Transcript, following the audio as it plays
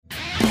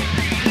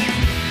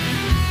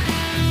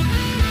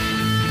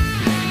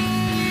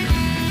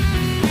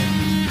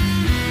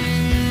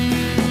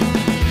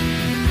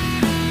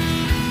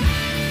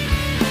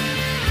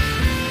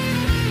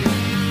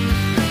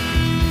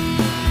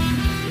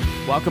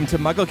Welcome to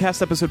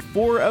MuggleCast episode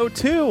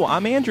 402.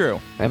 I'm Andrew.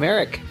 I'm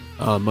Eric.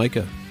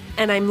 Micah.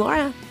 And I'm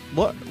Laura.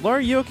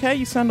 Laura, you okay?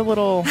 You sound a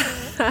little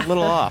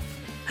off.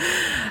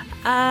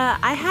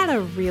 I had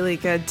a really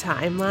good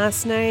time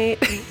last night.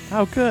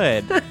 Oh,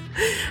 good.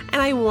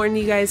 And I warned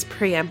you guys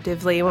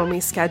preemptively when we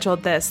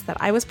scheduled this that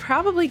I was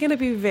probably going to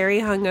be very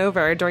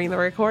hungover during the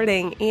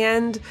recording.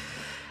 And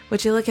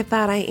would you look at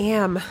that, I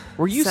am.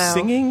 Were you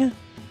singing?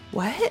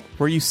 What?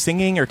 Were you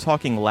singing or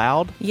talking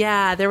loud?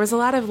 Yeah, there was a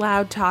lot of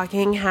loud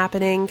talking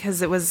happening because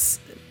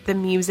the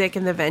music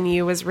in the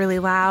venue was really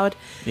loud.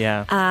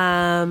 Yeah.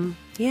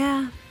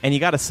 Yeah. And you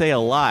got to say a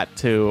lot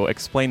to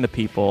explain to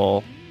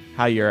people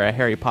how you're a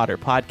Harry Potter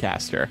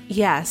podcaster.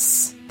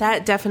 Yes,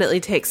 that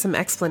definitely takes some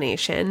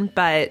explanation,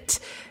 but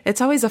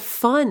it's always a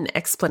fun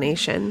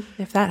explanation,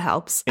 if that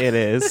helps. It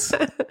is.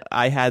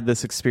 I had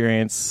this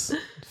experience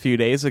a few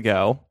days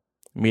ago,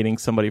 meeting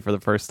somebody for the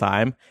first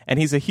time, and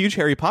he's a huge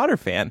Harry Potter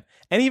fan.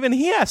 And even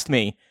he asked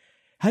me,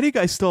 how do you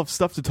guys still have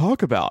stuff to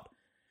talk about?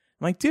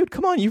 I'm like, dude,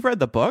 come on, you've read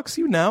the books,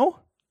 you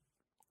know.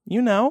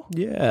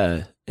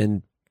 Yeah,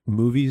 and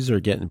movies are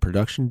getting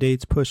production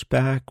dates pushed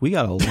back. We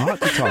got a lot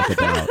to talk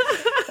about.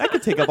 That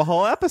could take up a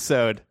whole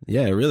episode.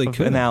 Yeah, it really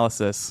could.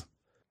 Analysis.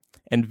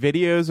 And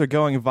videos are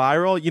going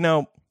viral. You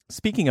know,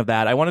 speaking of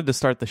that, I wanted to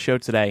start the show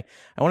today.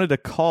 I wanted to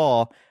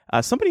call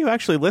somebody who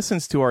actually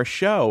listens to our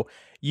show.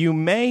 You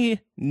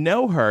may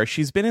know her.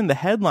 She's been in the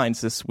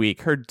headlines this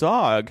week. Her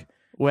dog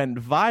went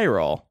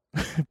viral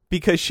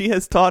because she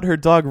has taught her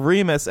dog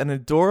Remus, an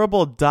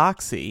adorable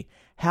Doxy,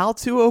 how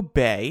to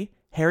obey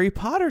Harry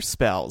Potter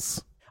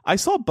spells. I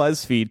saw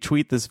BuzzFeed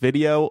tweet this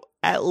video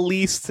at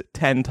least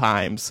 10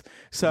 times.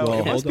 So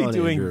it must be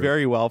doing Andrew.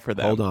 Very well for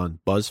them. Hold on.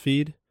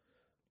 BuzzFeed?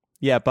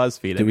 Yeah,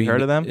 BuzzFeed. Have you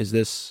heard of them? Is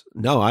this...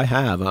 No, I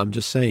have. I'm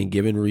just saying,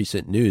 given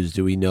recent news,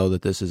 do we know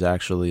that this is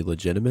actually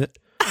legitimate?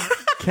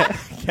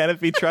 Can it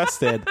be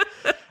trusted?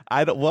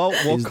 We'll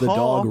is the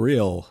dog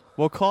real?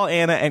 We'll call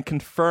Anna and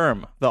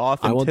confirm the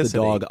authenticity.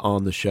 I want the dog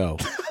on the show.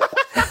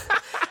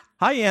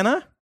 Hi,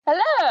 Anna.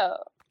 Hello.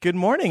 Good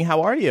morning.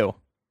 How are you?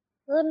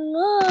 Good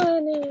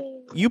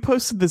morning. You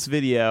posted this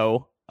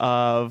video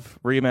of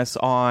Remus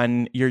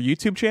on your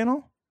YouTube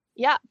channel?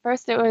 Yeah,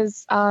 first it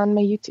was on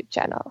my YouTube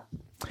channel.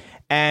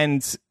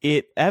 And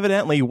it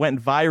evidently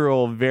went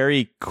viral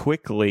very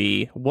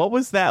quickly. What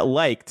was that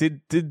like?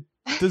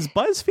 Does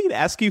BuzzFeed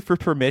ask you for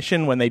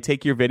permission when they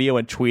take your video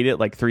and tweet it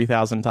like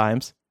 3,000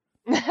 times?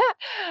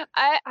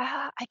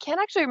 I can't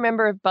actually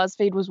remember if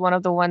BuzzFeed was one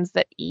of the ones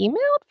that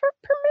emailed for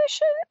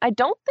permission. I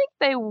don't think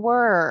they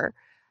were.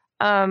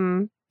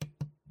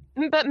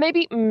 But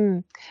maybe.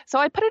 So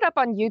I put it up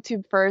on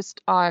YouTube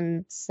first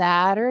on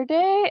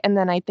Saturday, and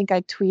then I think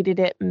I tweeted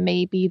it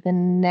maybe the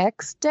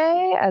next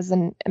day as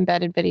an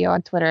embedded video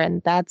on Twitter,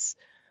 and that's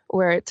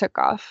where it took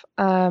off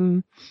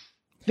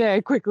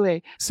very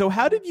quickly. So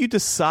how did you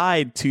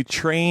decide to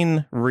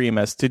train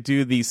Remus to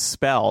do these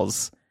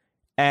spells?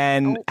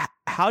 And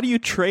how do you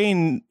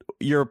train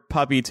your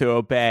puppy to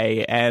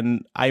obey?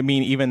 And I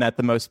mean, even at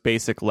the most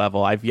basic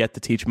level, I've yet to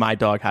teach my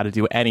dog how to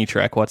do any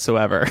trick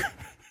whatsoever.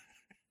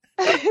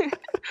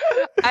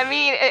 I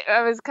mean,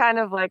 it was kind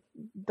of like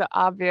the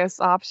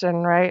obvious option,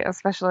 right?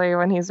 Especially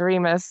when he's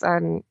Remus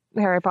and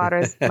Harry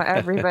Potter's my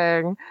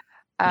everything.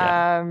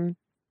 Yeah.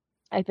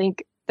 I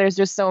think there's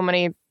just so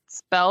many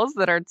spells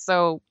that are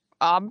so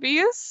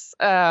obvious,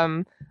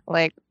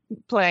 like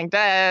playing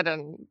dead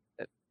and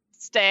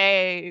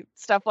stay,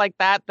 stuff like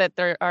that, that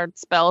there are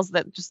spells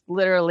that just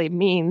literally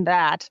mean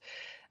that,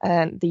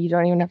 and that you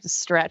don't even have to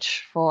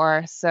stretch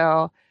for.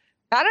 So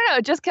I don't know,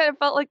 it just kind of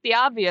felt like the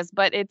obvious,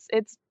 but it's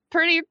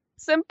pretty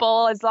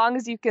simple. As long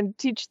as you can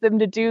teach them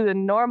to do the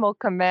normal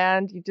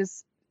command, you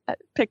just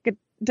pick a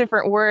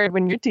different word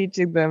when you're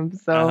teaching them.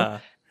 So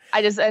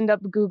I just end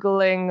up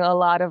Googling a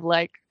lot of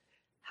like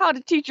how to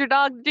teach your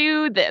dog to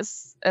do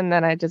this, and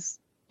then I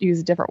just use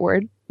a different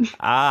word.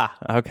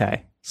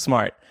 Okay,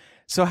 smart.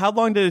 So how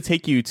long did it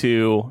take you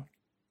to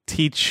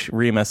teach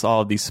Remus all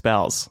of these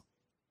spells?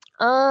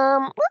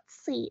 Let's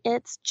see,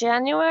 it's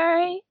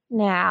January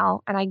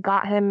now, and I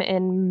got him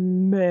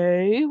in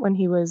May when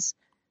he was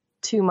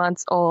 2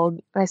 months old.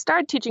 I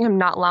started teaching him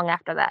not long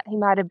after that. He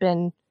might have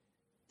been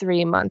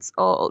 3 months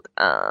old.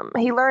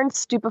 He learned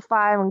Stupefy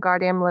and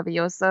Wingardium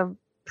Leviosa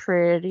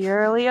pretty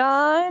early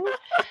on.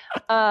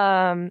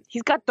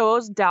 He's got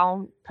those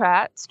down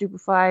pat.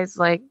 Stupefy is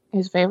like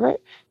his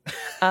favorite.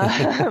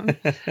 But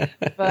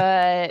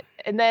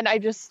and then I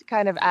just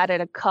kind of added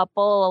a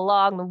couple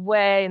along the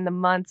way in the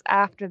months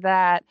after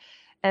that.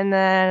 And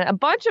then a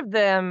bunch of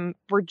them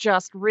were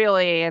just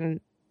really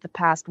in the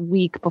past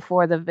week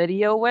before the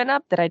video went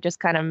up that I just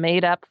kind of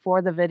made up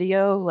for the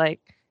video. Like,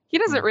 he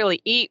doesn't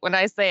really eat when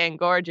I say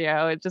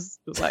Engorgio. It just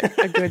was like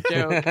a good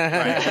joke.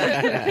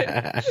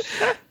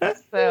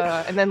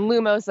 So, and then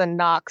Lumos and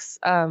Nox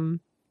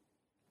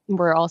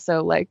were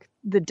also like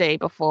the day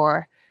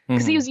before.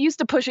 Because he was used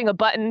to pushing a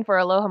button for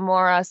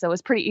Alohomora, so it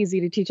was pretty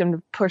easy to teach him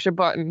to push a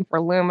button for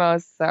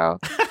Lumos. So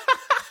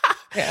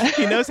yeah.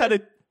 He knows how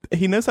to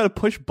he knows how to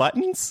push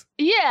buttons?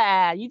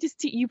 Yeah, you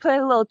just you put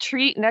a little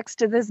treat next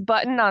to this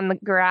button on the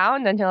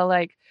ground, and he'll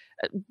like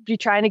be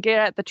trying to get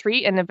at the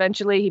treat, and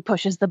eventually he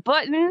pushes the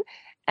button,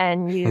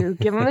 and you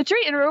give him the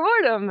treat and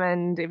reward him,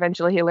 and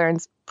eventually he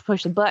learns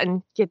push the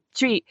button, get the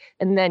treat,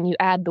 and then you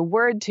add the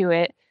word to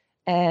it,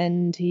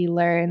 and he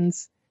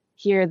learns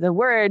hear the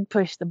word,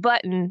 push the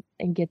button,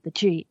 and get the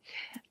treat.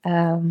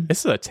 This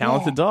is a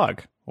talented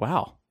dog.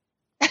 Wow.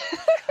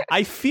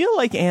 I feel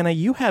like, Anna,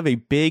 you have a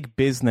big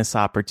business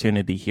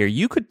opportunity here.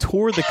 You could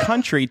tour the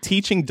country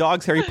teaching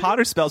dogs Harry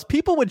Potter spells.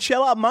 People would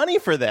shell out money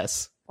for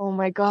this. Oh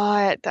my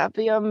God, that'd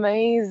be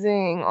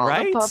amazing. All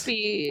right? the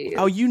puppies.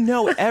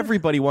 Oh,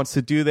 everybody wants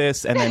to do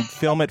this and then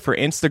film it for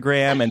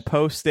Instagram and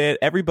post it.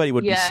 Everybody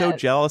would be so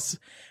jealous.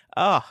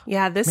 Oh,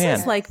 yeah, this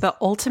is like the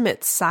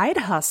ultimate side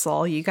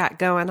hustle you got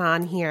going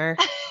on here.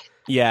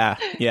 Yeah.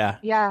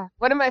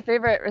 One of my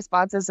favorite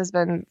responses has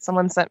been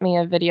someone sent me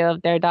a video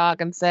of their dog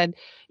and said,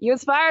 "You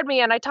inspired me,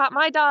 and I taught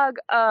my dog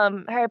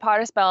Harry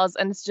Potter spells,"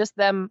 and it's just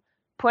them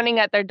pointing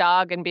at their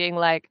dog and being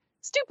like,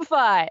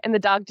 "Stupefy," and the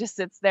dog just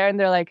sits there and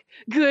they're like,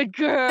 "Good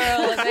girl,"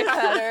 and they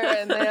pet her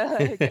and they're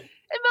like,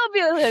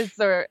 "Immobilis,"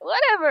 or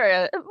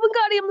whatever,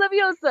 "Wingardium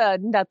Leviosa,"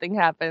 nothing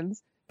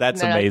happens.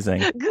 That's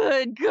amazing. Like,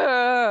 "Good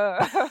girl."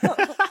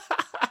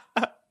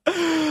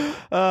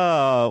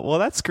 Oh, well,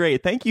 that's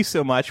great. Thank you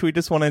so much. We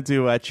just wanted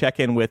to check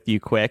in with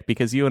you quick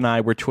because you and I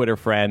were Twitter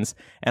friends,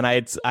 and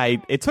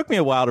it took me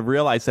a while to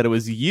realize that it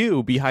was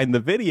you behind the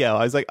video.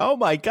 I was like, oh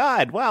my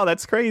God, wow,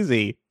 that's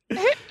crazy.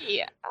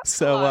 Yeah.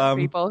 So a lot of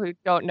people who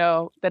don't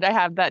know that I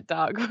have that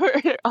dog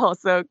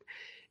also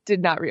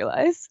did not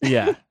realize.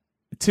 Yeah.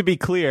 To be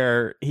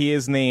clear, he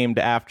is named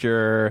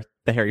after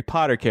the Harry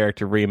Potter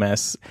character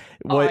Remus.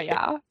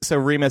 Yeah. So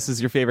Remus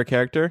is your favorite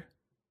character?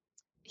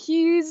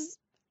 He's,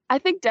 I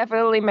think,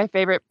 definitely my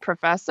favorite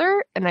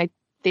professor, and I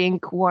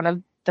think one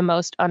of the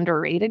most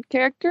underrated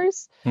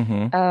characters.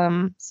 Mm-hmm.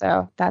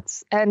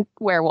 And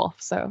werewolf,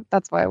 so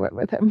that's why I went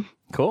with him.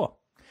 Cool.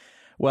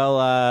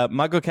 Well,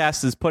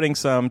 MuggleCast is putting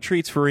some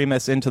treats for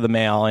Remus into the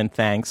mail, and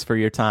thanks for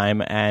your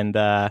time, and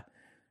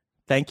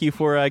thank you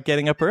for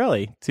getting up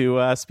early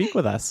to speak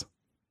with us.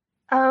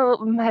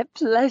 Oh, my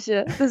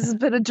pleasure. This has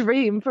been a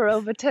dream for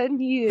over 10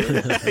 years.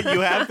 You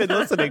have been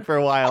listening for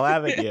a while,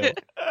 haven't you?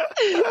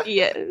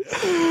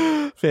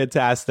 Yes.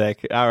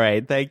 Fantastic. All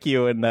right. Thank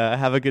you, and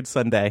have a good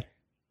Sunday.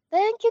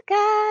 Thank you,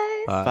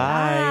 guys. Bye.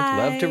 Bye.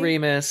 Love to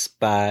Remus.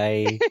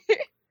 Bye.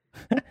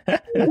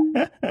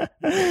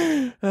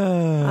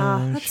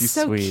 That's she's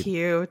so sweet.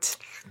 cute.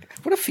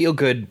 What a feel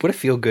good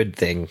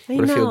thing. I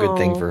What a feel good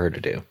thing know. for her to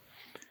do.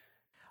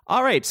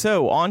 All right.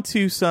 So on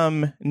to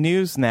some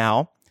news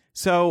now.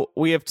 So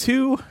we have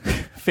two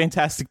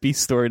Fantastic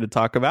Beasts story to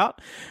talk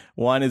about.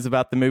 One is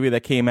about the movie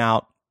that came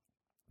out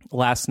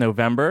last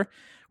November.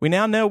 We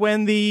now know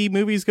when the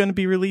movie is going to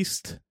be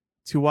released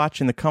to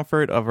watch in the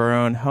comfort of our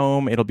own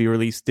home. It'll be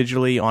released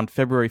digitally on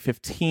February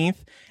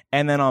 15th.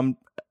 And then on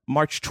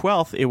March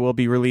 12th, it will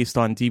be released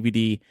on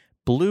DVD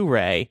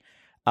Blu-ray.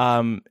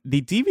 The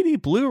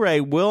DVD Blu-ray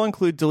will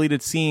include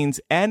deleted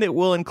scenes, and it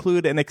will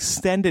include an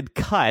extended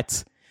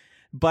cut.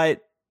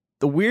 But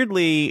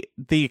weirdly,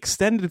 the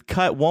extended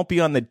cut won't be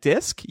on the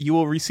disc. You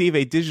will receive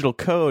a digital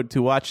code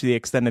to watch the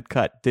extended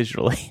cut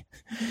digitally.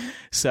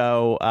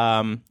 So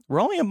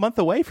we're only a month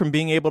away from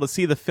being able to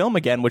see the film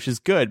again, which is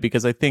good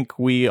because I think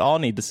we all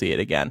need to see it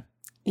again.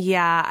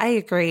 Yeah, I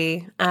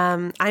agree.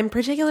 I'm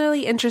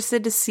particularly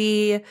interested to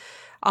see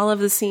all of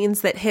the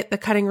scenes that hit the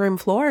cutting room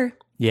floor.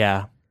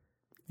 Yeah.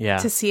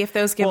 To see if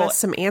those give us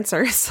some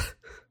answers.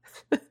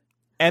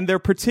 And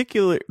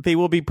they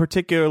will be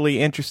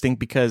particularly interesting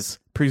because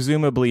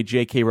presumably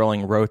J.K.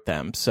 Rowling wrote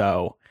them,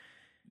 so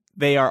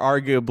they are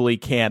arguably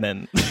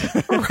canon.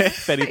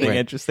 If anything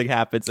interesting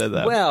happens in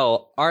them.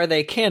 Well, are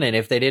they canon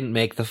if they didn't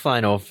make the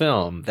final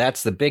film?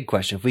 That's the big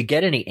question. If we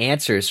get any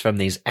answers from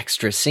these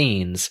extra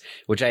scenes,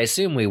 which I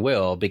assume we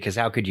will, because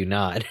how could you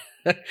not?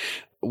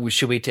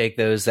 Should we take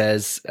those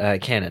as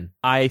canon?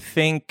 I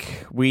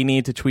think we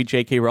need to tweet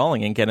J.K.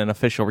 Rowling and get an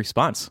official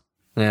response.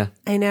 Yeah.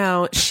 I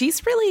know.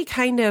 She's really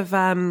kind of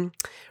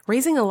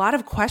raising a lot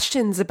of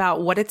questions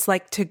about what it's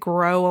like to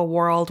grow a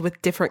world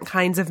with different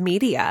kinds of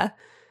media.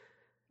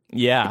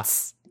 Yeah.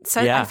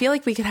 I feel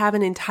like we could have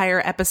an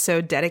entire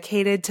episode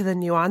dedicated to the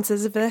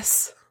nuances of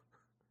this.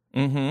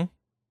 Mm-hmm.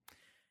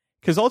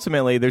 Because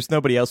ultimately, there's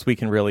nobody else we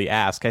can really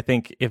ask. I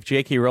think if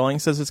J.K. Rowling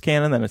says it's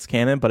canon, then it's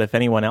canon. But if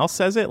anyone else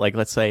says it, like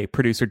let's say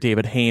producer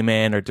David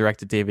Heyman or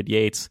director David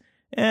Yates,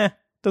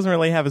 doesn't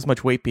really have as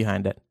much weight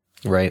behind it.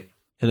 Right.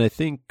 And I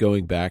think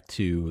going back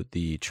to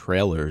the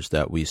trailers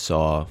that we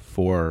saw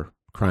for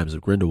Crimes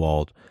of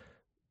Grindelwald,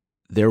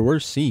 there were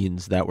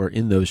scenes that were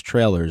in those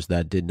trailers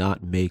that did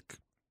not make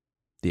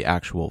the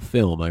actual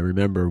film. I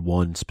remember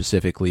one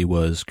specifically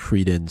was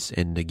Credence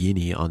and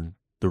Nagini on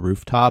the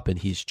rooftop, and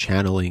he's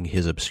channeling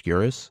his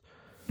Obscurus.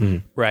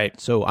 Mm. Right.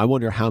 So I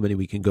wonder how many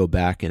we can go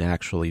back and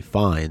actually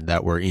find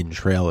that were in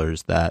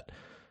trailers that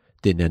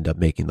didn't end up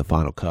making the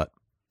final cut.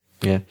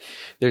 Yeah.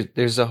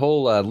 There's a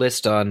whole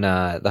list on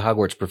the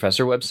Hogwarts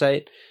Professor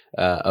website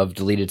of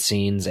deleted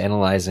scenes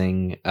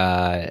analyzing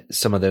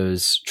some of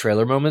those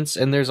trailer moments.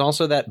 And there's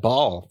also that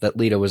ball that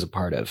Lita was a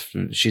part of.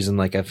 She's in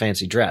like a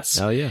fancy dress.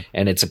 Oh, yeah.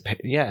 And it's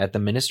at the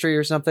Ministry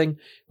or something.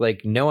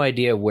 Like, no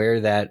idea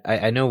where that.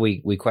 I know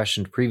we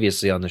questioned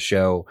previously on the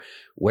show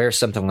where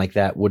something like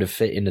that would have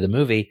fit into the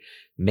movie.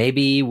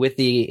 Maybe with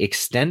the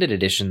extended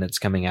edition that's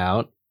coming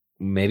out,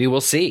 maybe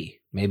we'll see.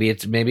 Maybe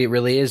it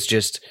really is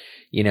just,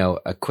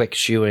 a quick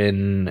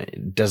shoe-in.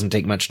 It doesn't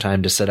take much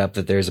time to set up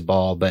that there's a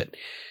ball, but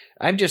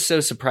I'm just so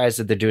surprised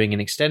that they're doing an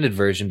extended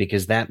version,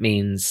 because that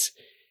means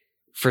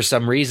for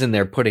some reason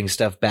they're putting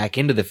stuff back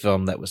into the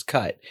film that was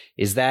cut.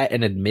 Is that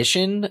an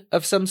admission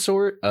of some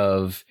sort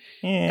of,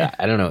 I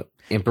don't know,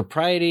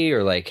 impropriety,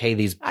 or like, hey,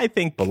 these I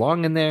think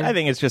belong in there? I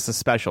think it's just a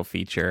special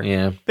feature.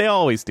 Yeah. They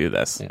always do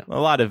this. Yeah.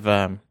 A lot of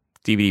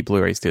DVD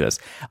Blu-rays do this.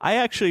 I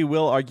actually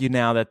will argue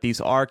now that these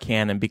are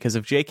canon, because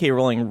if J.K.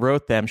 Rowling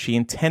wrote them, she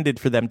intended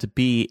for them to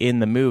be in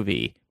the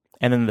movie,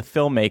 and then the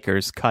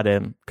filmmakers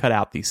cut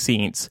out these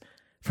scenes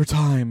for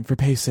time, for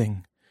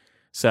pacing.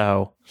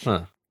 So,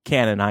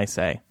 canon, I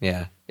say.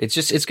 Yeah.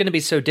 It's going to be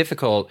so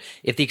difficult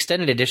if the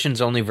extended edition's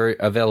only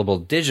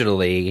available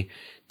digitally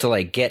to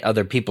like get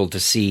other people to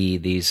see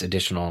these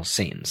additional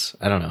scenes.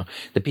 I don't know.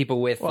 The people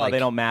with they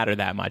don't matter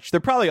that much. They're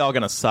probably all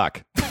going to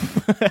suck.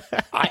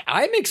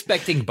 I'm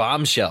expecting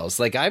bombshells.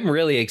 Like, I'm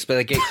really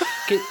expecting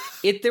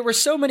there were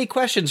so many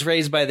questions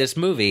raised by this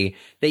movie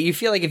that you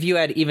feel like if you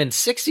had even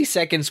 60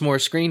 seconds more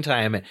screen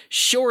time,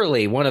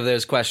 surely one of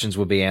those questions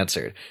would be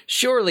answered.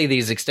 Surely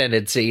these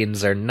extended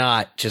scenes are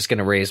not just going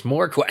to raise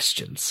more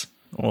questions.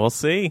 We'll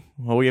see.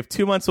 Well, we have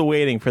 2 months of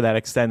waiting for that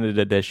extended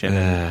edition.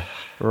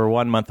 We're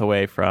 1 month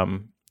away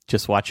from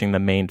just watching the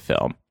main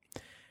film.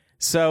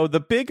 So the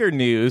bigger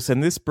news,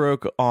 and this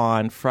broke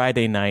on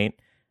Friday night,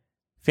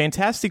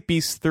 Fantastic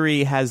Beasts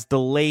 3 has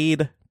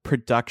delayed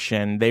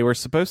production. They were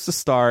supposed to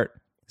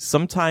start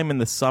sometime in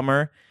the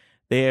summer.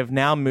 They have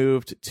now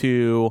moved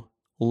to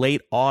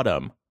late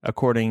autumn,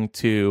 according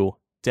to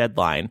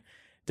Deadline.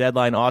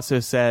 Deadline also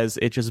says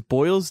it just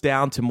boils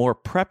down to more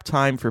prep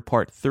time for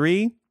part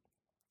 3,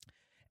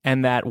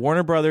 and that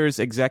Warner Brothers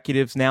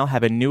executives now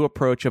have a new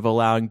approach of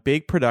allowing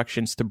big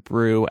productions to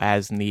brew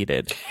as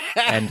needed.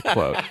 End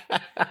quote.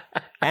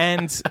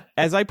 And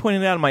as I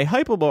pointed out in my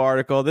Hypable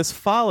article, this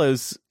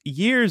follows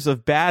years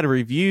of bad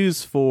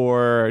reviews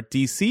for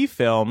DC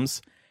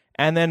films,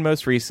 and then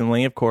most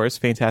recently, of course,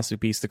 Fantastic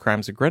Beasts: The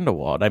Crimes of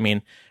Grindelwald. I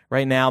mean,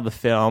 right now the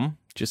film,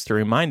 just to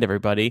remind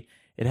everybody,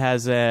 it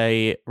has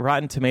a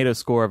Rotten Tomato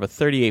score of a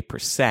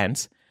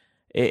 38%.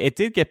 It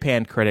did get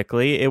panned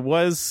critically. It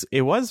was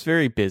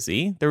very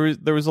busy.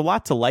 There was a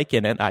lot to like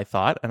in it, I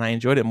thought, and I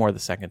enjoyed it more the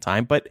second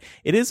time. But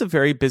it is a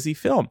very busy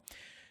film,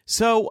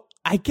 so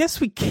I guess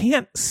we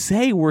can't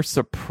say we're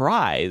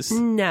surprised.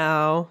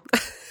 No.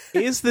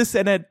 Is this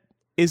an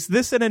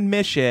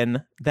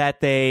admission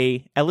that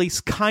they at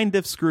least kind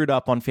of screwed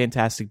up on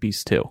Fantastic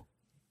Beasts 2?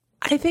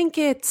 I think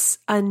it's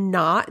a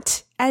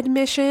not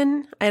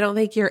admission. I don't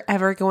think you're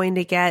ever going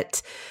to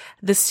get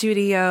the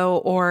studio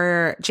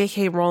or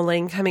J.K.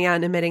 Rowling coming out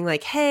and admitting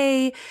like,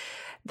 hey,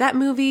 that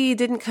movie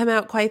didn't come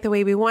out quite the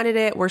way we wanted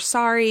it. We're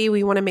sorry.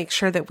 We want to make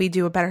sure that we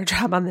do a better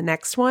job on the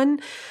next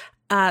one.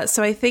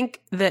 So I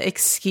think the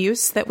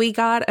excuse that we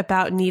got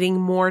about needing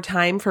more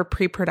time for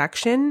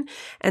pre-production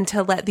and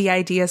to let the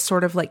idea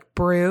sort of like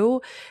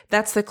brew,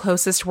 that's the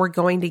closest we're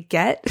going to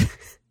get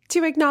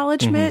to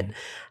acknowledgement.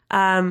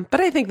 Mm-hmm. But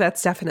I think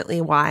that's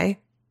definitely why.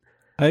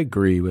 I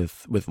agree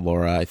with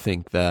Laura. I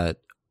think that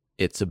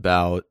it's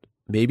about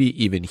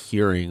maybe even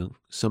hearing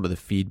some of the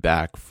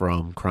feedback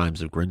from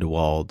Crimes of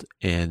Grindelwald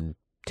and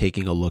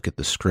taking a look at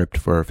the script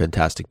for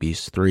Fantastic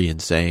Beasts 3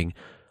 and saying,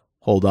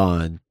 hold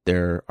on,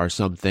 there are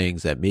some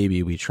things that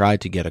maybe we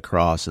tried to get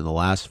across in the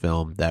last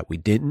film that we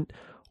didn't,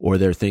 or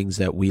there are things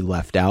that we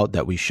left out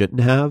that we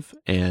shouldn't have,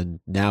 and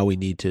now we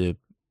need to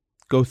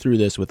go through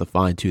this with a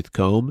fine-tooth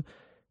comb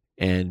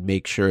and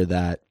make sure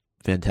that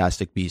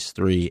Fantastic Beasts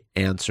 3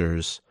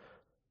 answers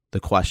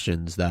the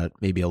questions that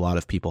maybe a lot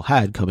of people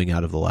had coming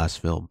out of the last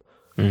film.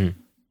 Mm.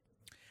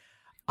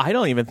 I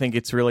don't even think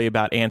it's really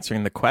about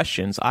answering the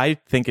questions. I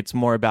think it's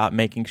more about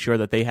making sure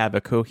that they have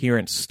a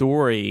coherent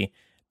story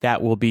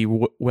that will be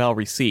well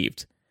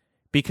received,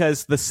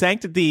 because the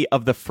sanctity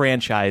of the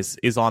franchise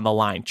is on the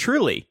line.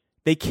 Truly,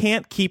 they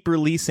can't keep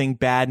releasing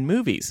bad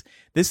movies.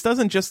 This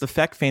doesn't just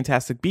affect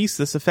Fantastic Beasts,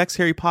 this affects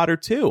Harry Potter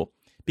too,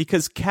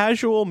 because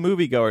casual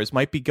moviegoers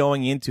might be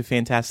going into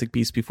Fantastic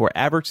Beasts before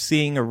ever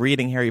seeing or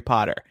reading Harry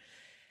Potter.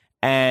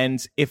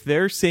 And if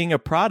they're seeing a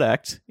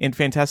product in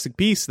Fantastic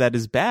Beasts that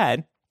is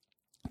bad,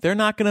 they're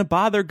not going to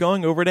bother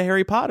going over to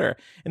Harry Potter.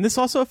 And this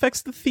also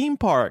affects the theme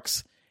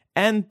parks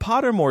and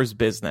Pottermore's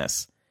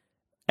business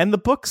and the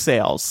book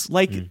sales,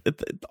 like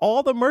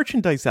all the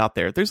merchandise out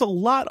there. There's a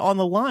lot on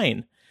the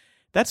line.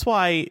 That's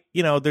why,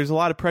 there's a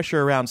lot of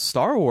pressure around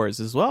Star Wars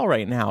as well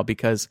right now,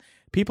 because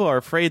people are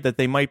afraid that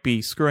they might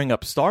be screwing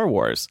up Star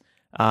Wars.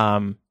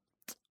 This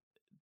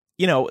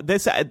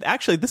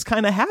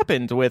kind of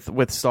happened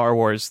with Star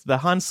Wars. The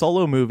Han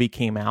Solo movie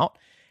came out,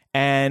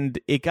 and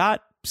it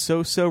got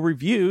so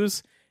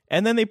reviews.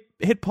 And then they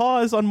hit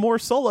pause on more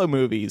solo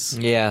movies.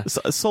 Yeah.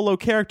 Solo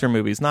character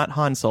movies, not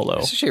Han Solo.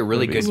 It's actually a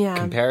really movies. good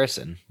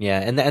comparison.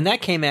 Yeah. And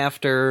that came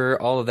after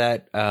all of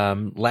that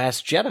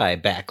Last Jedi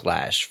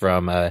backlash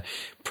from a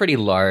pretty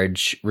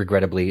large,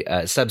 regrettably,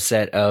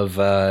 subset of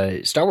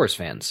Star Wars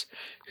fans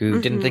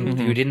who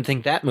didn't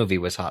think that movie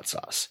was hot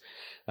sauce.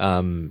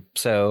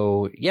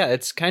 So yeah,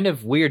 it's kind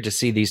of weird to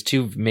see these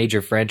two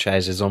major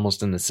franchises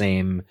almost in the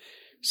same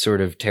sort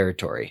of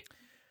territory.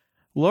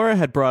 Laura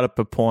had brought up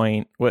a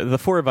point. The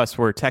four of us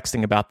were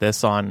texting about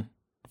this on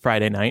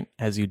Friday night,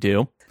 as you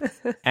do.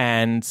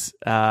 And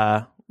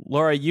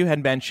Laura, you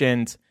had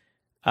mentioned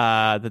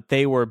that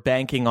they were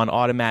banking on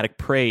automatic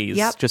praise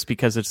just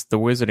because it's the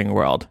Wizarding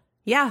World.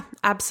 Yeah,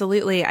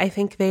 absolutely. I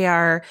think they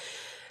are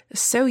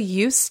so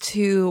used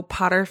to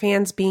Potter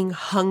fans being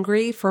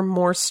hungry for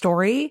more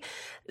story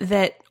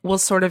that we'll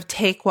sort of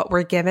take what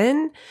we're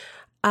given.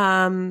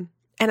 And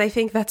I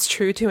think that's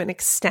true to an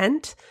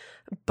extent.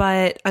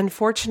 But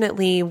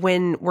unfortunately,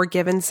 when we're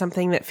given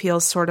something that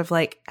feels sort of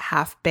like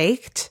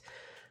half-baked,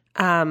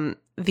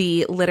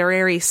 the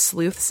literary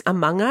sleuths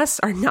among us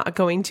are not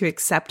going to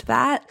accept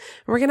that.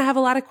 We're going to have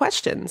a lot of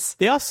questions.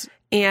 Yes.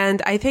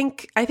 And I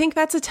think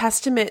that's a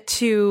testament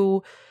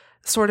to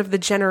sort of the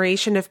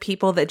generation of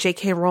people that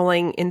J.K.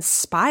 Rowling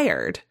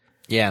inspired.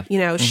 Yeah. You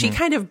know, she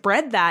kind of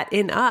bred that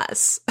in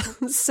us.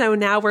 So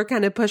now we're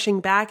kind of pushing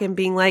back and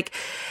being like,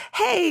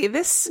 hey,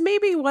 this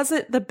maybe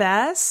wasn't the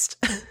best.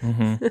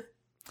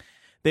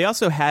 They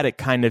also had it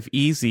kind of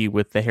easy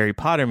with the Harry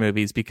Potter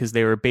movies because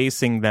they were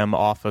basing them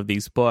off of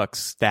these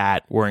books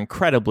that were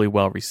incredibly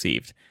well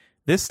received.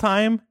 This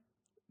time,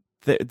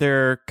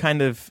 they're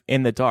kind of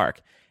in the dark.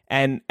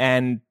 And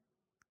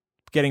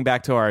getting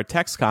back to our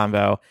text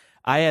convo,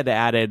 I had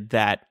added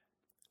that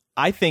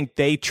I think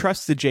they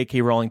trusted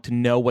J.K. Rowling to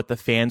know what the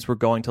fans were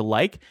going to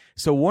like.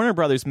 So Warner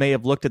Brothers may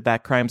have looked at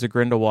that Crimes of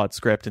Grindelwald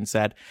script and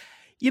said,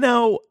 you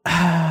know,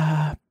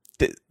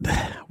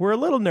 we're a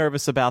little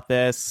nervous about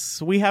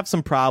this. We have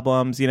some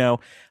problems, you know,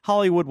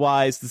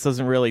 Hollywood-wise, this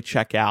doesn't really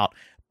check out.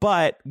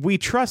 But we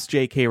trust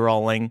J.K.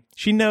 Rowling.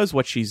 She knows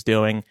what she's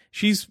doing.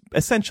 She's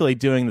essentially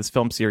doing this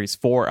film series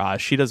for us.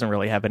 She doesn't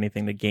really have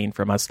anything to gain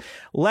from us.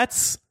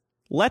 Let's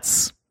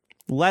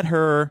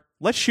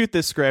shoot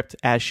this script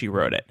as she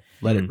wrote it.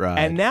 Let it ride.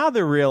 And now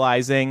they're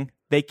realizing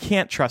they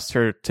can't trust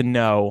her to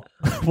know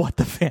what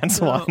the fans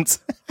want.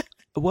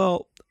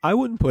 Well, I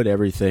wouldn't put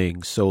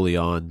everything solely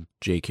on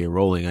J.K.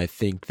 Rowling. I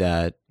think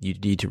that you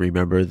need to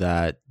remember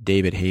that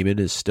David Heyman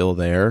is still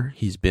there.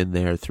 He's been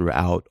there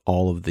throughout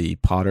all of the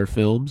Potter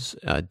films.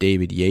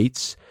 David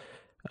Yates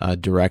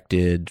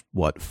directed,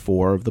 5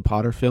 of the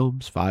Potter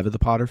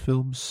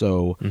films?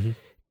 So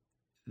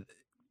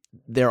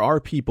there are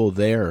people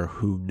there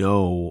who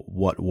know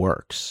what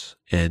works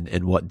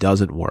and what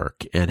doesn't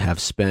work and have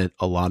spent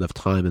a lot of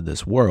time in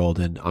this world.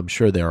 And I'm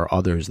sure there are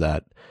others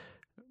that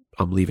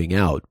I'm leaving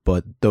out,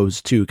 but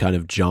those two kind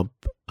of jump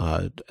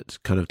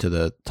kind of to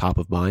the top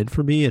of mind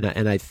for me.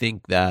 And I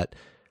think that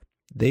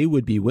they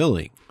would be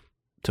willing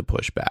to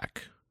push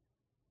back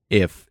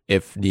if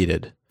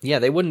needed. Yeah,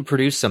 they wouldn't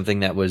produce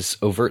something that was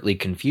overtly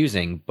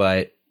confusing,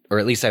 or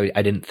at least I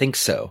didn't think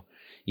so.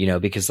 You know,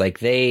 because like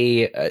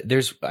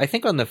there's, I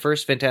think on the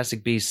first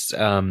Fantastic Beasts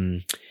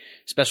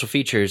special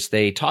features,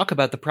 they talk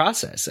about the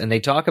process and they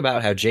talk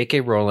about how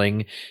J.K.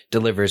 Rowling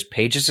delivers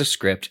pages of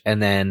script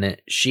and then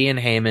she and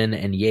Heyman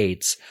and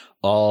Yates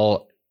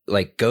all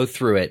like go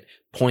through it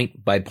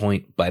point by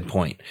point by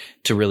point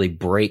to really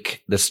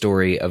break the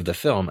story of the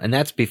film. And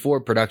that's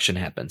before production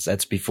happens.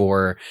 That's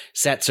before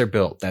sets are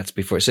built. That's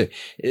before. So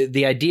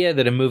the idea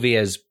that a movie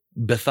as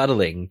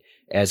befuddling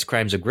as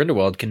Crimes of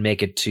Grindelwald can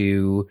make it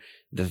to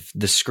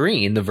the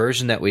screen, the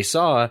version that we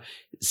saw,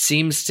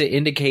 seems to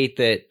indicate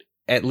that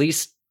at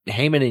least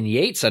Heyman and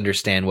Yates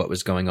understand what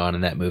was going on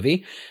in that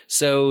movie.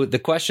 So the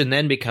question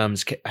then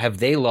becomes, have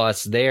they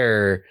lost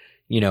their,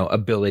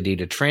 ability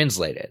to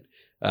translate it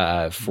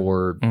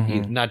for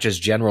not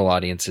just general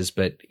audiences,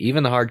 but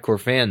even the hardcore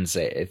fans,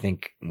 I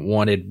think,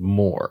 wanted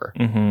more.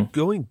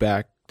 Going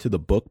back to the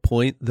book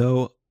point,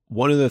 though,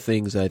 one of the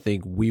things I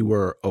think we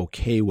were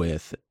okay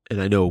with,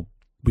 and I know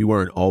we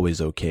weren't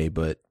always okay,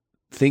 but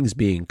things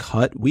being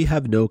cut, we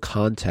have no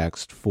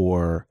context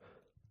for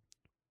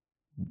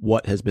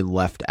what has been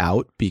left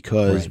out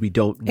because we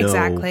don't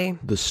know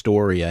the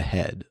story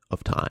ahead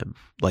of time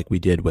like we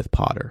did with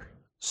Potter.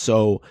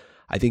 So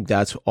I think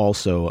that's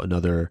also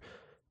another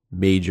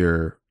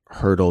major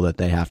hurdle that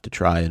they have to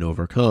try and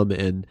overcome.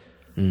 And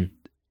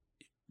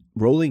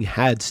Rowling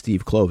had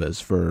Steve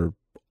Kloves for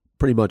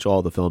pretty much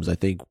all the films, I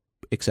think,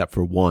 except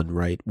for one,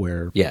 right,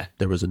 where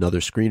there was another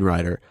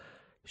screenwriter.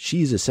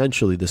 She's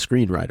essentially the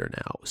screenwriter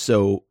now.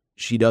 So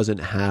she doesn't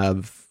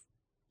have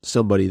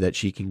somebody that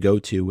she can go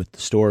to with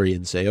the story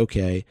and say,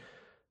 okay,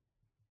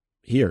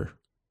 here,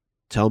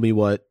 tell me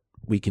what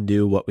we can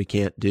do, what we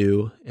can't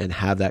do, and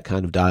have that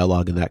kind of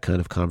dialogue and that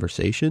kind of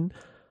conversation.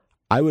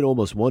 I would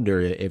almost wonder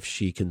if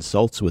she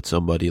consults with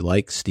somebody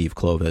like Steve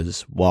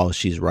Kloves while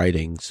she's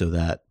writing so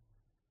that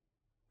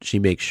she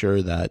makes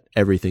sure that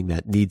everything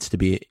that needs to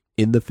be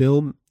in the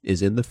film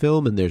is in the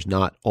film, and there's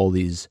not all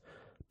these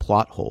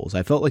plot holes.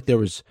 I felt like there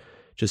was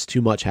just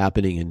too much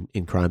happening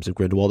in Crimes of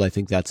Grindelwald. I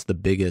think that's the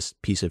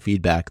biggest piece of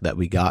feedback that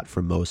we got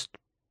from most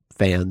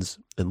fans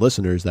and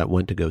listeners that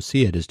went to go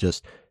see it, is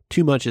just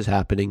too much is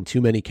happening,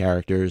 too many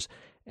characters,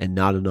 and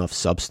not enough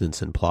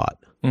substance and plot.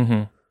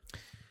 Mm-hmm.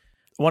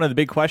 One of the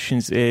big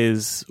questions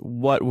is,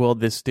 what will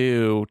this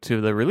do to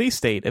the release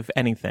date, if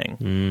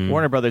anything?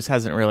 Warner Brothers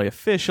hasn't really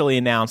officially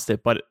announced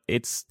it, but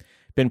it's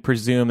been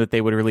presumed that they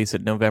would release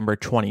it November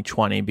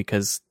 2020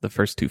 because the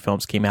first two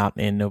films came out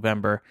in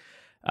November.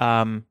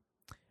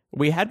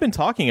 We had been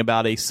talking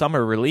about a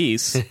summer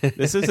release.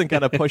 This isn't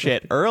going to push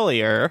it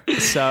earlier,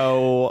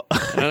 so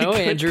I don't know,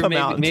 Andrew.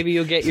 Maybe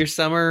you'll get your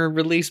summer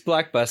release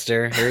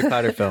blockbuster Harry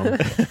Potter film.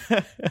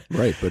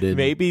 Right, but in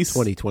maybe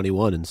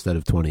 2021 instead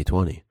of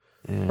 2020.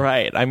 Yeah.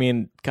 Right. I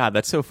mean, God,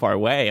 that's so far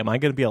away. Am I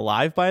going to be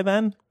alive by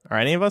then? Are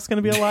any of us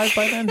going to be alive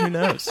by then? Who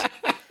knows?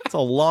 It's a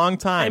long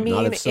time. I mean,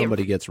 not if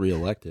somebody gets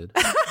reelected.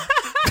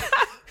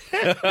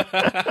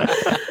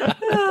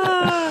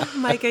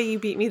 Micah, you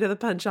beat me to the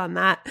punch on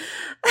that.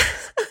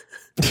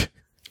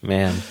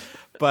 Man.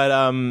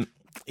 But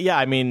yeah,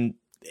 I mean,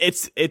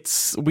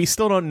 it's we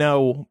still don't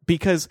know,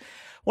 because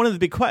one of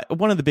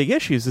the big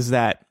issues is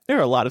that there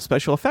are a lot of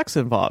special effects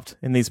involved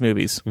in these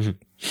movies. Mm-hmm.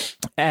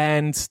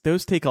 And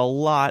those take a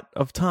lot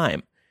of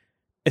time,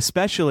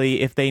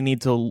 especially if they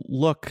need to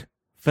look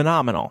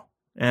phenomenal.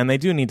 And they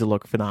do need to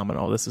look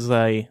phenomenal. This is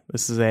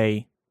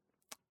a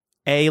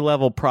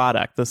A-level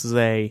product. This is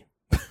I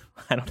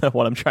don't know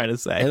what I'm trying to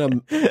say.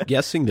 And I'm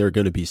guessing they're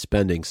going to be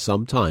spending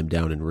some time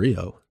down in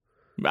Rio.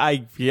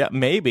 Yeah,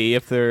 maybe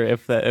if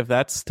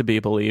that's to be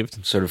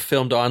believed. Sort of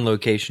filmed on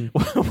location.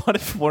 What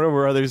if Warner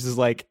Brothers is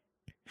like,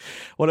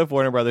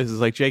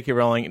 J.K.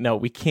 Rowling, no,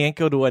 we can't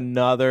go to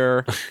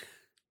another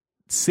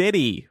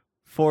city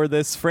for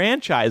this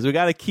franchise. We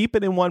got to keep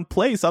it in one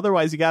place.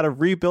 Otherwise, you got to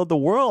rebuild the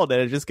world,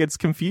 and it just gets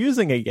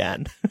confusing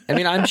again. I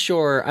mean, I'm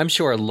sure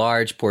a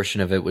large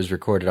portion of it was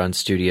recorded on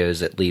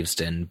studios at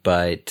Leavesden,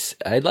 but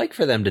I'd like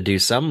for them to do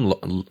some,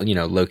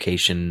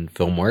 location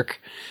film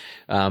work.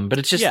 But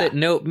it's just that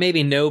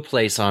maybe no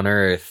place on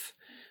Earth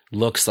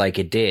looks like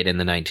it did in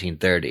the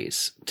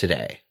 1930s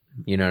today.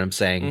 You know what I'm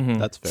saying? Mm-hmm.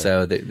 That's fair.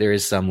 So there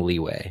is some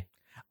leeway.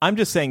 I'm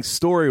just saying,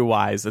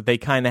 story-wise, that they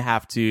kind of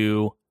have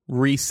to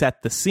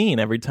reset the scene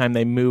every time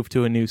they move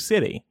to a new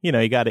city.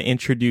 You got to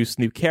introduce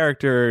new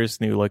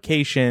characters, new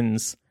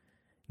locations.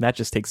 That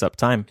just takes up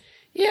time.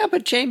 Yeah,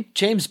 but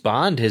James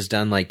Bond has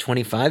done like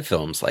 25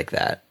 films like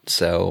that,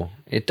 so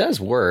it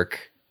does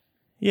work.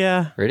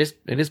 Yeah. Or it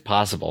is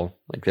possible.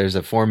 Like, there's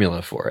a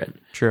formula for it.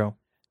 True.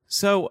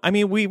 So, I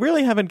mean, we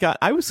really haven't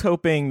I was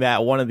hoping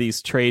that one of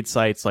these trade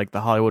sites like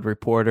The Hollywood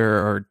Reporter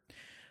or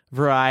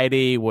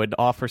Variety would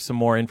offer some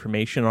more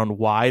information on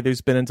why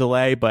there's been a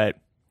delay, but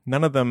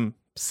none of them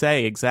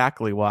say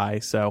exactly why.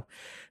 So,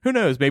 who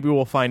knows? Maybe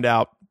we'll find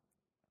out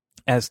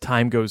as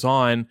time goes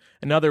on.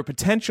 Another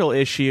potential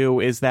issue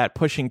is that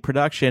pushing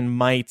production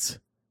might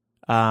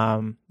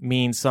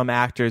mean some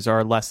actors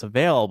are less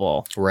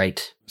available.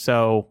 Right.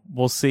 So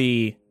we'll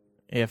see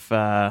if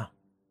that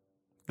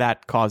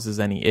causes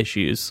any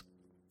issues.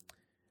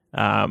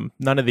 None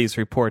of these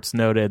reports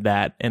noted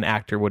that an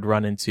actor would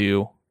run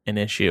into an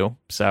issue.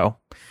 So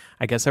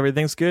I guess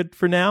everything's good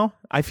for now.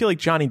 I feel like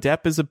Johnny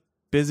Depp is a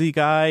busy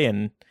guy,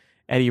 and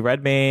Eddie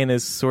Redmayne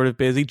is sort of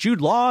busy.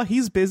 Jude Law,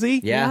 he's busy.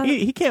 Yeah.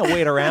 He can't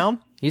wait around.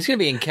 He's going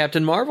to be in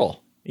Captain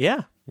Marvel.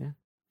 Yeah.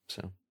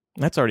 So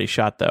that's already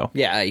shot, though.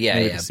 Yeah.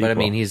 But I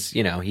mean,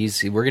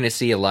 we're going to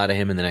see a lot of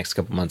him in the next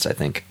couple months, I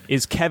think.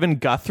 Is Kevin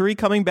Guthrie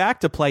coming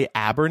back to play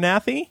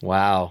Abernathy?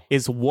 Wow.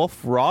 Is Wolf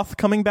Roth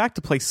coming back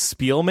to play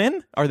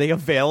Spielman? Are they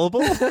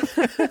available?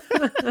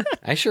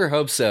 I sure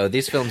hope so.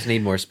 These films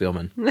need more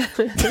Spielman.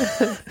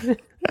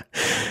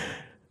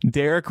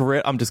 Derek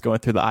I'm just going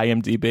through the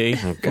IMDb.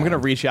 Oh, I'm going to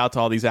reach out to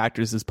all these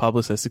actors as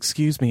publicists.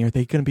 Excuse me, are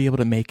they going to be able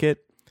to make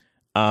it?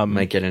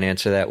 Might get an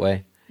answer that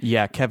way.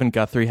 Yeah, Kevin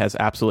Guthrie has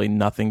absolutely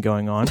nothing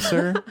going on,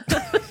 sir.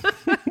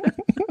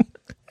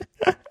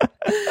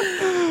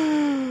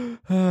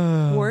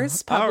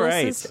 Worst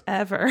publicist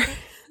ever.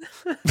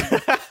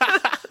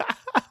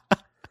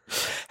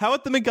 How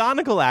about the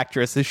McGonagall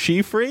actress? Is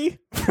she free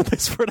for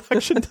this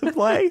production to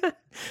play?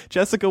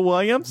 Jessica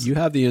Williams? You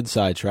have the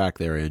inside track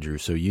there, Andrew,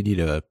 so you need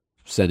to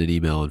send an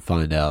email and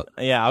find out.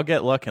 Yeah, I'll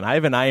get looking. I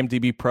have an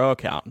IMDb Pro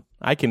account.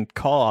 I can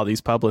call all these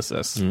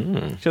publicists.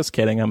 Just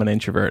kidding. I'm an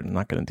introvert. I'm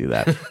not going to do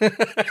that.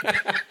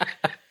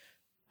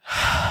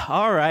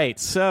 All right.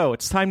 So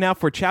it's time now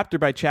for Chapter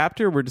by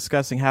Chapter. We're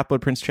discussing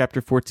Half-Blood Prince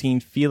Chapter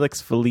 14,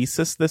 Felix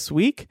Felicis this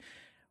week.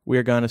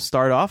 We're going to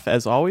start off,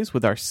 as always,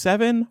 with our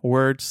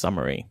 7-word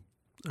summary.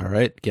 All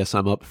right. Guess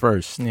I'm up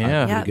first.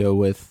 Yeah. I'm going to go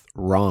with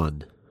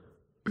Ron.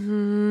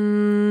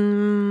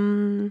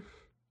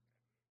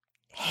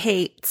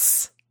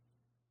 Hates.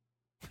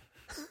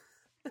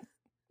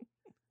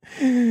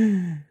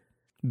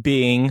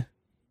 Being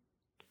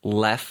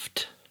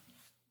left.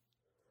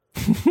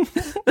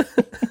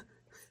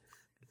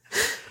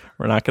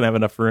 We're not going to have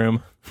enough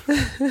room.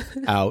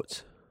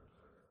 Out.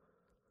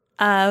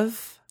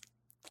 Of.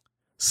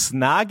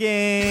 Snogging.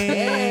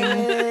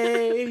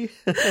 Yay!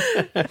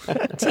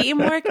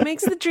 Teamwork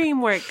makes the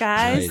dream work,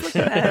 guys.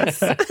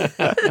 Nice. Look at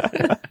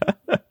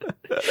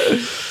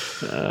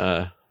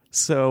us.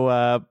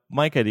 So,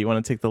 Micah, do you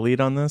want to take the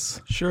lead on this?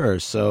 Sure.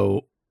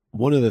 So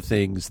one of the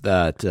things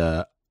that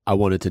I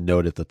wanted to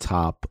note at the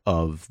top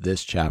of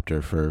this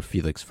chapter for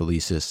Felix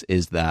Felicis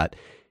is that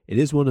it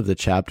is one of the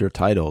chapter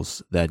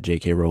titles that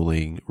J.K.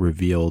 Rowling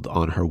revealed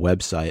on her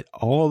website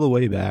all the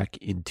way back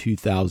in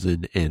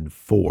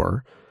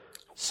 2004.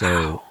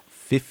 So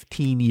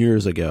 15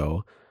 years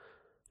ago,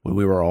 when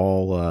we were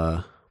all,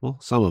 well,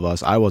 some of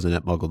us, I wasn't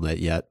at MuggleNet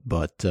yet,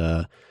 but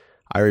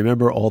I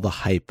remember all the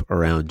hype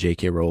around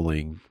J.K.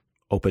 Rowling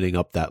opening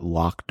up that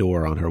locked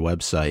door on her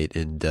website,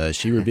 and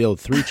she revealed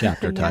 3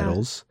 chapter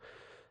titles.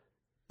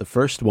 The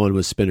first one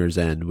was Spinner's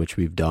End, which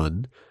we've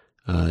done.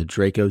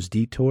 Draco's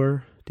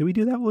Detour. Did we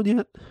do that one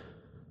yet?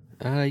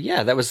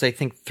 Yeah, that was, I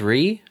think,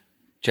 3.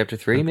 Chapter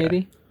 3, Okay.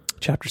 maybe?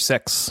 Chapter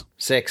 6.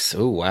 6.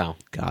 Oh, wow.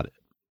 Got it.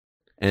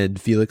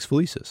 And Felix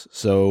Felicis.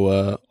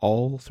 So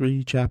all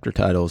 3 chapter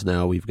titles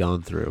now we've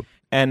gone through.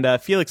 And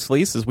Felix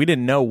Felicis, we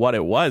didn't know what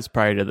it was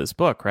prior to this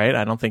book, right?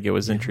 I don't think it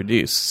was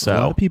introduced. A lot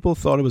So of people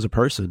thought it was a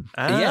person.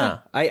 Yeah,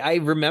 I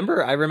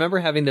remember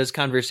having those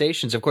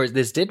conversations. Of course,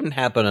 this didn't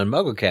happen on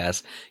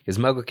MuggleCast because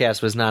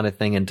MuggleCast was not a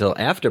thing until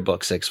after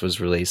Book 6 was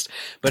released.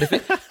 But if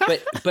it,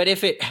 but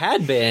if it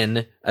had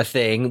been a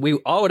thing, we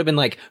all would have been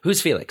like, "Who's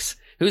Felix?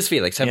 Who's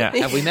Felix?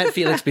 Have we met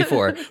Felix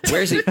before?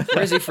 Where's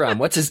he from?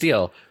 What's his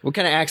deal? What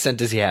kind of accent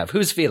does he have?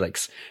 Who's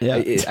Felix?"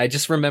 Yeah. I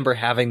just remember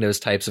having those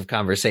types of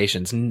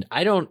conversations. And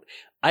I don't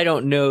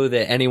know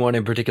that anyone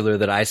in particular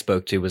that I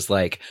spoke to was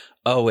like,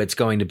 "Oh, it's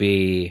going to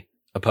be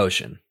a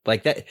potion."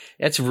 Like that.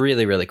 That's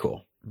really, really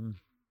cool.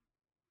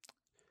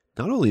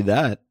 Not only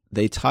that,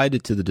 they tied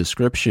it to the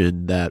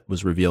description that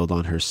was revealed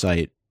on her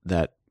site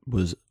that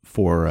was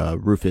for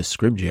Rufus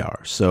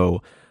Scrimgeour.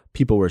 So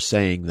people were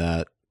saying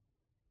that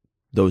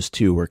those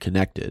two were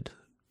connected.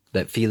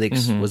 That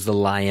Felix was the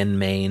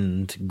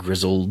lion-maned,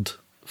 grizzled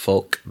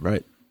folk.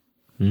 Right.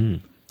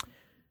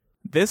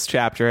 this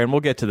chapter, and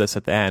we'll get to this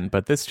at the end,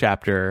 but this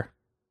chapter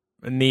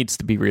needs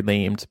to be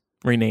renamed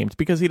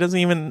because he doesn't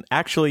even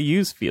actually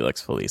use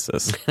Felix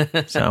Felicis.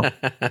 So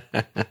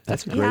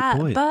That's a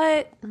great point.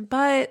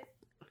 But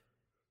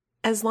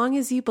as long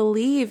as you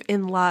believe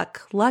in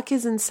luck, luck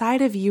is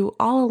inside of you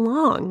all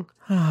along.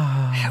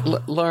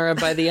 Laura,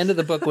 by the end of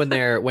the book,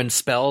 when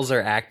spells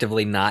are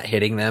actively not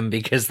hitting them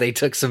because they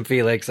took some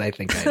Felix, I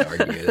think I'd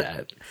argue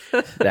that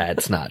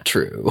that's not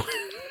true.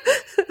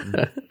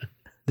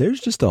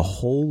 There's just a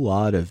whole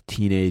lot of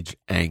teenage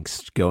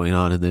angst going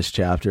on in this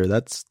chapter.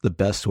 That's the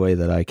best way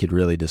that I could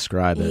really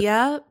describe it.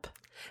 Yep.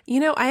 You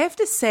know, I have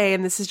to say,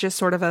 and this is just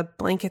sort of a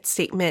blanket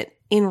statement,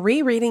 in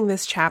rereading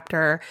this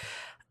chapter,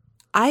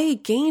 I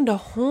gained a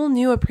whole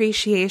new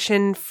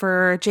appreciation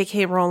for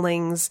J.K.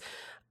 Rowling's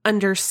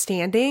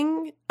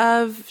understanding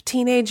of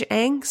teenage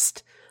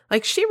angst.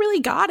 Like, she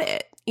really got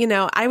it. You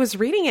know, I was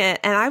reading it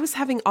and I was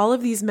having all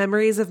of these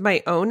memories of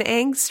my own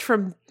angst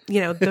from, you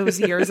know, those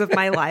years of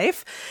my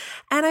life.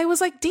 And I was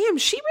like, damn,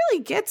 she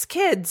really gets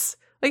kids.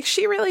 Like,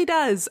 she really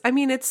does. I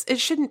mean, it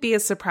shouldn't be a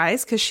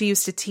surprise because she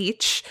used to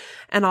teach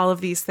and all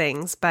of these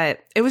things, but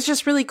it was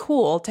just really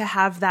cool to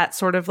have that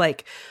sort of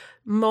like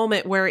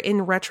moment where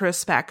in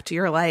retrospect,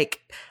 you're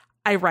like,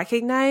 I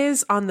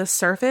recognize on the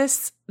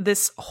surface,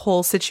 this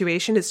whole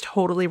situation is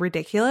totally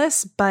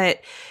ridiculous,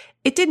 but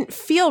it didn't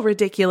feel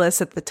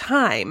ridiculous at the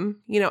time.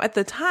 You know, at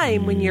the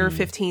time when you're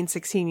 15,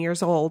 16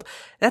 years old,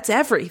 that's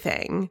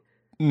everything.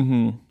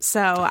 Mm-hmm.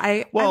 So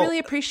I really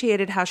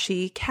appreciated how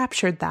she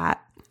captured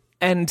that.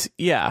 And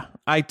yeah,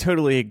 I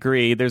totally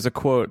agree. There's a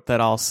quote that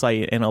I'll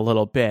cite in a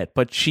little bit,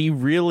 but she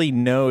really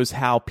knows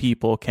how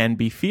people can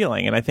be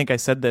feeling. And I think I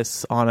said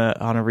this on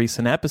a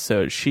recent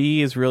episode.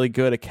 She is really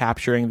good at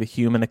capturing the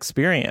human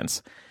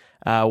experience,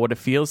 what it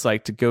feels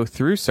like to go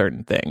through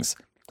certain things.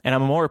 And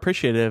I'm more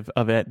appreciative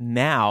of it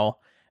now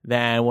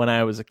than when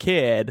I was a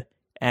kid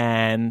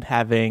and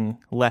having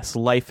less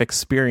life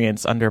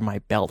experience under my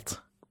belt.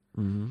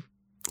 Mm-hmm.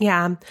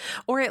 Yeah.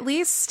 Or at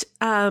least,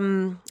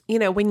 you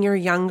know, when you're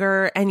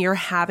younger and you're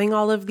having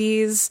all of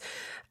these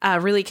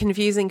really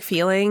confusing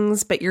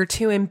feelings, but you're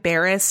too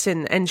embarrassed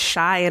and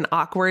shy and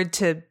awkward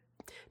to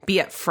be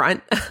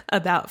upfront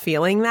about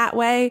feeling that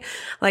way.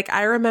 Like,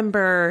 I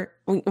remember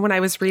when I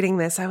was reading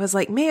this, I was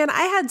like, man,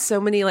 I had so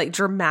many like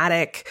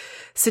dramatic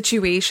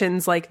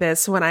situations like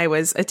this when I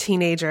was a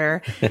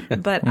teenager,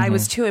 but I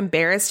was too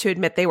embarrassed to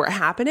admit they were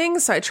happening.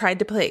 So I tried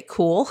to play it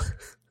cool.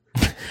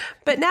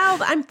 But now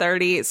I'm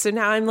 30, so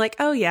now I'm like,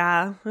 oh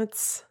yeah,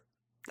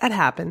 that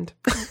happened.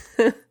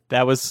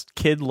 That was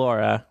Kid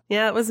Laura.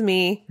 Yeah, it was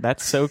me.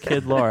 That's so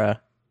Kid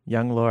Laura,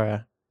 young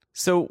Laura.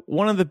 So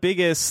one of the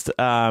biggest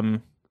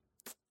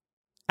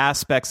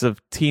aspects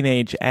of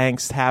teenage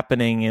angst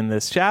happening in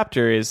this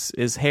chapter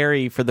is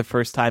Harry for the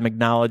first time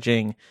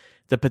acknowledging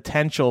the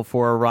potential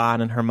for a Ron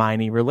and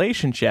Hermione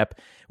relationship,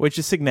 which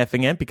is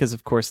significant because,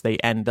 of course, they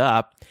end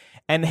up.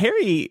 And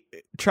Harry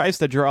tries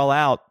to draw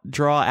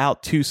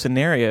out two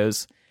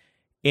scenarios.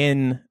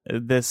 in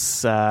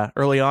this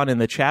early on in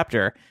the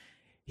chapter,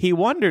 he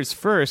wonders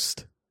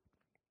first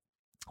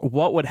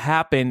what would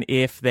happen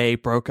if they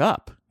broke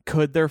up.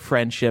 Could their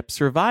friendship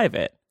survive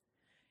it?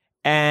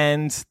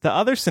 And the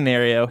other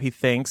scenario he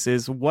thinks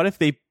is, what if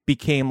they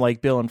became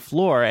like Bill and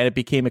Fleur and it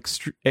became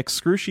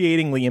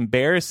excruciatingly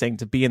embarrassing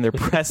to be in their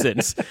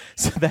presence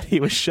so that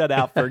he was shut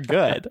out for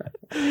good?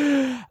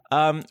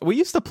 We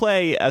used to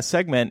play a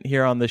segment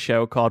here on the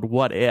show called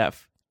What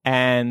If?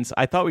 And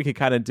I thought we could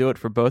kind of do it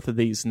for both of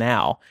these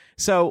now.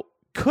 So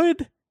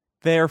could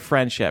their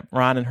friendship,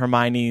 Ron and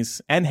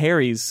Hermione's and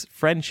Harry's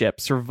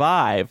friendship,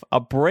 survive a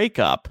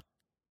breakup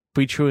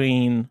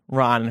between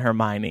Ron and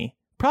Hermione?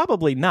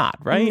 Probably not,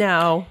 right?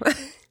 No.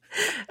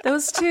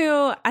 Those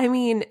two, I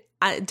mean,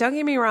 don't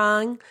get me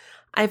wrong.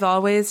 I've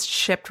always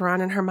shipped Ron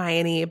and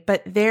Hermione,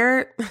 but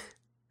they're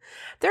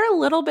a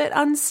little bit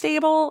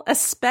unstable,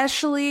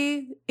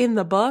 especially in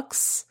the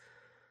books.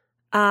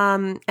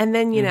 And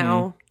then, you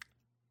know,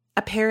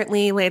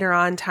 apparently later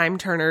on, time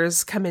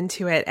turners come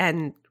into it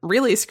and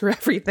really screw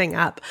everything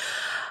up.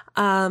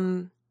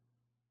 They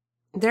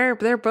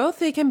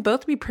can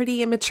both be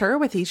pretty immature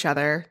with each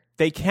other.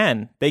 They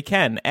can.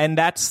 And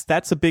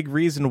that's a big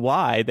reason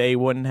why they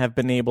wouldn't have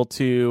been able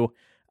to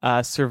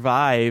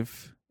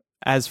survive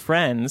as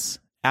friends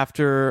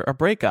after a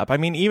breakup. I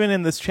mean, even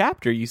in this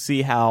chapter, you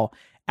see how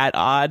at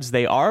odds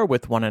they are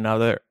with one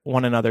another.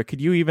 Could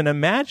you even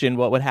imagine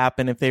what would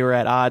happen if they were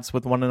at odds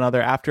with one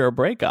another after a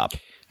breakup?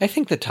 I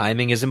think the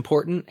timing is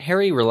important.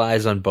 Harry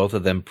relies on both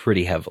of them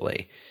pretty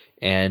heavily.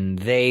 And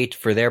they,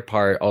 for their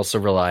part, also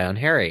rely on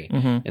Harry.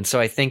 And so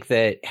I think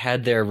that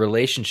had their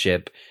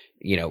relationship,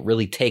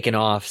 really taken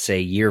off,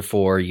 say, year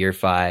 4, year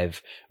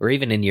 5, or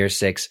even in year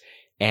 6,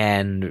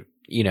 and,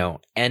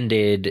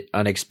 ended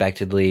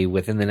unexpectedly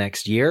within the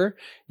next year,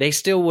 they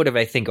still would have,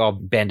 I think, all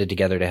banded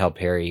together to help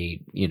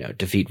Harry,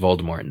 defeat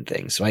Voldemort and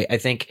things. So I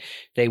think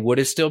they would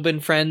have still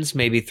been friends,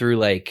 maybe through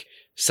like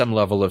some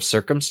level of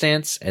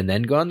circumstance, and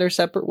then gone their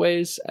separate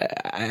ways.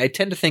 I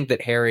tend to think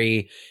that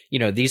Harry,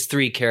 these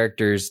three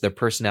characters, their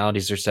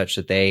personalities are such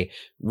that they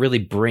really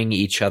bring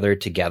each other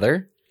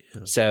together.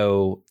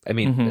 So, I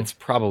mean, that's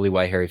probably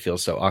why Harry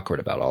feels so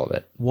awkward about all of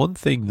it. One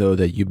thing, though,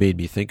 that you made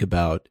me think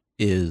about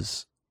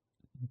is,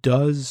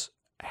 does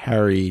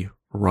Harry,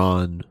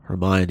 Ron,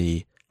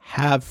 Hermione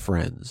have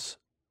friends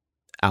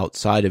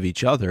outside of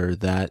each other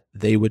that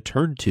they would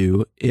turn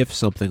to if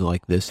something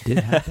like this did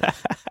happen?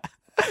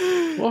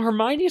 Well,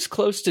 Hermione's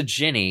close to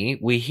Ginny,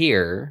 we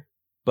hear,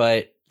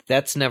 but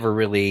that's never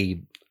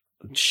really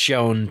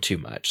shown too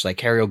much. Like,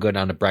 Harry will go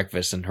down to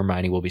breakfast and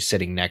Hermione will be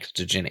sitting next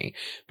to Ginny,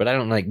 but I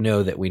don't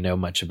know that we know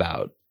much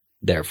about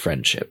their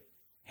friendship.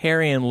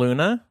 Harry and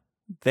Luna,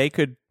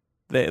 they're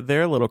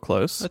a little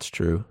close. That's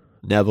true.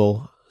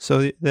 Neville.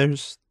 So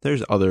there's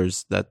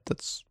others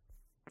that's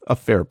a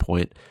fair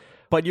point.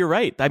 But you're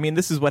right. I mean,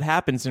 this is what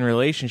happens in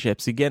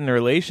relationships. You get in a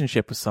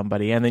relationship with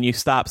somebody and then you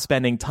stop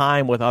spending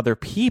time with other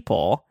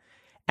people.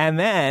 And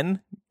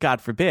then,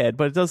 God forbid,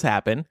 but it does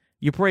happen,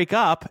 you break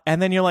up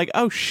and then you're like,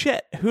 oh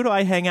shit, who do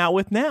I hang out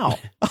with now?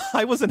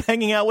 I wasn't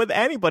hanging out with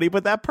anybody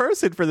but that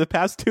person for the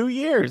past 2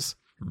 years.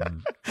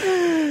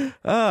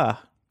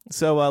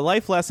 So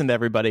life lesson to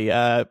everybody.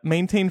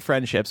 Maintain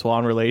friendships while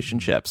in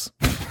relationships.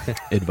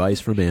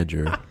 Advice from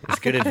Andrew. It's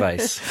good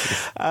advice.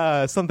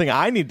 Something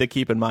I need to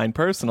keep in mind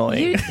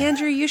personally.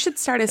 Andrew, you should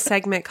start a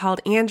segment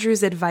called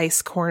Andrew's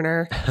Advice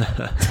Corner.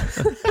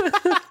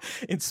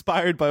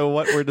 Inspired by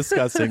what we're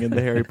discussing in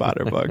the Harry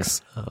Potter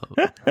books.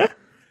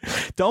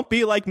 Don't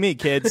be like me,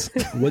 kids.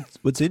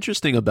 What's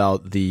interesting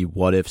about the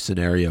what if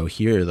scenario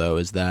here, though,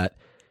 is that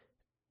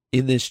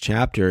in this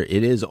chapter,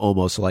 it is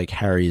almost like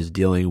Harry is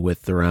dealing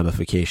with the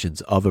ramifications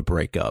of a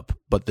breakup,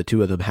 but the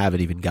two of them haven't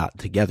even gotten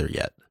together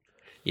yet.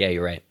 Yeah,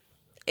 you're right.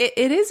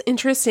 It is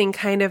interesting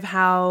kind of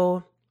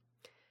how,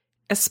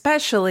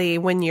 especially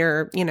when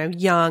you're,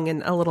 young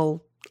and a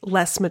little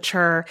less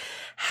mature,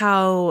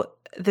 how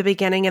the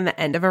beginning and the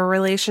end of a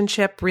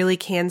relationship really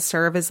can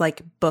serve as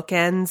like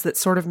bookends that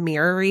sort of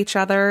mirror each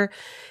other,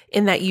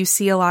 in that you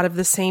see a lot of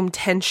the same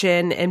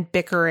tension and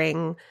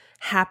bickering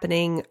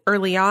happening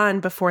early on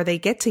before they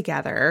get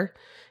together,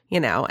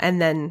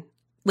 and then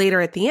later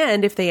at the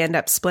end, if they end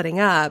up splitting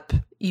up,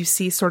 you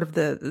see sort of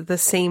the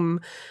same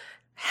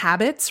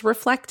habits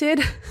reflected.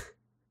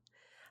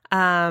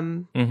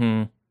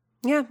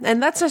 Yeah,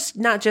 and that's just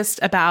not just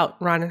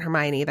about Ron and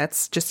Hermione.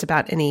 That's just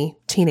about any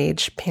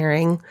teenage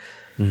pairing.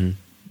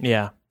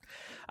 Yeah.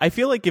 I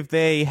feel like if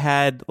they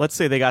had, let's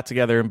say they got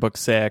together in book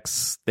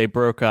 6, they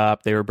broke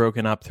up, they were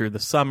broken up through the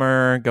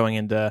summer, going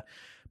into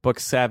book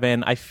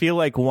 7. I feel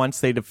like once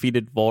they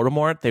defeated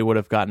Voldemort, they would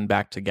have gotten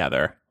back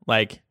together.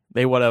 Like,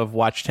 they would have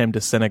watched him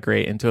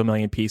disintegrate into a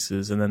million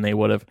pieces, and then they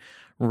would have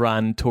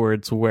run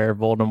towards where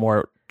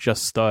Voldemort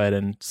just stood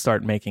and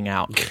start making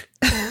out.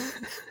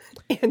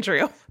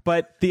 Andrew.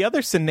 But the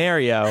other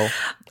scenario,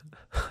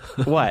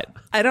 what?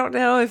 I don't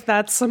know if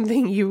that's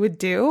something you would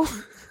do.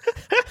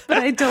 but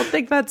I don't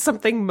think that's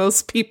something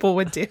most people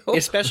would do.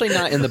 Especially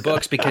not in the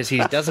books, because he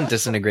doesn't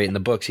disintegrate in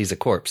the books. He's a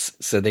corpse.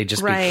 So they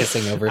just be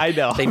kissing over. I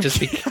know. They just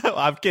be.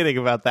 I'm kidding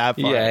about that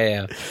part.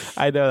 Yeah.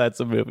 I know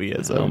that's a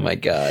movieism. Oh my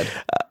God.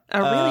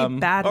 A really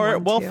bad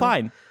one, well, too.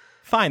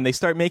 fine. They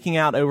start making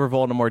out over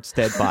Voldemort's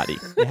dead body.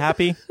 You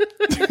happy?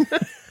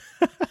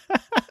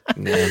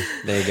 Yeah,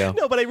 there you go.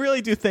 No, but I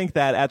really do think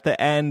that at the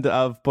end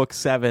of book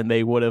 7,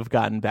 they would have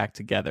gotten back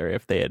together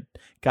if they had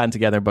gotten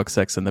together in book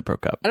 6 and they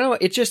broke up. I don't know.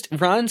 It's just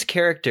Ron's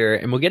character,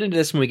 and we'll get into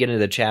this when we get into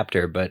the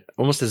chapter, but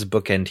almost as a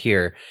bookend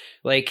here,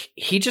 like,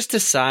 he just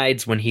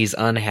decides when he's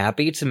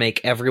unhappy to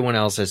make everyone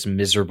else as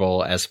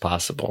miserable as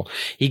possible.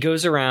 He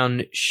goes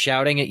around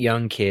shouting at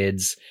young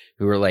kids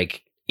who are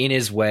like in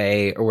his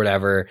way or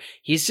whatever.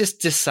 He's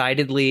just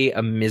decidedly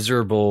a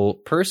miserable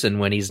person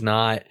when he's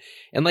not.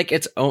 And like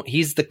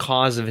he's the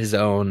cause of his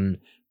own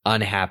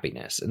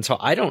unhappiness. And so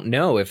I don't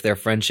know if their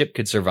friendship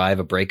could survive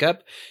a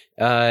breakup,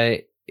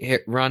 Ron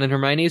and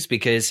Hermione's,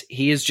 because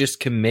he is just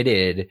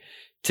committed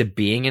to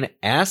being an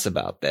ass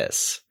about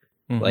this.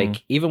 Mm-hmm.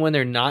 Like, even when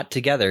they're not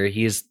together,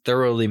 he is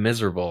thoroughly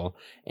miserable.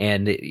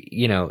 And,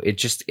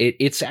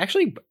 it's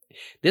actually,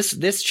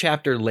 this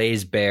chapter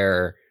lays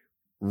bare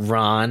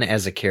Ron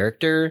as a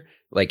character,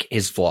 like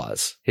his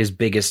flaws, his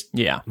biggest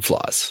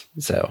flaws.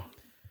 So.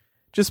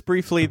 Just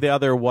briefly, the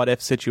other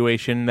what-if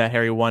situation that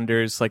Harry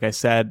wonders, like I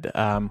said,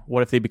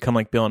 what if they become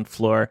like Bill and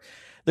Fleur?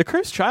 The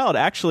Cursed Child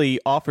actually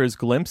offers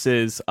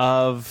glimpses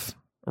of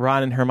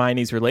Ron and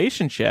Hermione's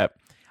relationship.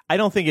 I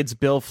don't think it's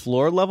Bill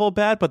Fleur level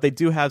bad, but they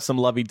do have some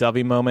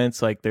lovey-dovey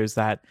moments. Like there's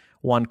that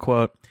one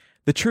quote,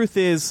 "The truth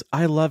is,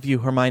 I love you,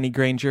 Hermione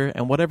Granger,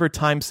 and whatever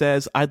time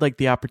says, I'd like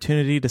the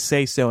opportunity to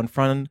say so in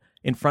front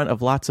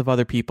of lots of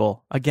other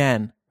people.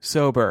 Again,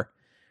 sober."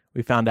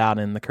 We found out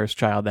in The Cursed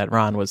Child that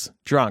Ron was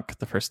drunk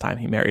the first time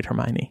he married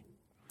Hermione.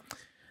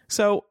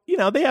 So,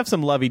 they have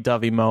some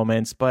lovey-dovey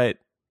moments, but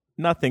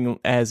nothing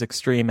as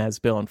extreme as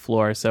Bill and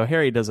Fleur, so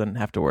Harry doesn't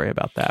have to worry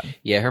about that.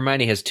 Yeah,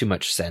 Hermione has too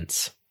much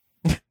sense.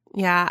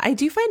 Yeah, I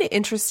do find it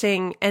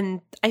interesting,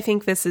 and I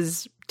think this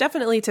is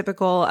definitely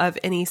typical of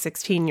any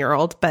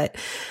 16-year-old, but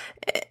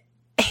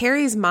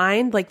Harry's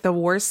mind, like the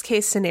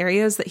worst-case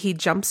scenarios that he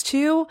jumps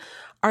to,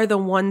 are the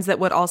ones that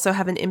would also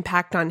have an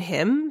impact on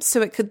him.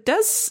 So it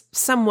does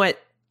somewhat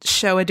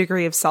show a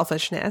degree of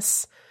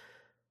selfishness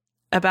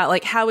about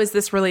like, how is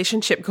this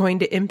relationship going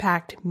to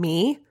impact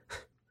me?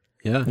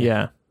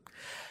 Yeah.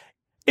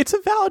 It's a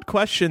valid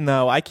question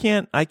though. I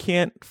can't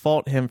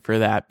fault him for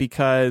that,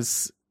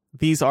 because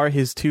these are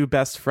his two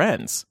best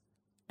friends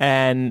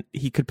and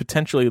he could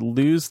potentially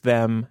lose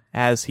them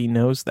as he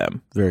knows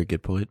them. Very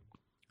good point.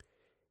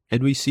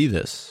 And we see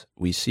this.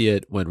 We see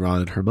it when Ron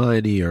and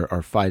Hermione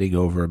are fighting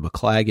over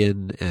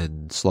McLaggen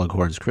and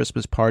Slughorn's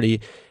Christmas party.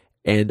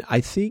 And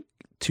I think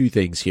two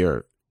things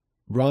here.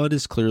 Ron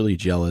is clearly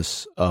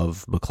jealous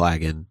of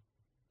McLaggen,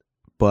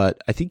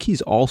 but I think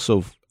he's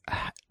also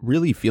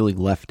really feeling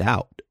left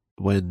out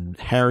when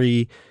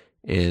Harry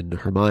and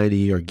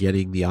Hermione are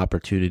getting the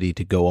opportunity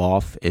to go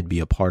off and be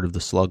a part of the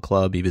Slug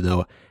Club, even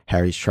though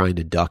Harry's trying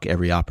to duck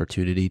every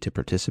opportunity to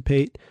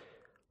participate.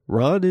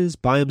 Ron is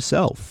by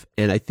himself,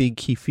 and I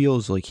think he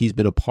feels like he's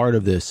been a part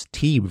of this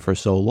team for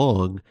so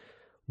long.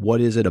 What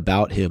is it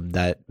about him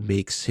that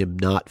makes him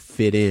not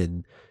fit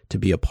in to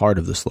be a part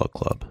of the Slug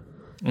Club?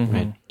 Mm-hmm.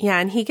 Right? Yeah,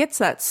 and he gets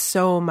that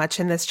so much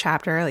in this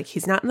chapter. Like,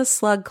 he's not in the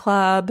Slug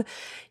Club.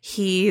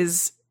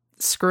 He's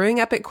screwing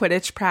up at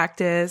Quidditch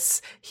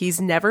practice. He's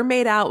never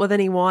made out with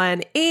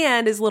anyone,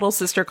 and his little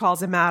sister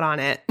calls him out on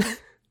it.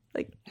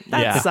 Like,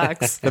 that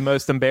sucks. The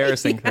most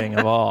embarrassing thing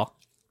of all.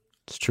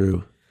 It's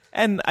true.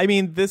 And I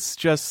mean, this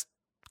just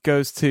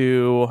goes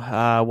to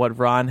what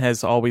Ron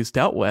has always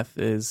dealt with,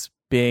 is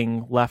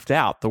being left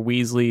out. The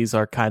Weasleys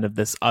are kind of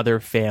this other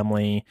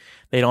family.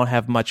 They don't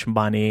have much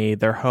money.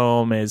 Their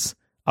home is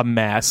a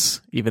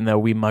mess, even though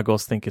we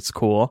Muggles think it's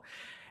cool.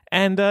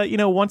 And,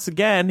 once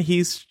again,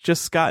 he's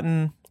just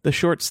gotten the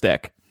short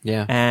stick.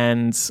 Yeah.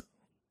 And,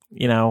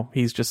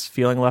 he's just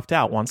feeling left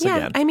out once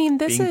again. I mean,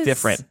 this is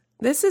different.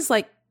 This is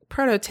like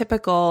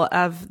prototypical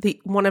of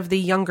one of the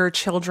younger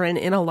children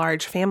in a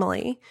large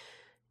family.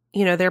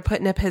 They're put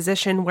in a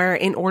position where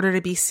in order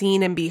to be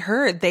seen and be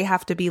heard, they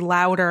have to be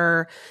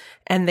louder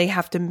and they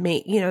have to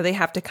they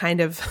have to kind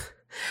of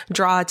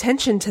draw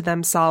attention to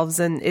themselves.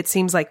 And it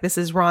seems like this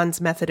is Ron's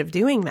method of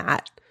doing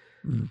that.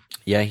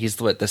 Yeah, he's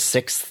the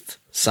sixth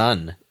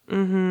son.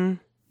 Mm-hmm.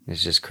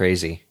 It's just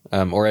crazy.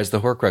 Or as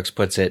the Horcrux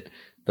puts it,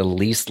 the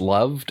least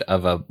loved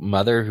of a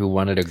mother who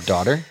wanted a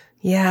daughter.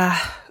 Yeah.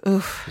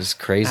 Oof. It's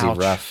crazy. Ouch.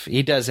 Rough.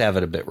 He does have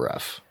it a bit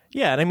rough.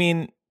 Yeah, and I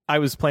mean, I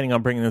was planning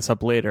on bringing this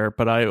up later,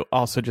 but I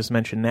also just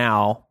mentioned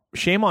now,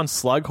 shame on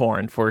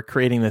Slughorn for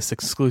creating this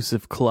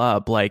exclusive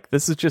club. Like,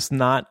 this is just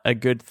not a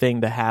good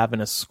thing to have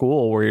in a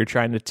school where you're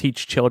trying to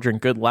teach children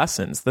good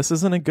lessons. This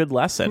isn't a good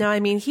lesson. No, I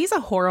mean, he's a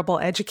horrible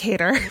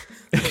educator.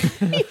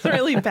 He's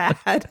really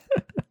bad.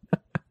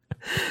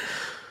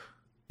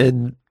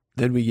 And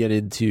then we get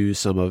into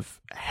some of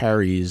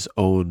Harry's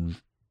own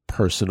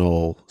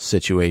personal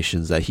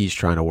situations that he's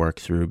trying to work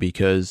through,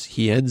 because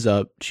he ends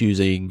up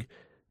choosing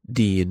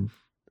Dean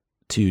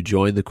to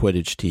join the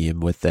Quidditch team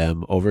with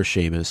them over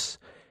Seamus,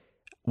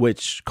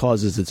 which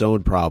causes its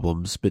own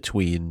problems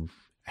between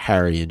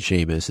Harry and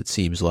Seamus. It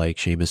seems like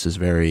Seamus is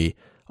very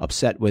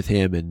upset with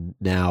him, and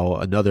now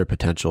another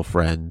potential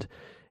friend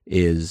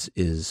is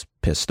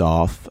pissed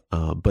off.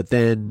 But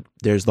then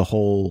there's the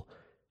whole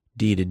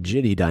Dean and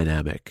Ginny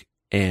dynamic,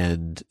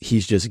 and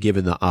he's just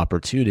given the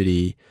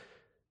opportunity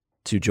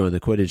to join the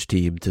Quidditch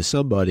team to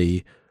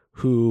somebody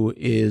who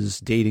is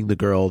dating the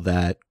girl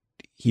that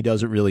he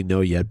doesn't really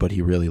know yet, but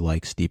he really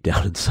likes deep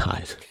down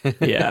inside.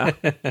 Yeah.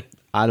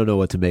 I don't know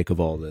what to make of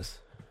all this.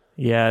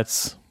 Yeah,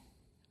 it's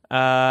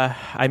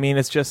I mean,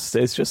 it's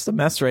just a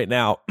mess right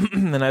now.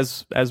 And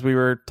as we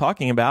were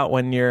talking about,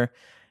 when you're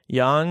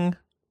young,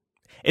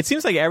 it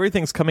seems like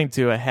everything's coming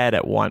to a head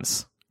at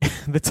once.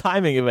 The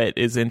timing of it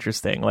is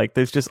interesting. Like,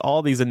 there's just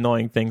all these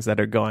annoying things that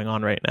are going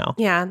on right now.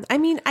 Yeah. I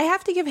mean, I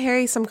have to give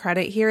Harry some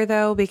credit here,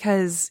 though,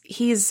 because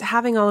he's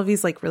having all of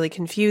these like really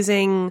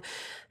confusing,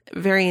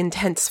 very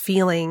intense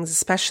feelings,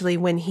 especially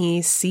when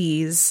he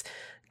sees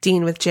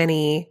Dean with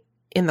Ginny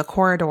in the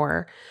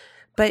corridor.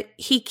 But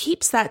he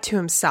keeps that to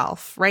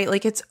himself, right?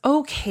 Like, it's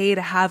okay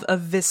to have a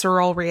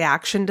visceral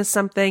reaction to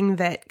something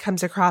that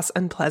comes across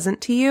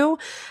unpleasant to you,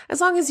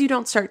 as long as you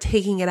don't start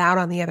taking it out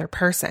on the other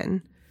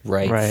person.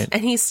 Right.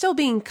 And he's still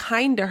being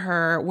kind to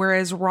her,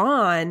 whereas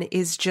Ron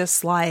is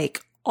just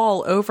like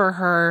all over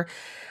her,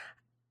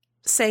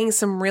 saying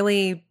some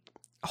really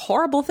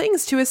horrible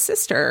things to his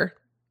sister.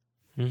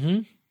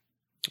 Mm-hmm.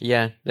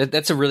 Yeah,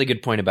 that's a really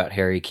good point about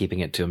Harry keeping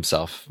it to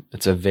himself.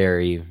 It's a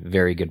very,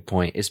 very good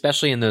point,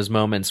 especially in those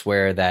moments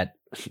where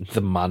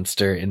the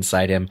monster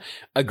inside him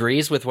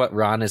agrees with what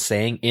Ron is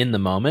saying in the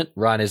moment.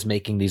 Ron is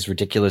making these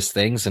ridiculous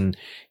things, and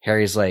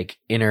Harry's like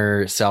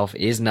inner self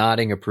is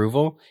nodding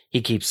approval.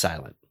 He keeps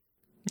silent.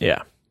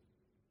 Yeah.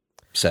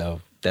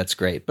 So that's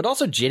great. But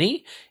also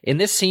Ginny, in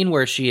this scene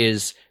where she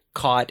is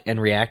caught and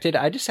reacted,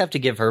 I just have to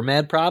give her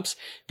mad props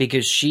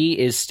because she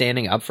is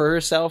standing up for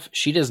herself.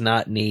 She does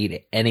not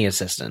need any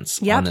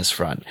assistance on this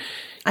front.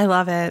 I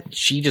love it.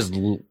 She just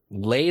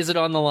lays it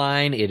on the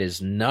line. It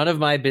is none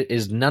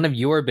of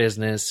your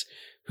business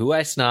who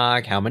I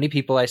snog, how many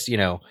people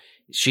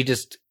she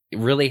just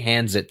really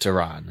hands it to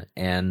Ron,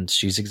 and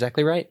she's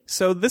exactly right.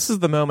 So this is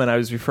the moment I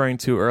was referring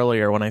to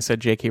earlier when I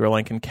said J.K.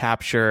 Rowling can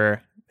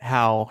capture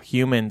how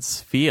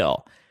humans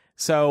feel.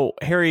 So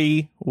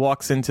Harry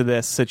walks into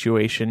this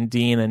situation.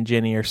 Dean and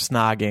Ginny are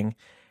snogging,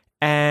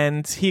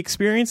 and he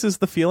experiences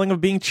the feeling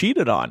of being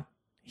cheated on.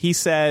 He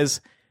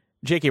says,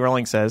 J.K.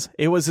 Rowling says,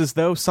 it was as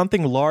though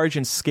something large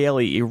and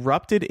scaly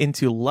erupted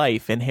into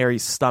life in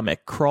Harry's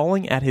stomach,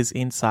 crawling at his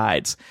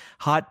insides.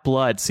 Hot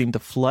blood seemed to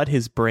flood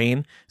his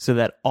brain so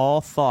that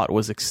all thought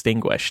was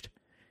extinguished.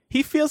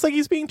 He feels like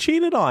he's being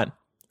cheated on.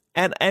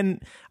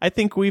 And I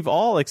think we've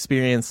all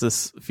experienced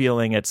this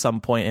feeling at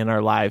some point in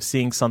our lives,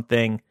 seeing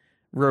something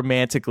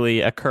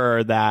romantically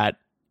occur that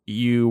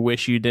you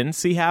wish you didn't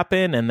see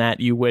happen and that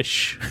you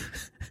wish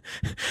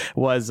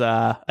was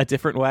a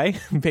different way.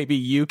 Maybe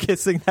you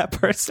kissing that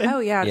person. Oh,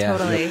 yeah,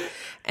 totally.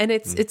 And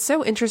it's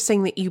so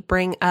interesting that you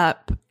bring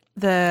up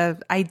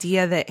the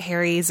idea that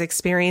Harry's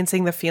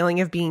experiencing the feeling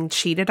of being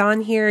cheated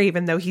on here,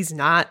 even though he's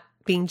not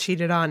being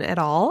cheated on at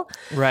all.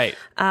 Right.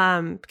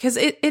 Because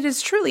it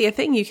is truly a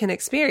thing you can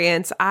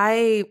experience.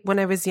 When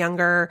I was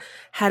younger,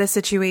 had a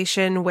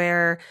situation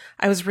where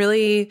I was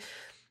really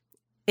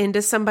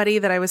into somebody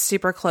that I was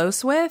super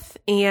close with,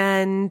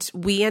 and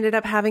we ended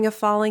up having a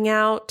falling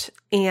out,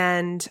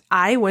 and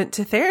I went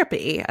to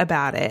therapy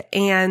about it.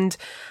 And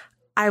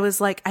I was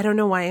like, I don't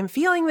know why I'm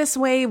feeling this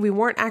way. We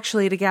weren't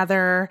actually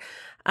together.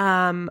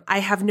 I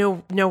have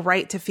no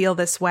right to feel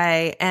this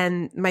way.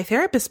 And my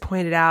therapist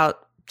pointed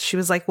out, she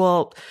was like,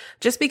 well,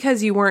 just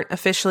because you weren't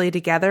officially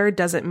together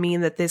doesn't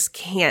mean that this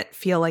can't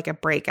feel like a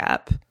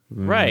breakup.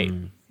 Right.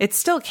 It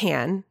still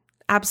can.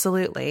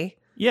 Absolutely.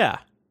 Yeah.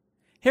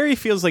 Harry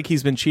feels like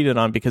he's been cheated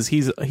on because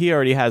he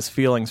already has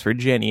feelings for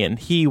Ginny, and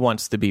he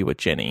wants to be with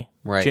Ginny.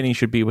 Right. Ginny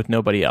should be with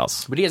nobody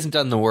else. But he hasn't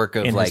done the work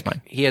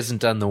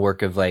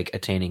of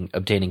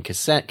obtaining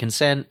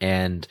consent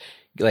and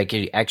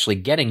like actually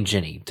getting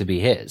Ginny to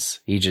be his.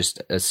 He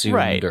just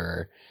assumed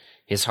or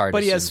his heart.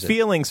 But he has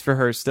feelings for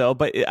her still.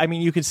 But I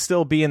mean, you could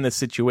still be in this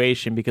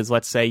situation because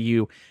let's say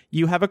you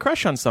have a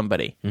crush on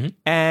somebody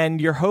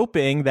and you're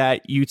hoping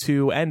that you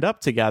two end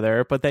up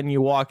together, but then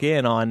you walk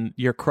in on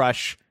your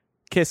crush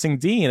kissing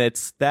Dean.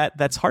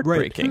 That's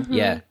heartbreaking. Right. Mm-hmm.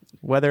 Yeah.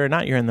 Whether or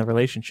not you're in the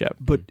relationship.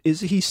 But is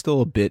he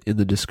still a bit in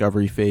the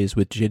discovery phase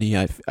with Ginny?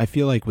 I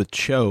feel like with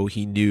Cho,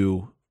 he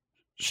knew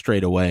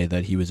straight away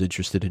that he was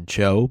interested in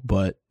Cho,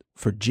 but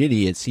for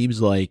Ginny, it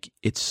seems like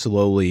it's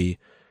slowly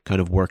kind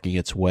of working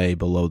its way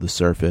below the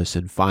surface,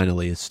 and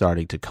finally it's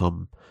starting to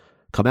come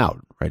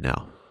out right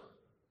now.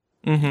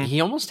 Mm-hmm.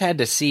 He almost had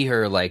to see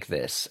her like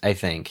this, I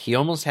think. He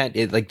almost had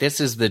it, like, this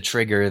is the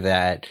trigger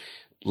that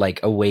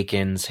like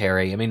awakens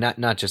Harry. I mean,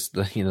 not just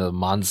the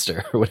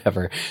monster or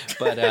whatever,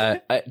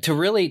 but to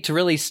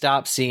really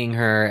stop seeing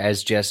her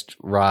as just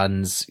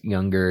Ron's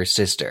younger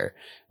sister.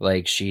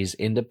 Like, she's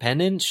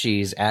independent,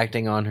 she's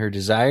acting on her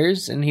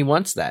desires, and he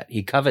wants that.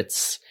 He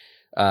covets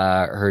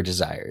her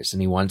desires,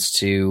 and he wants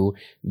to,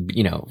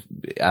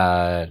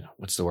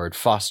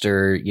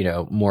 foster,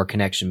 more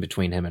connection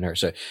between him and her.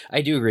 So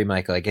I do agree,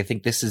 Michael. Like, I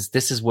think this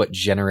is what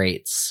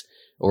generates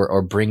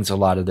or brings a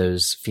lot of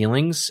those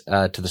feelings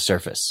to the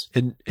surface.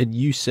 And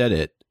you said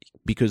it,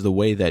 because the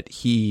way that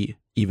he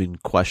even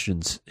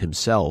questions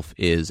himself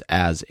is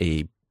as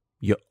a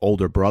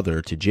older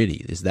brother to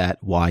Ginny. Is that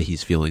why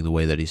he's feeling the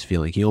way that he's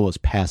feeling? He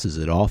almost passes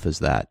it off as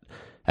that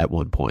at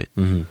one point.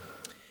 Mm-hmm.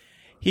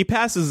 He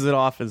passes it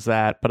off as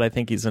that, but I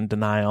think he's in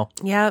denial.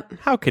 Yep.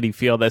 How could he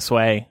feel this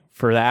way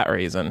for that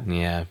reason?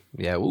 Yeah.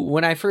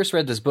 When I first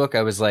read this book,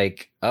 I was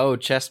like, oh,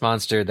 chess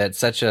monster, that's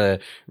such a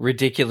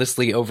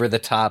ridiculously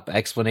over-the-top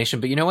explanation.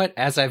 But you know what?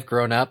 As I've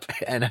grown up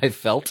and I've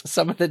felt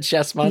some of the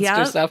chess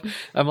monster stuff,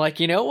 I'm like,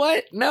 you know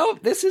what? No,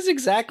 this is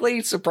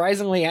exactly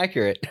surprisingly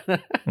accurate.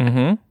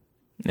 Mm-hmm.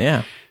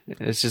 Yeah.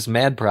 It's just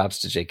mad props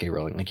to J.K.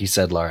 Rowling. Like you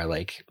said, Laura,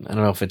 like, I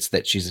don't know if it's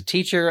that she's a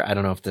teacher. I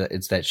don't know if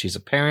it's that she's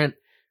a parent.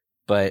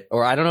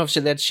 Or I don't know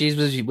if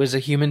she was a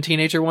human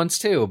teenager once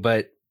too,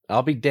 but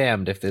I'll be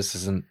damned if this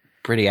isn't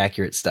pretty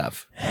accurate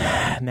stuff.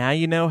 Now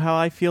you know how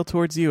I feel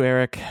towards you,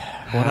 Eric.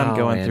 What I'm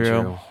going Andrew.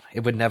 through.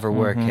 It would never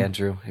work,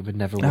 Andrew. It would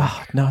never work.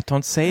 Oh, no,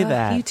 don't say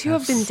that. You two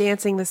have been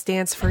dancing this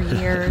dance for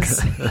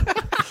years.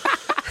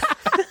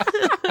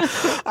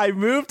 I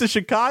moved to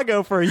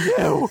Chicago for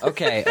you.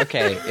 Okay.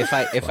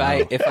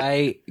 If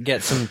I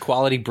get some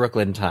quality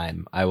Brooklyn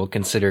time, I will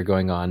consider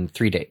going on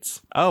 3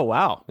 dates. Oh,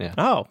 wow. Yeah.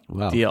 Oh,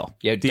 Wow. Deal.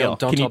 Yeah, Deal.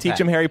 don't Can you tell teach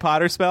Pat. him Harry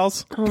Potter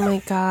spells? Oh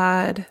my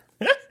God.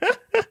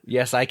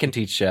 Yes, I can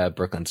teach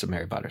Brooklyn some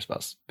Harry Potter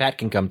spells. Pat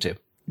can come too.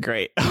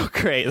 Great. Oh,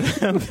 great.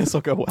 This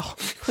will go well.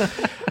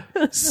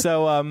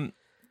 So,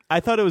 I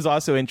thought it was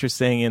also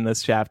interesting in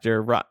this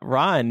chapter.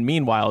 Ron,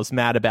 meanwhile, is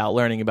mad about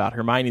learning about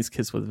Hermione's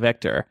kiss with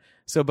Victor.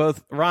 So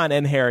both Ron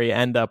and Harry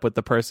end up with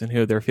the person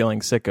who they're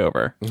feeling sick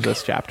over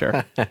this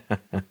chapter.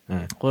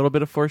 A little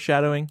bit of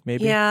foreshadowing,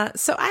 maybe? Yeah.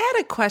 So I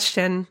had a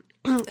question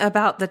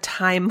about the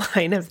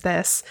timeline of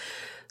this.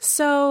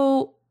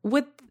 So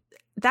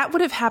that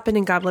would have happened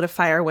in Goblet of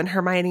Fire when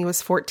Hermione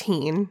was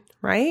 14,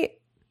 right?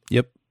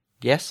 Yep.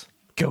 Yes.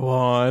 Go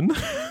on.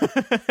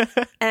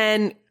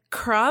 And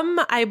Crumb,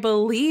 I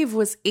believe,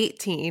 was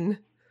 18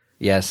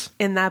 Yes.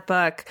 in that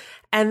book.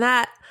 And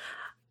that,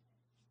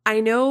 I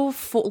know,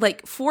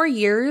 4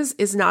 years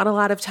is not a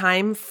lot of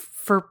time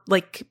for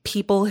like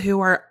people who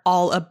are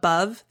all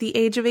above the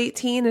age of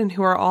 18 and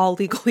who are all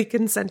legally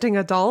consenting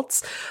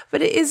adults.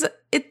 But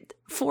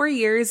 4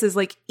 years is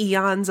like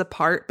eons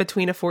apart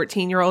between a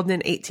 14-year-old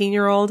and an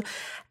 18-year-old.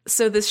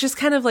 So this just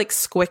kind of like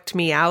squicked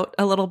me out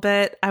a little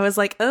bit. I was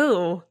like,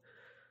 oh,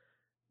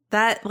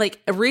 that, like,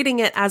 reading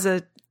it as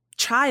a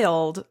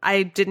child,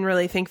 I didn't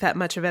really think that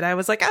much of it. I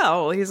was like,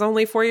 oh, he's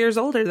only 4 years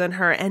older than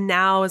her. And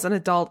now as an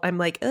adult, I'm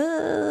like,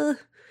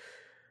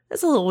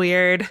 that's a little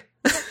weird.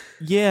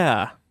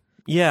 Yeah.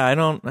 I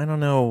don't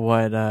know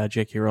what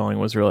J.K. Rowling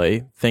was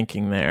really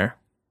thinking there.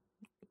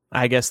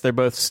 I guess they're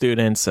both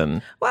students,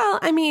 and Well,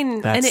 I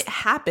mean, and it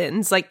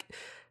happens. Like,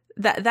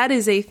 that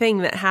is a thing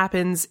that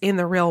happens in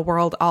the real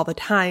world all the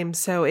time.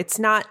 So it's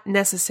not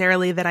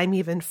necessarily that I'm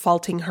even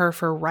faulting her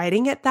for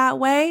writing it that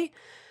way,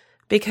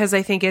 because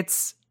I think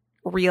it's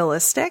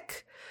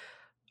realistic,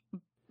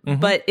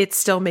 but it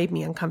still made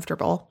me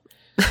uncomfortable.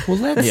 Well,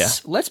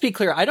 let's be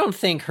clear. I don't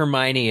think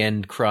Hermione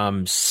and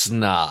Crumb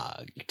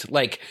snogged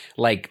like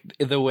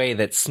the way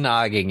that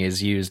snogging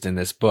is used in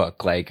this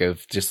book, like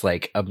of just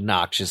like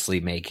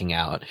obnoxiously making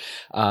out.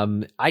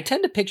 I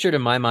tend to picture it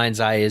in my mind's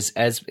eye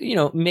as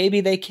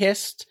maybe they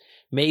kissed,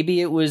 maybe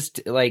it was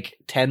like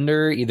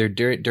tender either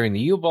during the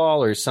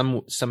U-Ball or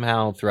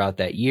somehow throughout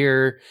that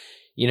year.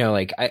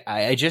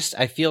 I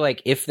feel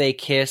like if they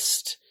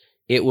kissed,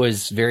 it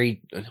was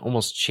very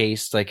almost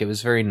chaste, like it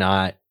was very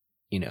not,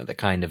 the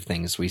kind of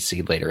things we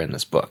see later in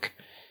this book.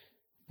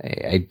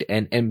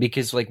 And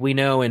because like we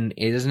know, and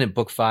isn't it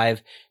book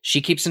 5, she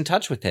keeps in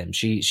touch with him.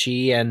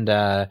 She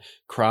and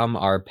Crumb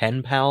are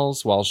pen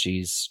pals while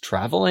she's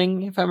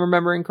traveling, if I'm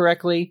remembering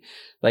correctly.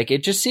 Like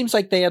it just seems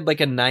like they had like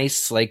a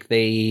nice, like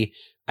they,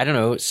 I don't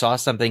know, saw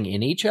something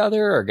in each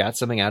other or got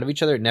something out of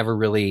each other. It never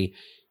really,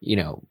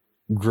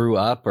 grew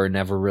up or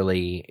never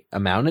really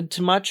amounted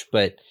to much,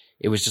 but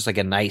it was just like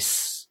a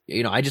nice,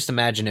 I just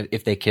imagine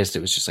if they kissed,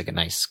 it was just like a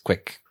nice,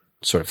 quick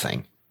sort of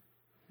thing.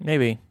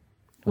 maybe.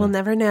 We'll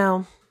never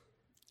know.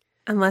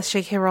 Unless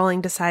J.K.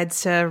 Rowling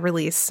decides to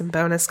release some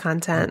bonus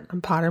content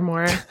on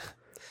Pottermore.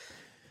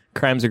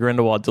 Crimes of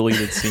Grindelwald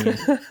deleted scene.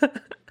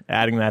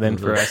 Adding that in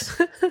for us.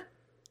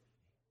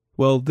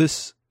 Well,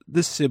 this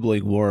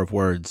sibling war of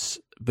words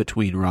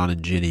between Ron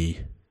and Ginny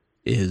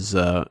is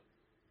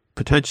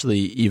potentially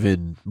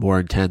even more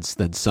intense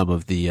than some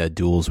of the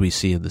duels we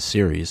see in the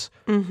series.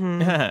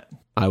 Mm-hmm.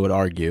 I would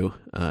argue.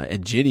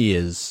 And Ginny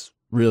is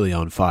really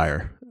on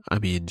fire. I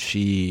mean,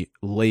 she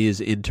lays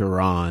into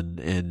Ron,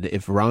 and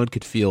if Ron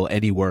could feel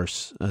any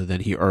worse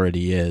than he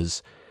already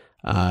is,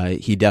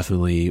 he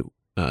definitely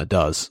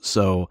does.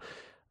 So,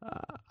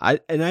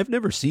 I've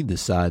never seen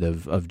this side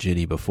of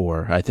Ginny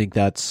before. I think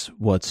that's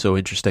what's so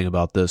interesting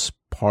about this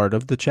part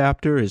of the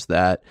chapter is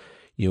that,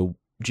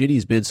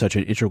 Ginny's been such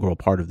an integral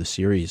part of the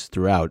series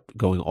throughout,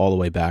 going all the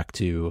way back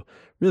to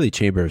really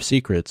Chamber of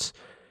Secrets.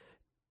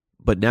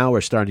 But now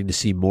we're starting to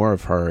see more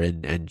of her,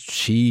 and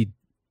she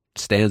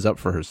stands up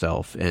for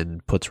herself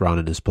and puts Ron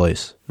in his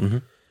place. Mm-hmm.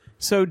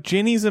 So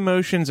Ginny's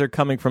emotions are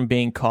coming from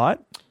being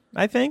caught,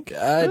 I think.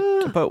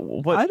 But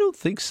what? I don't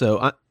think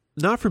so.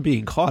 Not from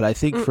being caught. I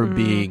think from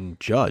being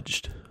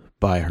judged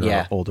by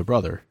her older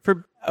brother.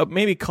 For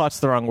maybe caught's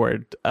the wrong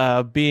word.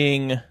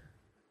 Being,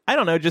 I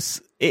don't know,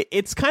 just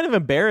it's kind of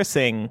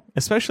embarrassing,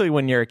 especially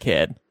when you're a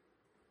kid,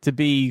 to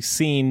be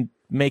seen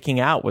making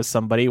out with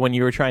somebody when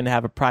you were trying to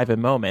have a private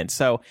moment.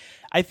 So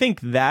I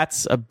think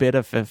that's a bit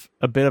of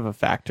a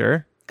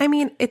factor. I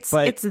mean, it's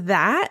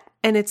that,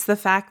 and it's the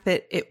fact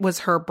that it was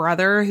her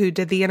brother who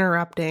did the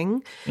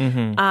interrupting.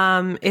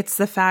 Mm-hmm. It's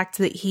the fact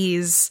that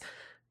he's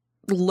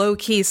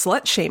low-key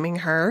slut-shaming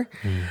her.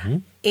 Mm-hmm.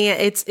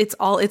 And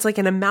it's like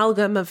an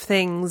amalgam of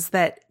things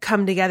that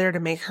come together to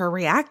make her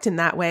react in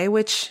that way,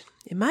 which,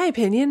 in my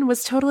opinion,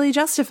 was totally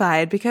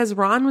justified because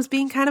Ron was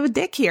being kind of a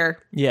dick here.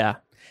 Yeah.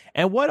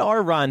 And what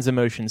are Ron's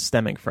emotions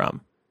stemming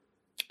from?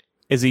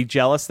 Is he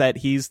jealous that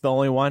he's the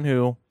only one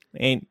who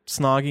ain't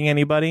snogging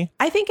anybody?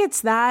 I think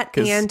it's that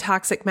and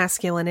toxic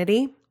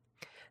masculinity.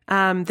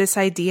 This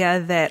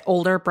idea that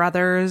older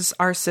brothers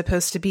are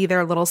supposed to be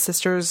their little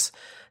sisters'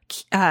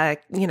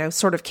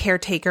 sort of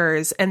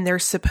caretakers, and they're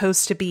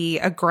supposed to be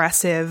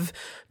aggressive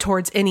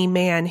towards any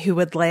man who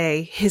would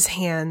lay his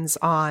hands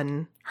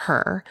on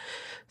her.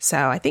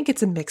 So I think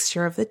it's a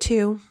mixture of the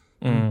two.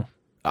 Mm.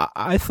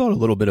 I thought a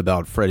little bit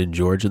about Fred and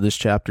George in this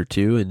chapter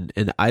too,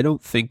 and I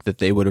don't think that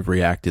they would have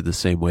reacted the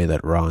same way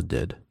that Ron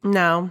did.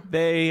 No.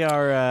 They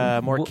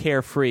are more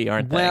carefree,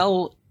 aren't they?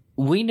 Well,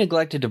 we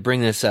neglected to bring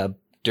this up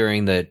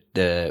during the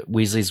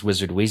Weasley's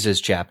Wizard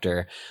Wheezes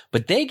chapter,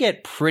 but they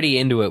get pretty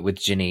into it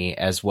with Ginny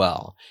as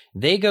well.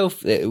 They go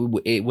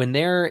when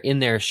they're in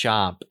their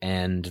shop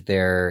and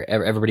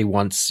everybody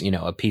wants,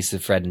 a piece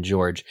of Fred and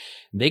George.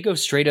 They go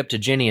straight up to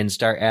Ginny and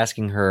start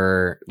asking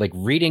her, like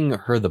reading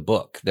her the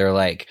book. They're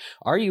like,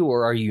 "Are you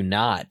or are you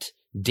not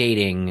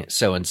dating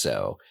so and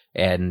so?"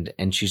 And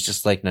she's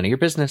just like, "None of your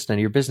business, none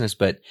of your business."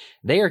 But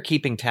they are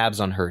keeping tabs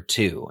on her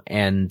too,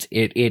 and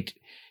it.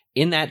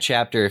 In that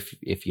chapter,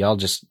 if y'all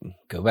just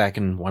go back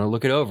and want to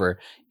look it over,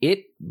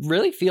 it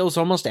really feels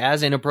almost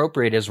as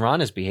inappropriate as Ron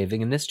is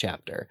behaving in this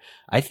chapter.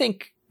 I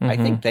think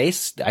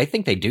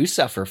they do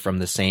suffer from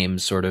the same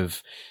sort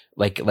of,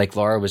 like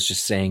Laura was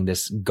just saying,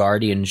 this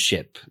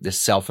guardianship,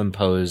 this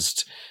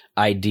self-imposed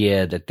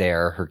idea that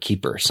they're her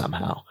keeper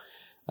somehow,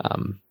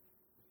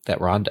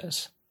 that Ron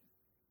does.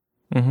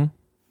 Mm-hmm.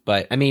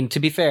 But, I mean,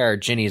 to be fair,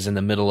 Ginny's in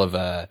the middle of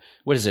a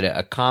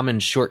common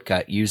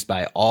shortcut used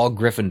by all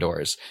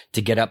Gryffindors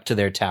to get up to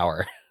their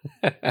tower.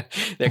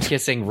 They're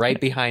kissing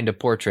right behind a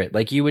portrait.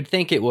 Like, you would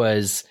think it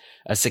was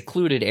a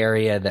secluded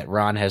area that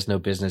Ron has no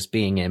business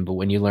being in, but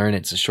when you learn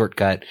it's a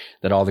shortcut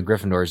that all the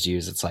Gryffindors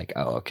use, it's like,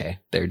 oh, okay.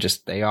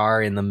 They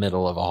are in the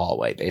middle of a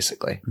hallway,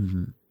 basically.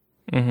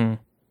 Mm-hmm. Mm-hmm.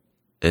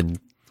 And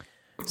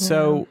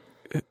so...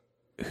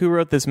 Who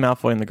wrote this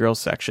Malfoy in the girls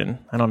section?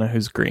 I don't know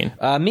who's green.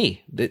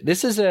 Me.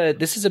 This is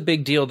a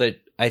big deal that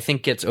I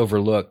think gets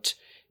overlooked,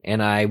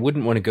 and I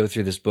wouldn't want to go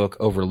through this book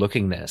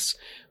overlooking this.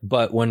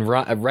 But when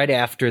right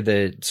after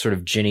the sort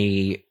of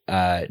Ginny,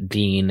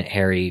 Dean,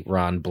 Harry,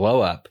 Ron blow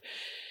up,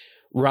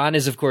 Ron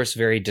is of course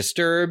very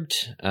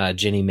disturbed.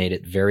 Ginny made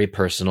it very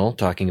personal,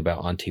 talking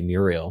about Auntie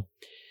Muriel,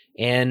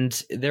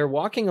 and they're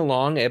walking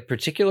along a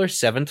particular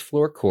 7th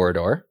floor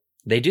corridor.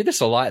 They do this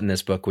a lot in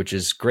this book, which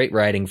is great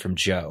writing from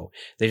Joe.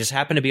 They just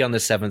happen to be on the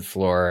 7th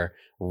floor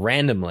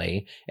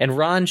randomly, and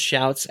Ron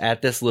shouts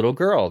at this little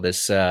girl,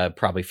 this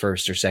probably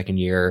first or second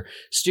year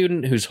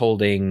student who's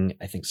holding,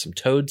 I think, some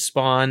toad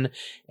spawn,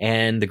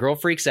 and the girl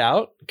freaks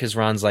out because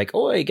Ron's like,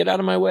 "Oi, get out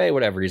of my way,"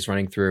 whatever he's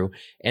running through,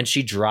 and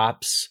she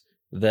drops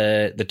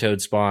the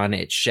toad spawn.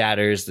 It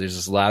shatters. There's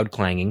this loud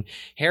clanging.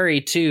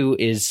 Harry too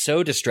is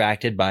so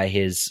distracted by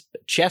his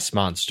chess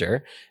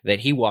monster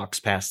that he walks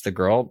past the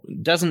girl,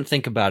 doesn't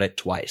think about it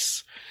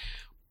twice.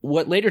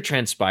 What later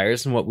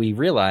transpires and what we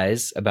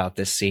realize about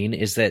this scene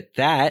is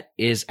that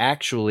is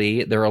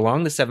actually, they're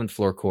along the 7th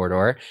floor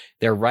corridor.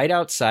 They're right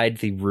outside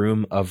the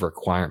room of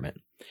requirement.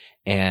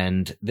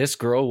 And this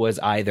girl was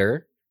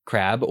either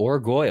Crabbe or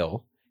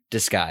Goyle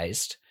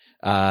disguised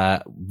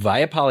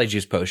via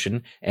Polyjuice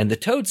Potion, and the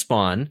toad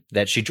spawn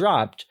that she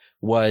dropped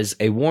was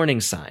a warning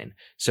sign.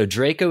 So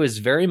Draco is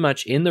very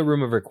much in the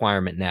room of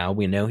requirement now.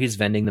 We know he's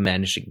vending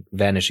the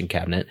vanishing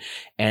cabinet,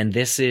 and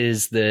this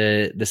is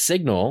the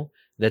signal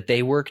that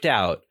they worked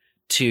out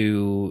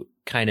to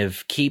kind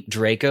of keep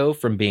Draco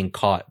from being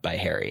caught by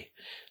Harry.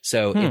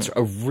 So it's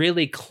a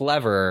really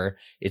clever,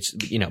 it's,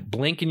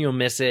 blink and you'll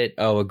miss it.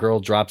 Oh, a girl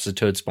drops a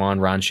toad spawn,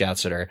 Ron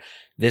shouts at her.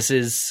 This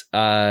is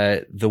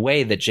the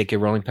way that J.K.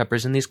 Rowling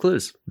peppers in these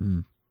clues.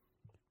 Mm.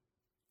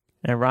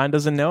 And Ron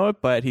doesn't know it,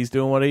 but he's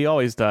doing what he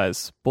always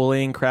does,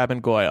 bullying Crabbe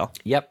and Goyle.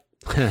 Yep.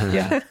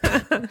 Yeah.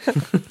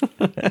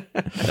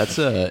 That's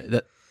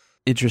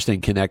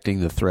interesting,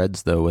 connecting the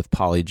threads, though, with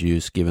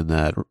Polyjuice, given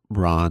that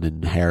Ron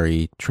and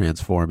Harry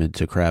transform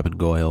into Crabbe and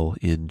Goyle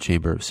in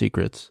Chamber of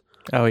Secrets.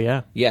 Oh,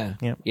 yeah. Yeah.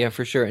 Yep. Yeah,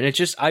 for sure. And it's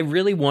just, I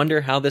really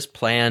wonder how this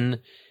plan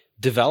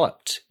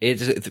developed.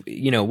 It's,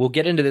 we'll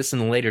get into this in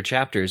the later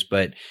chapters,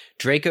 but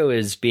Draco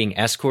is being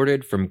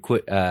escorted from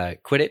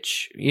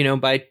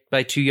Quidditch,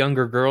 by two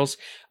younger girls.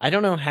 I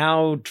don't know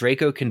how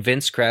Draco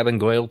convinced Crabbe and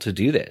Goyle to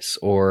do this,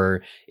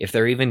 or if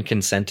they're even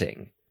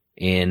consenting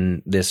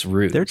in this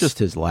ruse. They're just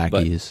his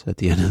lackeys at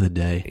the end of the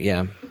day.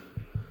 Yeah.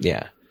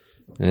 Yeah.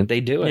 And they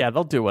do it. Yeah,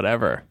 they'll do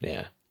whatever.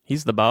 Yeah.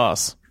 He's the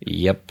boss.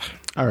 Yep.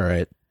 All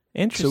right.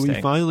 Interesting. So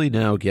we finally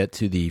now get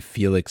to the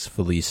Felix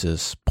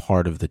Felicis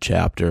part of the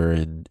chapter,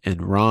 and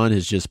Ron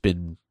has just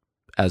been,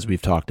 as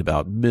we've talked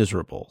about,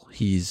 miserable.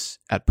 He's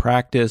at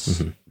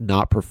practice,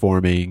 not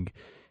performing.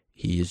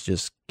 He's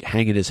just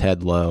hanging his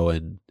head low,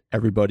 and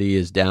everybody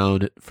is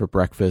down for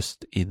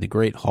breakfast in the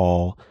Great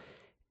Hall,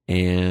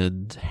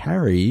 and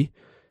Harry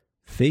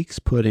fakes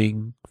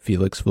putting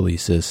Felix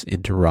Felicis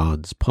into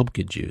Ron's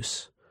pumpkin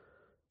juice.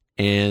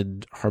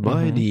 And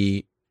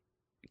Hermione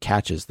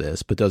catches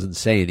this but doesn't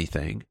say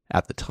anything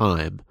at the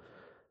time.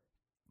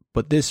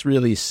 But this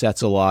really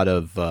sets a lot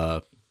of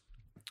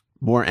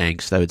more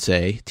angst, I would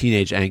say,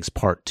 teenage angst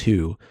part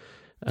 2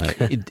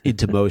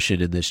 into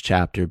motion in this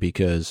chapter,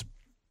 because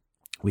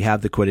we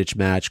have the Quidditch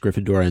match.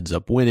 Gryffindor ends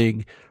up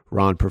winning.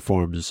 Ron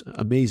performs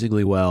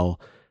amazingly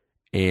well,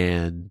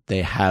 and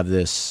they have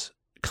this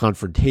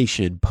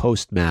confrontation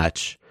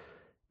post-match,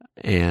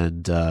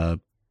 and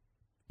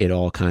it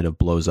all kind of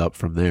blows up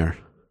from there.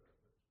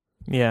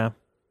 Yeah.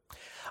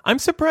 I'm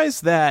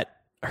surprised that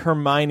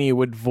Hermione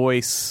would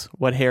voice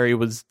what Harry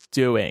was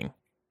doing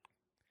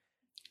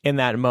in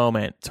that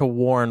moment to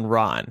warn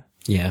Ron.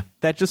 Yeah.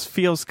 That just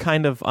feels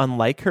kind of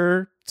unlike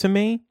her to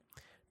me,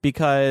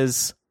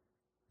 because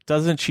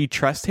doesn't she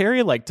trust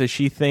Harry? Like, does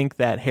she think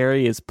that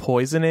Harry is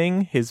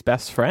poisoning his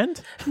best friend?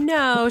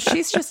 No,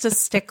 she's just a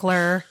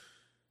stickler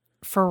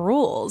for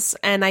rules.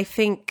 And I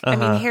think,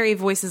 Harry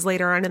voices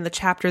later on in the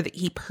chapter that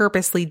he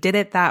purposely did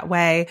it that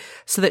way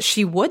so that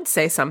she would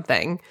say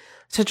something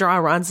to draw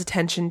Ron's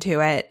attention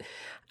to it.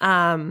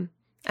 And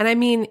I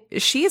mean,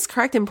 she is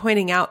correct in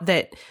pointing out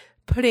that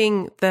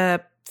putting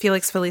the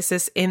Felix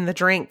Felicis in the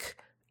drink,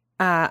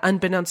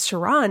 unbeknownst to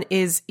Ron,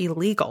 is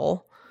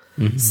illegal.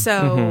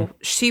 So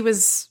she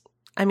was,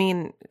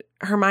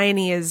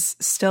 Hermione is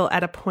still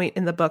at a point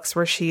in the books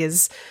where she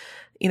is,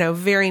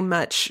 very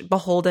much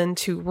beholden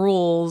to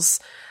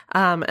rules,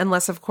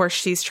 unless, of course,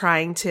 she's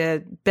trying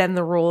to bend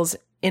the rules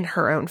in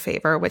her own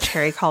favor, which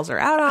Harry calls her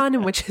out on,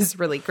 and which is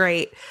really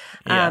great.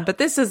 Yeah. But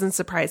this doesn't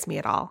surprise me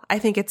at all. I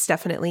think it's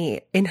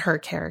definitely in her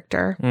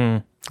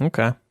character.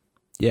 Okay.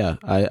 Yeah,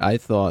 I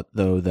thought,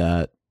 though,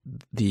 that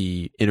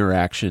the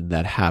interaction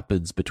that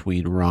happens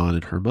between Ron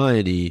and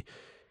Hermione,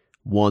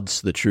 once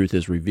the truth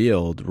is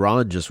revealed,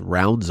 Ron just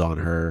rounds on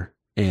her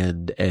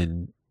and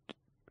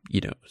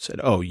said,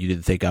 "Oh, you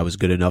didn't think I was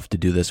good enough to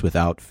do this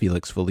without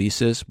Felix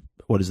Felicis?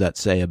 What does that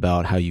say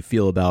about how you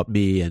feel about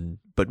me?"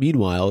 But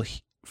meanwhile,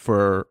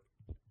 for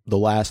the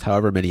last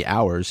however many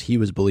hours, he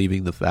was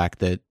believing the fact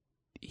that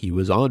he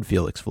was on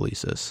Felix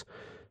Felicis.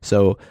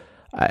 So,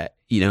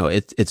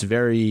 it's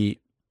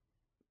very,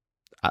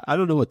 I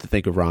don't know what to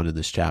think of Ron in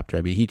this chapter.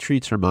 I mean, he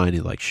treats Hermione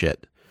like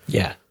shit.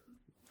 Yeah.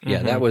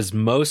 Yeah, that was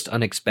most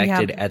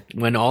unexpected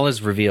when all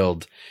is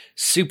revealed.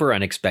 Super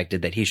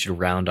unexpected that he should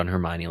round on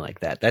Hermione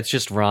like that. That's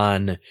just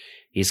Ron.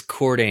 He's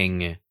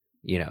courting,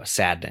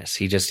 sadness.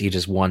 He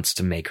just wants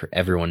to make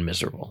everyone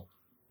miserable.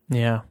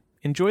 Yeah.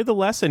 Enjoy the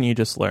lesson you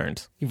just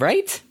learned.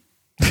 Right?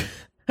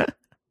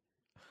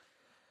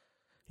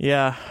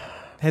 Yeah.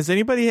 Have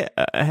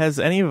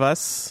any of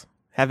us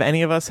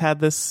had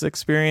this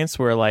experience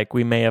where, like,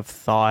 we may have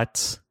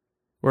thought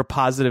where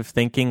positive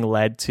thinking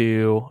led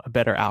to a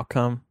better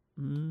outcome?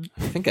 I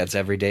think that's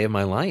every day of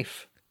my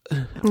life.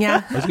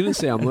 Yeah. I was going to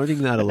say, I'm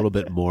learning that a little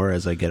bit more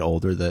as I get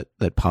older,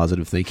 that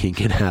positive thinking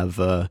can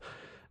have,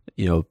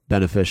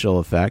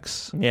 beneficial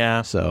effects.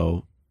 Yeah.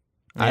 So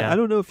Yeah. I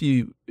don't know if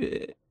you,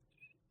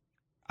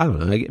 I don't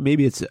know,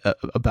 maybe it's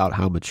about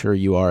how mature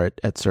you are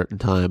at certain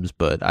times,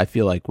 but I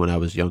feel like when I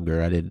was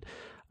younger, I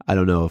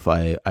don't know if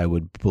I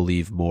would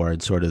believe more in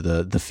sort of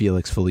the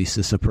Felix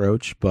Felicis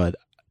approach, but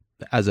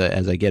as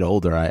I get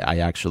older, I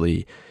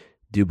actually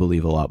do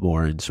believe a lot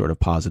more in sort of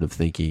positive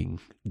thinking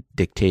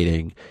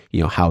dictating,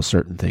 how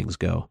certain things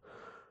go.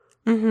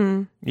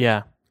 Mm-hmm.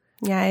 Yeah.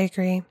 Yeah, I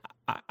agree.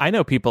 I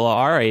know people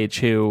our age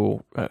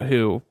who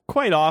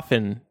quite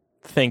often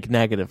think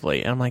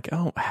negatively. And I'm like,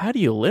 oh, how do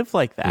you live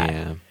like that?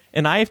 Yeah.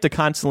 And I have to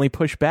constantly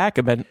push back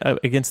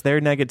against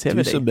their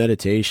negativity. Do some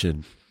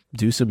meditation.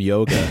 Do some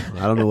yoga.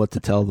 I don't know what to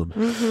tell them.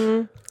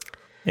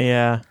 Mm-hmm.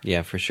 Yeah.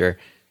 Yeah, for sure.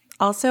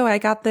 Also, I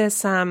got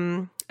this,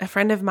 a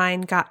friend of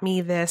mine got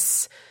me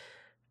this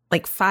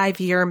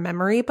 5-year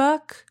memory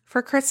book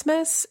for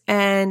Christmas,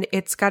 and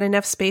it's got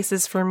enough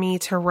spaces for me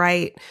to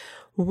write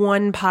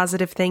one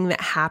positive thing that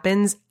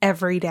happens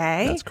every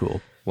day. That's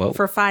cool. Whoa.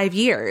 For 5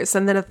 years.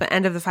 And then at the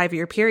end of the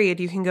 5-year period,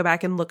 you can go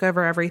back and look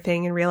over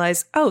everything and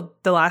realize, oh,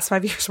 the last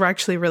 5 years were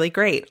actually really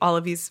great. All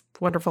of these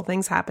wonderful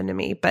things happened to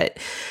me. But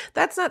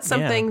that's not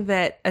something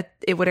that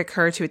it would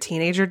occur to a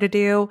teenager to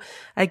do.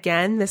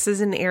 Again, this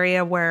is an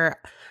area where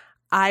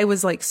I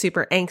was like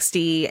super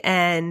angsty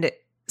and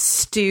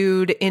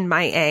stewed in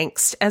my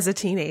angst as a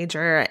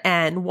teenager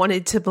and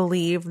wanted to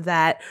believe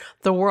that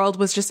the world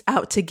was just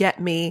out to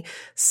get me.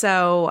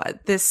 So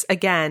this,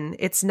 again,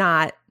 it's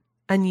not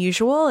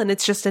unusual, and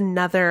it's just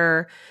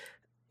another,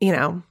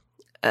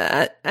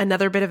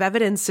 another bit of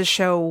evidence to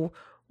show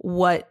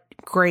what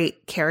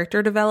great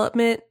character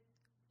development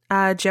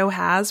Jo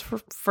has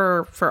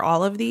for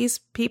all of these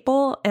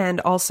people,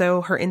 and also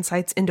her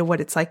insights into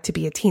what it's like to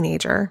be a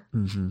teenager.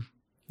 Mm-hmm.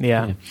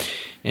 Yeah.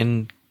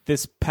 And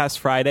this past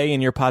Friday in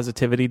your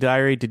positivity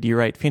diary, did you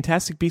write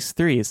Fantastic Beasts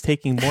 3 is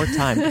taking more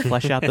time to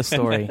flesh out the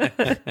story?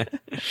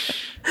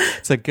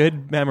 It's a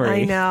good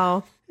memory. I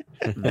know.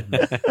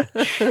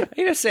 I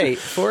gotta say,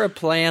 for a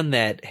plan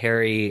that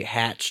Harry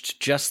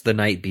hatched just the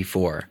night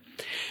before,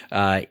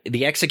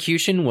 the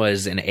execution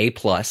was an A+.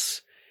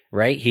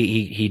 Right?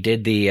 He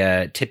did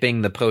the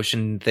tipping the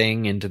potion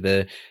thing into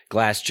the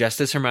glass just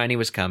as Hermione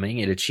was coming.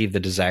 It achieved the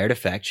desired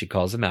effect. She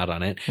calls him out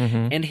on it.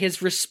 Mm-hmm. And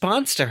his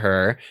response to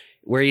her,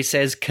 where he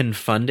says,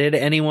 "Confunded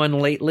anyone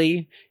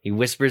lately?" He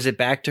whispers it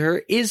back to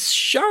her, is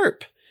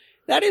sharp.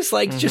 That is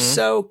like just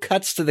so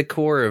cuts to the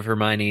core of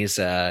Hermione's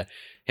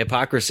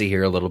hypocrisy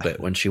here a little bit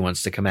when she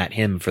wants to come at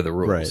him for the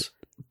rules. Right.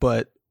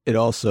 But it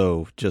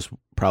also just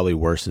probably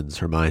worsens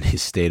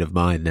Hermione's state of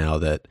mind now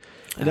that,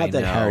 not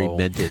that Harry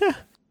meant it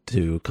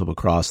to come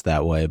across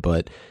that way,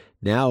 but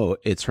now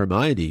it's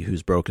Hermione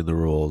who's broken the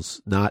rules,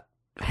 not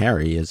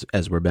Harry,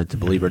 as we're meant to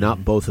believe, or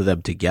not both of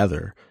them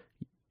together.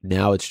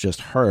 Now it's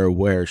just her,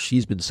 where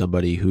she's been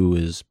somebody who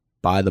is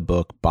by the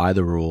book, by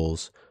the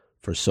rules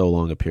for so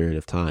long a period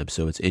of time.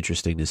 So it's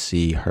interesting to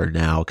see her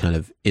now kind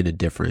of in a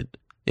different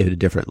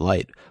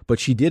light. But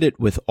she did it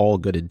with all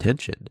good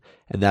intention,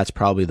 and that's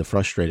probably the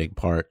frustrating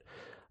part,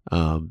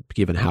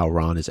 given how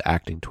Ron is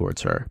acting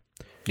towards her.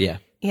 Yeah.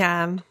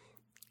 Yeah.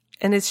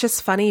 And it's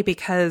just funny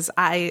because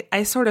I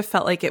sort of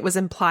felt like it was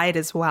implied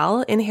as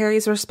well in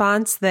Harry's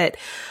response that,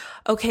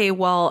 okay,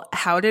 well,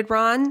 how did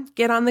Ron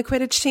get on the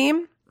Quidditch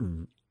team?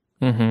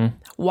 Mm-hmm.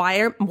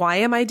 Why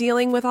am I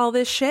dealing with all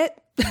this shit?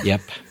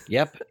 Yep. Oh,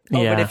 Yeah.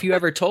 but if you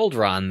ever told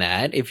Ron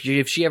that, if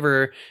she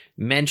ever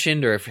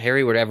mentioned, or if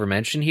Harry would ever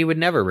mention, he would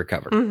never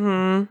recover.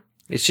 Mm-hmm.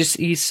 It's just,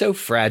 he's so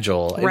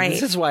fragile. And Right.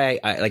 this is why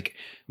I like,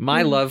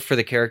 my love for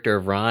the character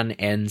of Ron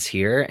ends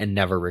here and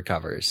never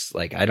recovers.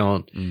 Like, I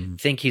don't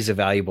think he's a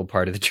valuable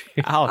part of the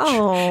team. Ouch.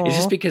 Oh. It's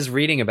just because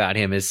reading about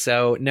him is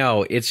so,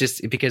 no, it's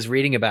just because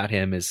reading about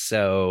him is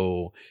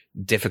so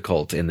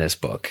difficult in this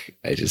book.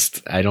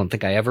 I don't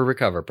think I ever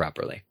recover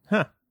properly.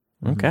 Huh.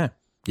 Okay.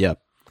 Yeah.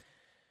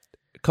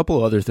 A couple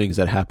of other things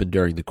that happened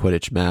during the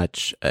Quidditch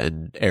match,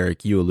 and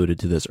Eric, you alluded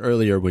to this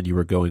earlier when you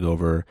were going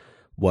over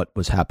what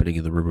was happening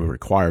in the room of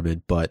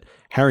requirement, but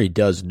Harry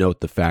does note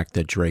the fact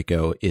that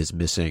Draco is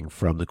missing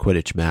from the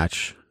Quidditch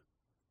match,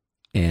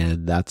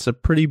 and that's a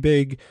pretty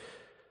big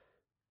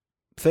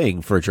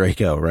thing for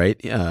Draco, right?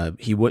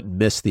 He wouldn't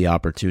miss the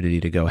opportunity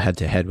to go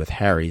head-to-head with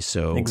Harry,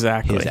 so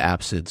Exactly. his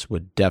absence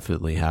would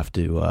definitely have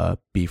to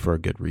be for a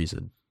good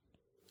reason.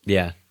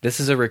 Yeah, this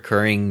is a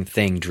recurring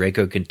thing.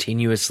 Draco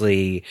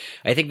continuously,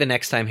 I think the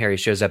next time Harry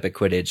shows up at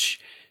Quidditch,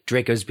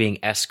 Draco's being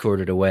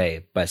escorted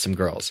away by some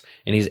girls,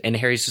 and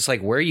Harry's just like,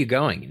 "Where are you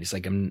going?" And he's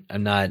like, "I'm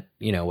not,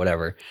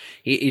 whatever."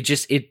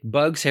 It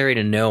bugs Harry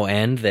to no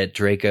end that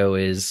Draco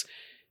is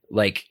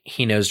like,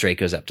 he knows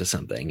Draco's up to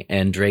something,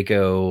 and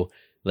Draco,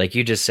 like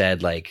you just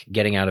said, like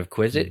getting out of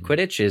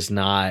Quidditch is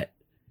not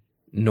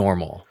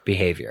normal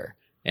behavior,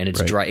 and it's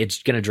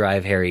it's going to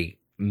drive Harry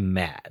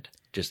mad,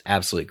 just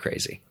absolutely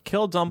crazy.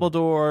 Kill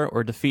Dumbledore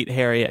or defeat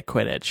Harry at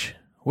Quidditch.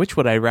 Which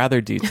would I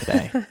rather do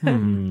today?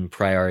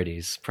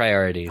 Priorities.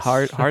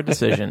 Hard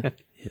decision.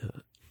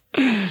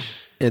 And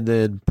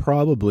then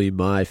probably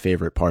my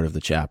favorite part of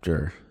the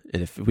chapter,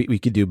 and if we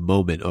could do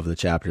moment of the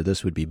chapter,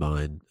 this would be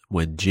mine,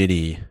 when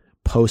Ginny,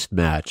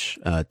 post-match,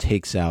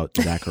 takes out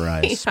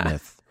Zachariah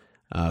Smith,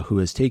 who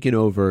has taken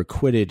over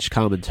Quidditch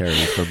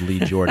commentary from Lee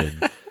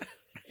Jordan.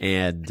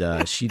 And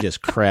she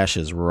just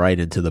crashes right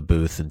into the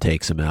booth and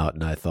takes him out.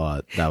 And I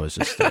thought that was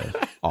just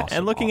awesome.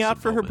 And looking out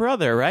for moment. her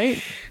brother,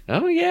 right?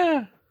 Oh,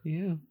 yeah.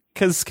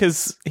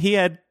 Because he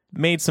had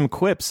made some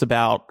quips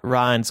about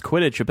Ron's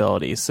Quidditch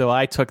abilities. So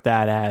I took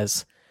that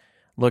as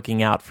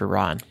looking out for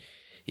Ron.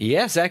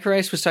 Yeah,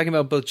 Zacharias was talking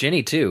about both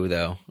Ginny, too,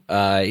 though.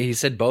 He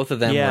said both of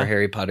them were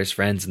Harry Potter's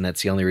friends, and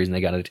that's the only reason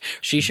they got it.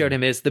 She showed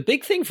him his. The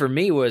big thing for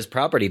me was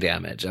property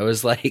damage. I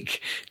was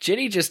like,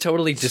 Ginny just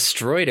totally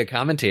destroyed a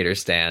commentator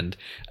stand.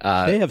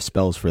 They have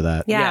spells for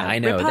that. Yeah, I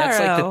know. Reparo. That's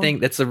like the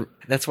thing.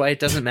 That's why it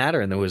doesn't matter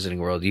in the Wizarding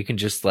world. You can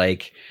just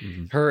like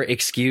her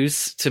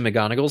excuse to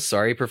McGonagall,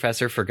 "Sorry,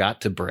 Professor,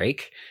 forgot to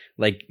break,"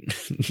 like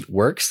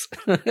works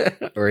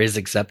or is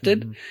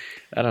accepted.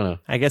 I don't know.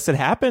 I guess it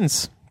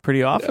happens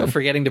pretty often.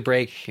 Forgetting to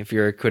break if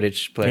you're a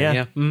Quidditch player. Yeah.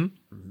 Yeah.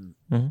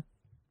 Mm-hmm.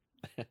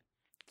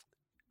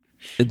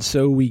 And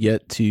so we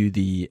get to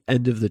the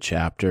end of the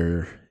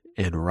chapter,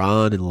 and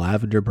Ron and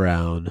Lavender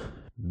Brown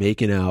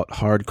making out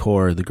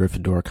hardcore in the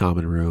Gryffindor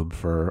common room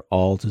for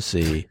all to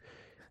see.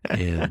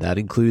 And that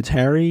includes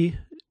Harry,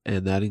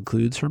 and that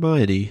includes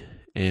Hermione.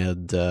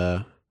 And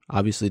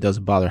Obviously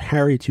doesn't bother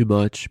Harry too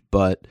much,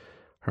 but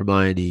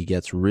Hermione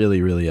gets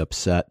really, really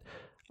upset.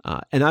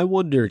 And I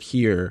wondered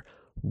here,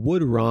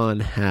 would Ron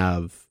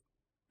have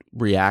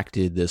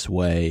reacted this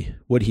way?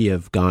 Would he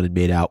have gone and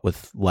made out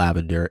with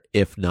Lavender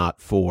if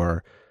not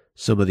for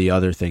some of the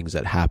other things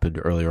that happened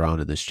earlier on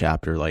in this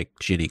chapter, like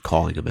Ginny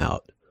calling him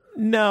out?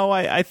 No,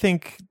 I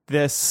think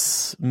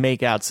this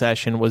makeout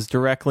session was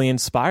directly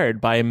inspired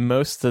by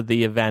most of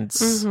the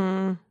events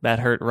that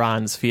hurt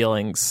Ron's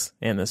feelings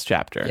in this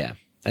chapter. Yeah,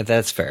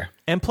 that's fair.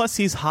 And plus,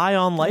 he's high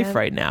on life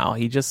right now.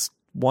 He just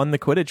won the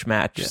Quidditch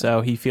match,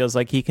 so he feels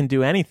like he can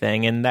do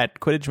anything. And that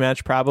Quidditch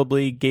match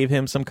probably gave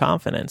him some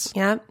confidence.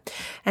 Yeah.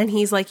 And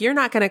he's like, you're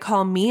not going to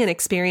call me an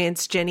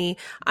experienced Ginny.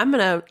 I'm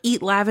going to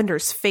eat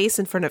Lavender's face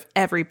in front of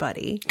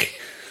everybody.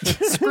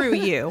 Screw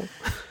you.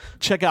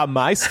 Check out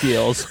my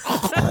skills.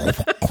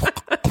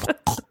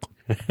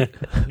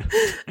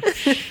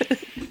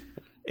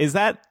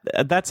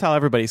 That's how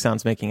everybody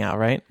sounds making out,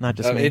 right? Not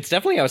just me. It's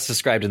definitely how it's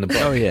described in the book.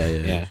 Oh,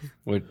 yeah.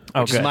 Which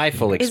is my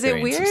full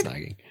experience of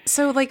snogging.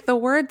 So, like, the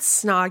word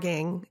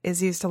snogging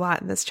is used a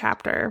lot in this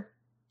chapter.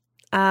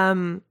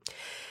 And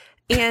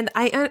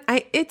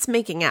I it's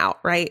making out,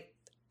 right?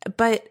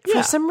 But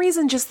for some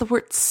reason, just the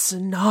word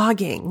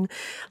snogging,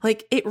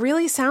 like, it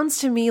really sounds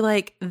to me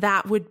like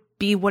that would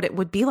be what it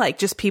would be like.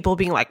 Just people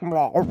being like,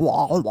 wah,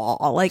 wah,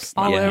 wah, like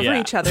all over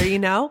each other, you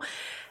know?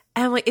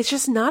 And like, it's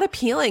just not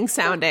appealing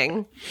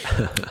sounding.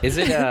 Is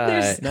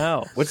it,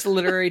 no. What's the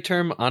literary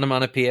term?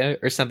 Onomatopoeia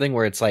or something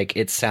where it's like,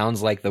 it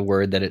sounds like the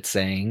word that it's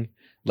saying,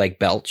 like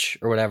belch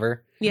or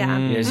whatever. Yeah.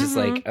 It's just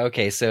like,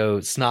 okay, so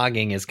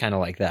snogging is kind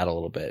of like that a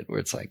little bit where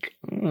it's like,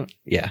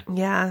 yeah.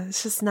 Yeah.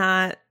 It's just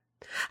not,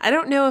 I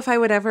don't know if I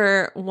would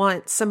ever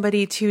want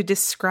somebody to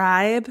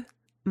describe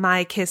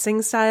my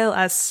kissing style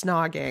as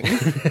snogging.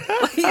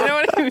 You know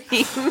what I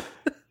mean?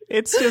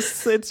 It's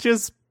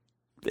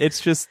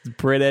just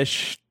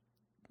British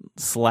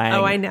slang.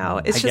 Oh, I know.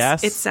 It's I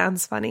guess. It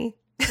sounds funny.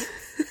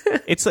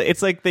 It's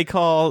like they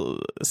call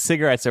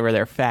cigarettes over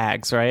there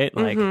fags, right?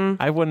 Like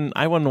I wouldn't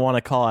want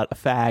to call it a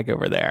fag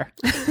over there.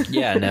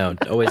 Yeah, no,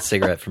 always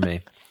cigarette for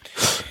me.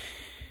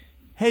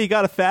 Hey, you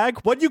got a fag?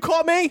 What'd you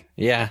call me?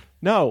 Yeah.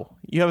 No,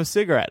 you have a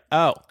cigarette.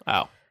 Oh.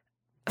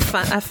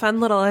 A fun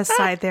little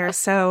aside there.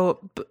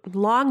 So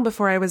long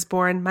before I was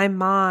born, my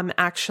mom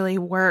actually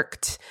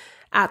worked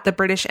at the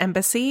British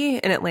Embassy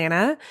in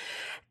Atlanta.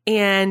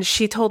 And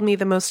she told me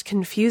the most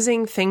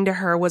confusing thing to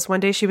her was one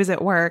day she was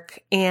at work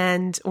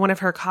and one of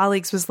her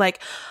colleagues was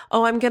like,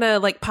 oh, I'm going to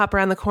like pop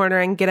around the corner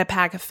and get a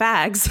pack of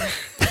fags.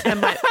 And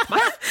my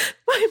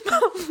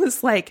mom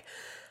was like,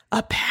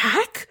 a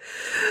pack?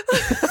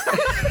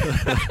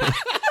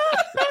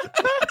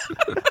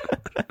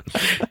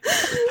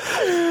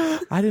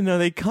 I didn't know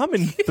they come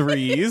in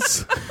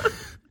threes.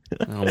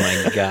 Oh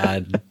my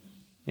God.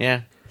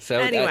 Yeah. So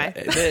anyway,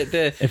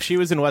 if she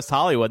was in West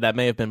Hollywood, that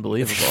may have been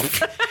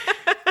believable.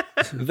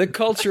 The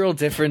cultural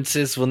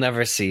differences will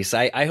never cease.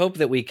 I hope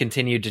that we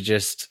continue to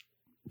just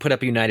put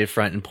up a united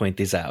front and point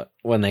these out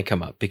when they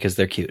come up because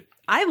they're cute.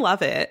 I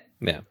love it.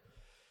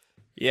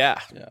 Yeah.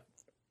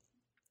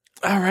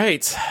 All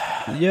right.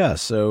 Yeah,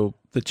 so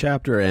the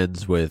chapter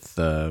ends with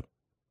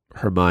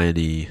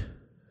Hermione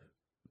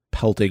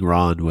pelting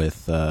Ron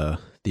with the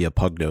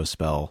Apugno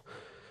spell.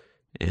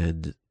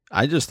 And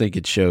I just think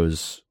it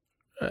shows,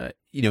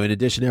 in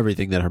addition to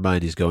everything that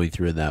Hermione's going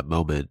through in that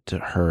moment,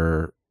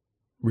 her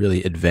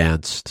really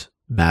advanced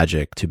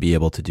magic to be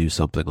able to do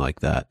something like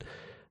that.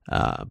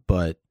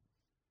 But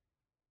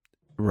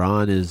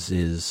Ron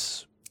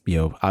is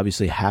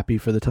obviously happy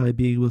for the time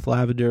being with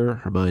Lavender.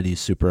 Hermione's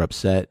super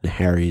upset, and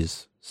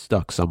Harry's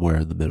stuck somewhere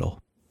in the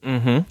middle.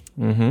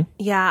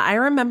 Yeah, I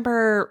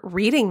remember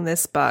reading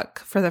this book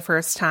for the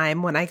first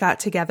time when I got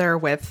together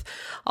with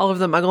all of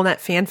the MuggleNet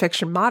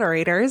fanfiction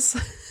moderators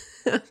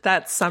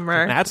that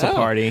summer. That's a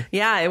party.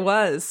 Yeah, it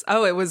was.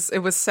 Oh, it was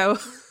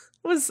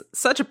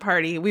such a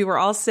party. We were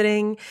all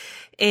sitting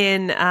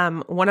in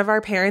one of our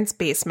parents'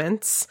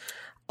 basements,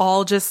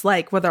 all just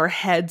like with our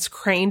heads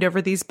craned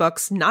over these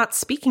books, not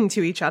speaking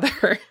to each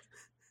other.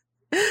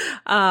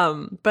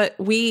 But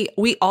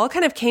we all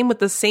kind of came with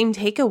the same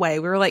takeaway.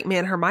 We were like,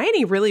 man,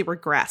 Hermione really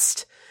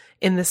regressed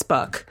in this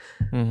book.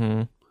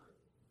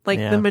 Like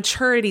the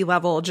maturity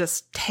level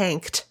just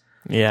tanked.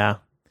 Yeah.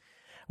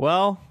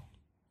 Well,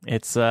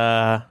 it's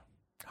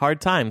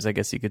hard times, I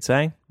guess you could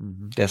say.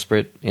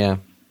 Desperate. Yeah.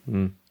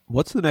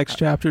 What's the next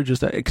chapter?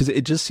 Just because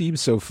it just seems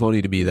so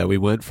funny to me that we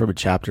went from a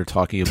chapter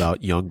talking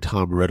about young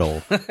Tom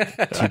Riddle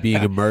to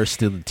being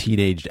immersed in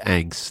teenage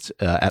angst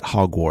at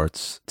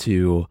Hogwarts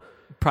to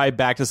probably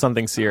back to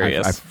something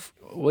serious.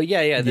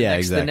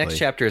 The next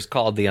chapter is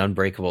called The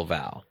Unbreakable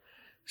Vow.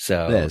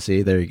 So yeah,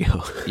 see, there you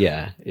go.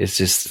 Yeah, it's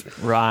just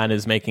Ron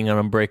is making an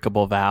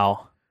unbreakable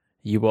vow.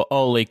 You will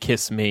only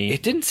kiss me.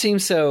 It didn't seem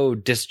so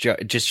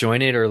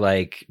disjointed or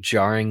like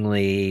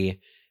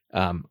jarringly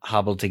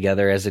hobbled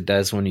together as it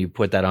does when you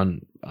put that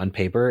on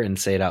paper and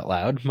say it out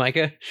loud,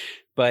 Micah.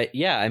 But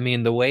yeah, I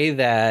mean, the way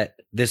that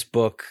this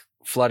book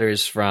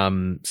flutters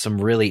from some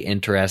really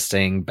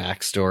interesting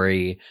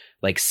backstory,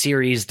 like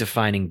series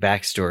defining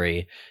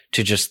backstory,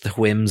 to just the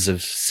whims of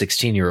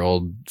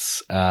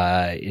 16-year-olds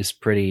is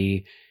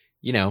pretty,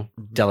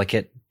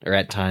 delicate, or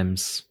at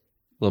times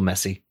a little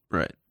messy.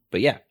 Right.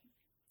 But yeah.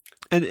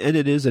 And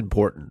it is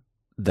important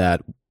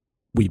that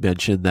we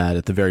mention that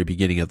at the very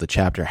beginning of the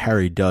chapter,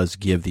 Harry does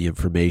give the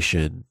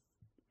information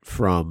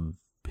from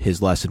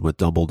his lesson with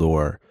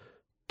Dumbledore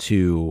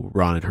to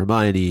Ron and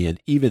Hermione. And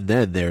even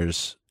then,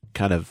 there's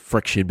kind of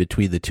friction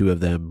between the two of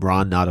them,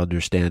 Ron not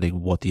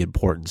understanding what the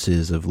importance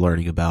is of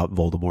learning about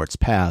Voldemort's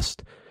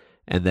past.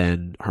 And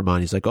then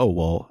Hermione's like, oh,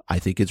 well, I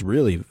think it's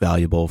really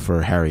valuable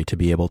for Harry to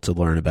be able to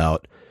learn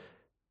about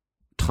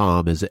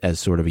Tom as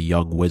sort of a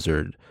young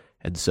wizard.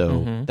 And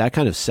so that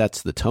kind of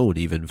sets the tone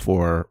even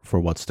for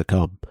what's to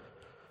come.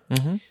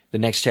 Mm-hmm. The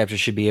next chapter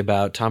should be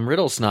about Tom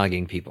Riddle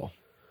snogging people.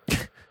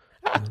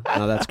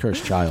 No, that's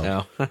Cursed Child.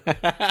 No.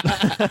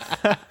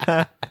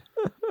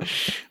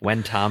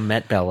 When Tom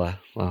met Bella.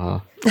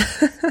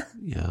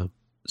 Yeah.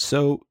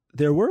 So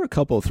there were a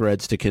couple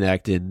threads to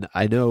connect, and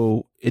I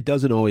know it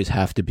doesn't always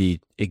have to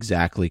be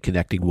exactly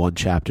connecting one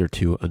chapter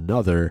to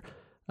another.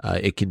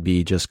 It can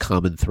be just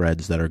common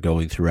threads that are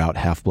going throughout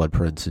Half-Blood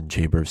Prince and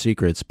Chamber of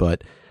Secrets.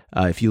 But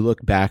if you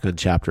look back on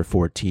chapter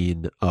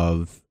 14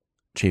 of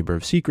Chamber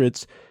of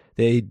Secrets,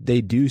 they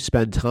do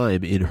spend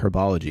time in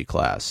herbology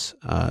class.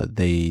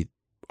 They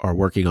are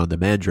working on the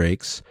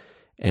mandrakes.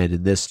 And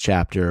in this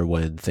chapter,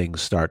 when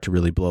things start to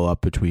really blow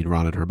up between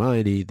Ron and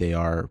Hermione, they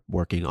are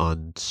working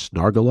on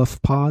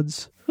Snargaluff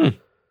pods. And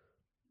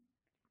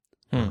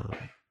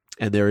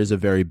there is a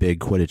very big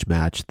Quidditch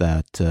match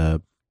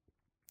that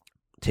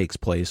takes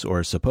place,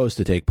 or is supposed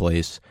to take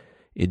place,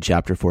 in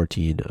Chapter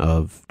 14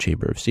 of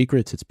Chamber of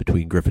Secrets. It's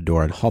between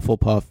Gryffindor and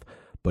Hufflepuff,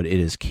 but it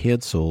is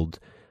canceled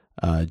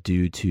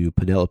due to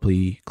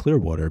Penelope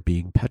Clearwater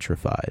being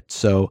petrified.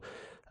 So,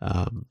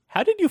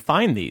 how did you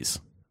find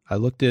these? I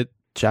looked at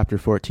Chapter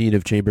 14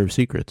 of Chamber of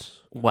Secrets.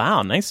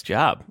 Wow, nice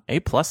job. A+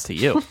 to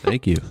you.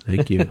 Thank you.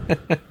 Thank you.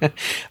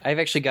 I've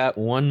actually got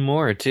one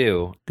more,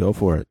 too. Go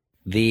for it.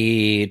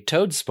 The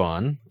toad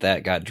spawn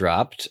that got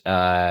dropped,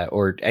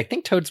 or I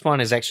think toad spawn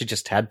is actually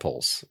just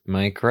tadpoles. Am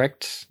I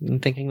correct in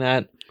thinking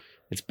that?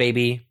 It's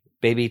baby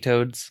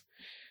toads.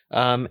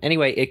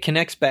 Anyway, it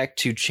connects back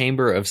to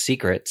Chamber of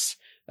Secrets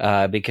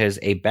because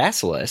a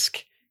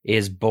basilisk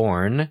is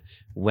born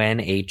when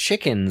a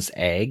chicken's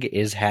egg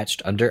is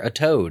hatched under a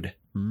toad.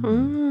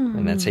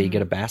 And that's how you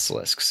get a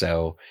basilisk.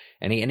 So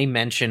any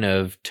mention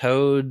of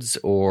toads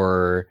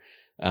or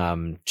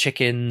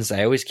chickens,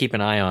 I always keep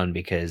an eye on,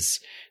 because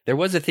there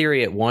was a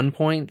theory at one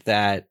point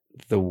that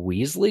the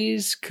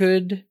Weasleys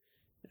could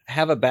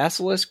have a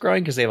basilisk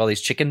growing because they have all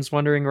these chickens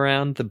wandering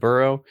around the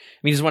burrow. I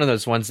mean, it's one of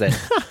those ones that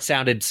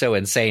sounded so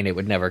insane it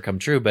would never come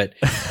true. But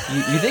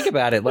you think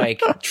about it,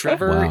 like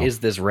Trevor is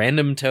this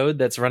random toad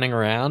that's running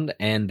around,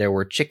 and there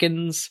were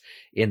chickens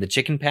in the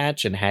chicken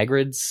patch in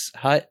Hagrid's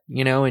hut,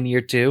 in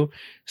year 2.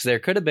 So there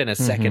could have been a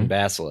second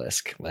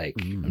basilisk. Like,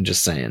 I'm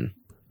just saying.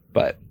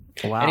 But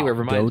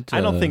anyway,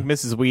 I don't think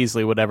Mrs.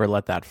 Weasley would ever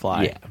let that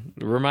fly. Yeah.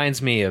 It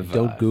reminds me of...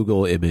 Don't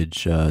Google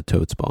image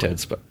toad spawn. Toad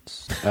spawn.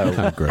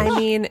 Oh, gross. I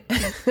mean,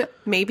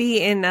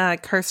 maybe in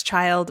Cursed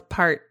Child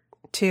Part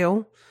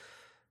 2,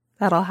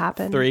 that'll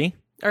happen. 3?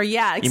 Or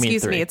yeah,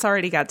 excuse me, 3. It's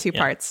already got 2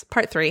 parts.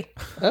 Part 3.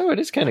 Oh, it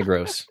is kind of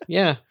gross.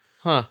 Yeah.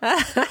 Huh.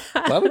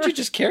 Why would you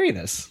just carry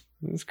this?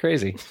 It's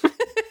crazy.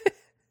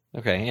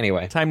 Okay,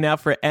 anyway. Time now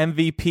for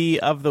MVP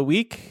of the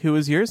week. Who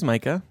is yours,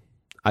 Micah?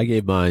 I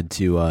gave mine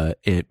to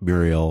Aunt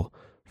Muriel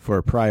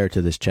for, prior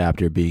to this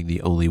chapter, being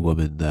the only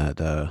woman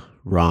that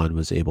Ron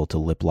was able to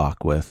lip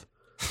lock with.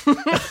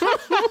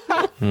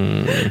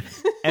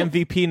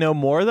 MVP no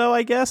more, though,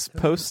 I guess,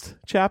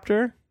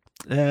 post-chapter?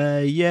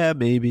 Yeah,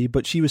 maybe,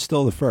 but she was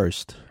still the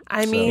first.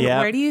 I mean,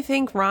 where do you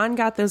think Ron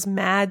got those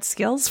mad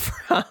skills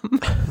from?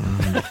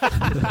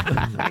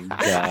 Oh my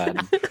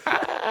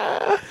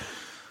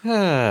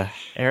God.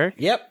 Eric?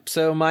 Yep,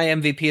 so my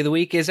MVP of the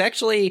week is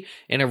actually,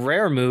 in a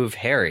rare move,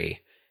 Harry.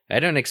 I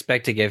don't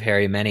expect to give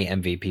Harry many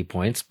MVP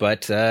points,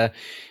 but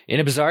in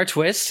a bizarre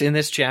twist in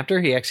this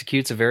chapter, he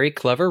executes a very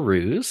clever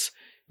ruse,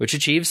 which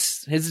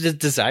achieves his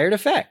desired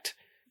effect.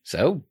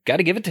 So,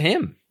 gotta give it to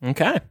him.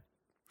 Okay.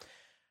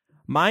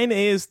 Mine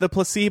is the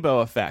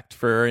placebo effect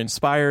for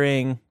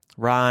inspiring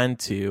Ron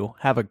to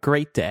have a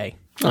great day.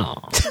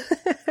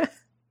 Aww.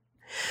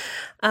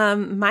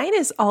 Mine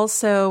is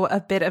also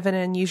a bit of an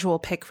unusual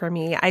pick for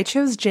me. I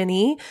chose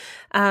Ginny.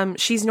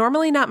 She's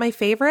normally not my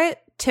favorite.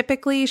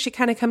 Typically, she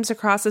kind of comes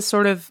across as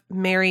sort of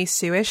Mary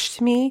Sue-ish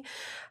to me.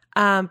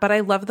 But I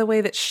love the way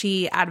that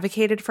she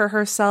advocated for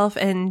herself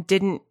and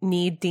didn't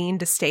need Dean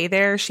to stay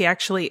there. She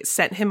actually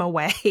sent him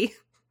away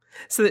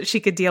so that she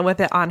could deal with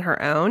it on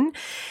her own.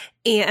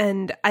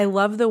 And I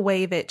love the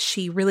way that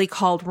she really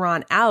called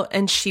Ron out,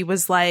 and she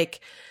was like,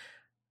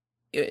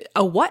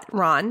 a what,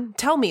 Ron?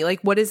 Tell me,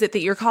 like, what is it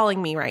that you're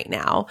calling me right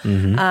now?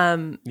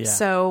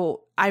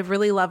 So I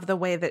really love the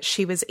way that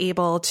she was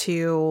able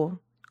to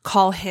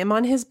call him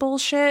on his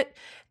bullshit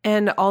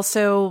and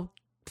also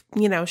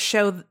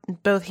show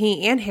both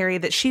he and Harry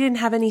that she didn't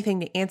have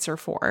anything to answer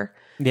for.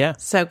 Yeah.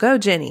 So go,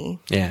 Ginny.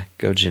 Yeah,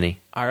 go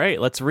Ginny. All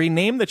right, let's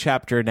rename the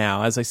chapter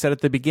now. As I said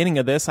at the beginning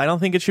of this, I don't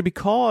think it should be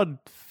called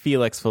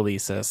Felix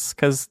Felicis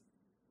because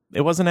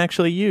it wasn't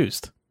actually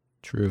used.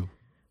 True.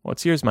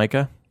 What's yours,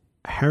 Micah?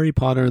 Harry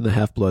Potter and the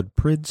Half-Blood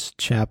Prince,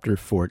 Chapter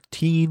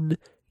 14,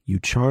 You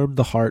Charmed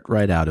the Heart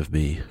Right Out of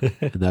Me.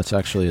 And that's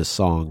actually a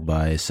song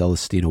by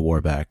Celestina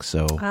Warbeck,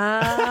 so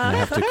I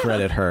have to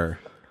credit her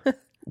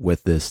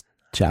with this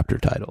chapter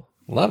title.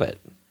 Love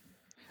it.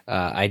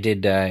 I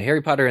did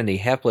Harry Potter and the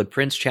Half-Blood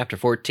Prince, Chapter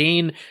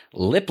 14,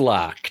 Lip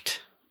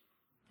Locked.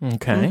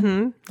 Okay.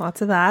 Mm-hmm.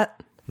 Lots of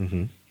that.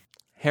 Mm-hmm.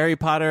 Harry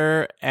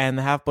Potter and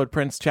the Half-Blood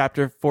Prince,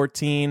 Chapter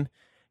 14,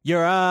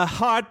 You're a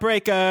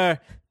heartbreaker,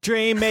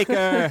 dream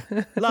maker,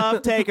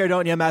 love taker,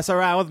 don't you mess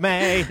around with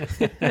me.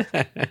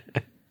 A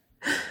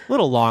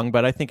little long,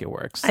 but I think it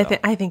works. So.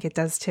 I think it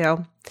does too.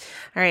 All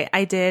right.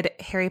 I did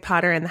Harry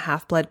Potter and the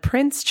Half-Blood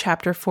Prince,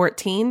 Chapter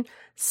 14,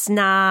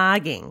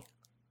 Snogging.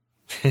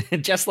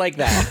 Just like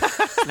that.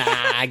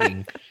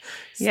 Snogging.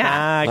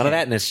 Yeah. A lot of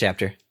that in this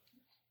chapter.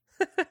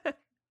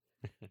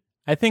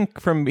 I think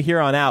from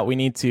here on out, we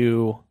need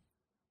to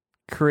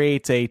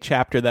create a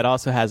chapter that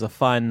also has a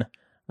fun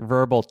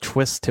verbal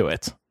twist to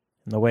it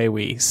in the way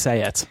we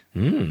say it.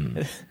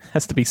 It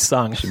has to be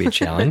sung. Should be a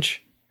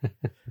challenge.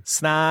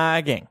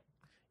 Snogging.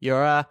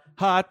 You're a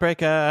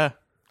heartbreaker.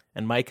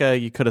 And Micah,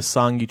 you could have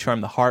sung You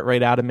Charmed the Heart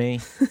Right Out of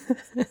Me.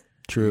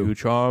 True. You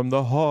charm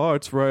the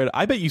hearts right.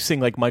 I bet you sing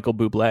like Michael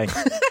Bublé.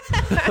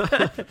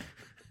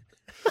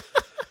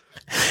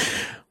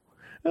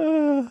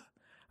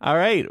 All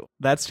right.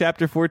 That's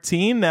chapter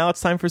 14. Now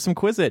it's time for some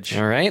Quizzitch.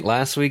 All right.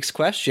 Last week's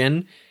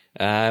question.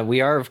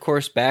 We are, of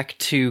course, back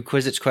to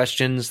Quizzitch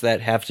questions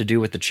that have to do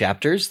with the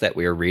chapters that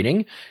we are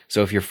reading.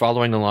 So if you're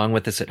following along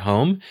with us at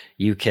home,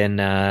 you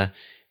can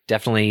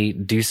definitely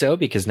do so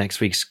because next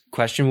week's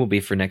question will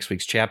be for next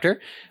week's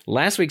chapter.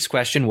 Last week's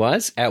question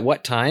was, at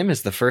what time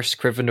is the first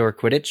Gryffindor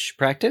Quidditch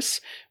practice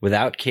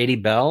without Katie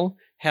Bell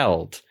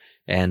held?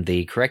 And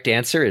the correct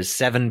answer is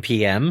 7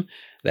 p.m.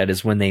 That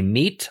is when they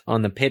meet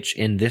on the pitch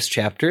in this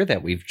chapter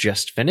that we've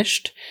just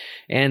finished.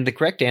 And the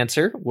correct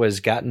answer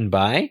was gotten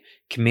by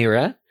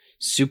Kamira,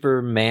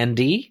 Super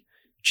Mandy,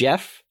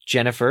 Jeff,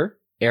 Jennifer,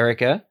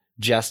 Erica,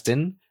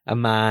 Justin,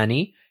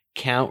 Amani,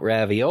 Count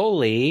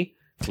Ravioli,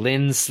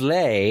 Lynn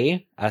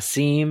Slay,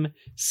 Asim,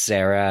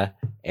 Sarah,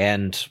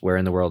 and where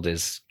in the world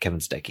is Kevin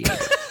Stecky?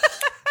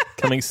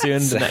 Coming soon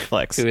to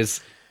Netflix. Who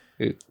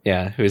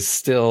is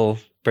still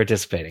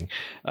participating.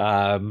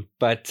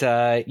 But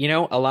a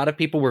lot of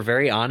people were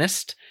very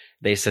honest.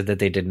 They said that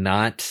they did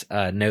not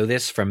know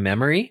this from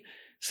memory.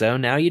 So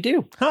now you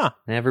do. Huh.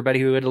 And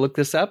everybody who had to look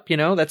this up,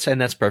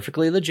 that's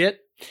perfectly legit.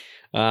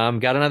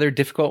 Got another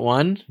difficult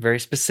one, very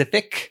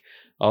specific.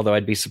 Although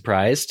I'd be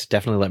surprised.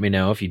 Definitely let me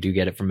know if you do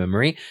get it from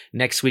memory.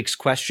 Next week's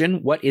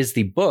question, what is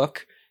the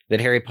book that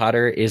Harry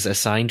Potter is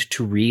assigned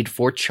to read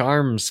for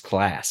Charms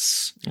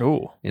class?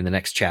 Ooh. In the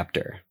next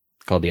chapter,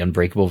 called The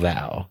Unbreakable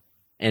Vow.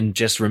 And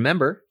just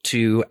remember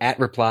to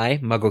 @reply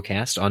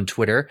MuggleCast on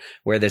Twitter,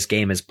 where this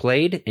game is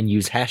played, and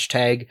use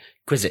hashtag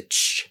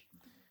Quizzitch.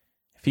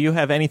 If you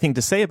have anything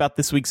to say about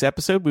this week's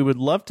episode, we would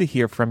love to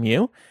hear from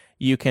you.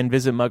 You can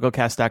visit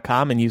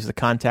MuggleCast.com and use the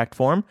contact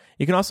form.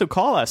 You can also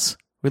call us.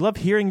 We love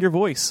hearing your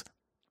voice.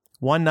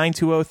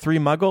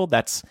 1-920-3-MUGGLE.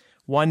 That's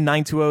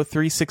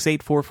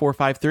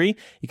 1-920-368-4453.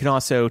 You can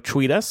also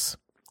tweet us,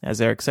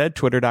 as Eric said,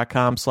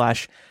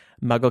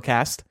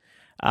 twitter.com/MuggleCast.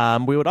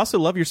 We would also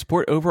love your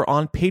support over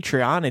on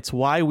Patreon. It's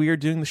why we are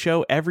doing the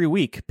show every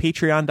week.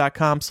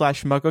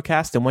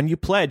 Patreon.com/MuggleCast. And when you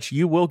pledge,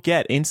 you will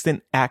get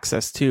instant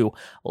access to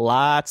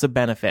lots of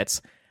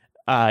benefits.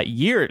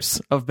 Years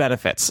of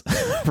benefits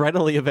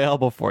readily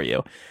available for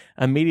you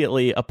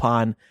immediately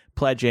upon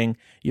pledging.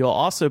 You'll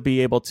also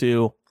be able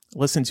to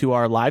listen to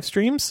our live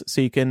streams, so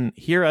you can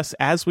hear us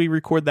as we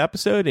record the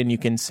episode, and you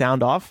can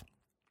sound off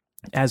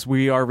as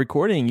we are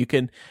recording. You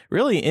can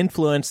really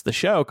influence the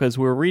show because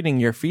we're reading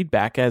your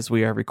feedback as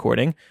we are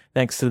recording,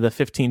 thanks to the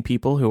 15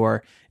 people who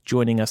are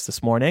joining us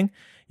this morning.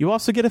 You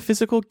also get a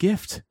physical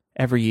gift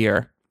every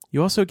year.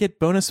 You also get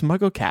bonus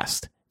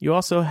MuggleCast. You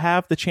also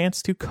have the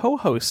chance to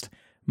co-host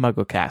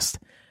MuggleCast.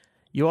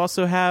 You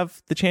also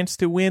have the chance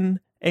to win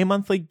a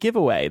monthly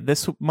giveaway.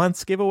 This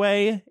month's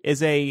giveaway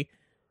is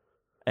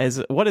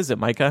what is it,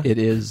 Micah? It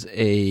is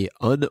a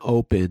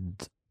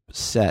unopened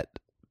set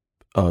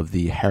of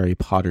the Harry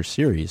Potter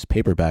series,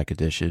 paperback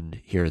edition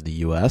here in the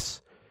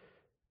U.S.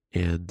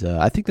 And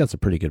I think that's a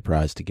pretty good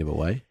prize to give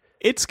away.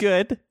 It's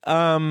good.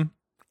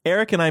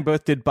 Eric and I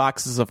both did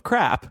boxes of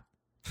crap,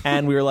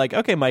 and we were like,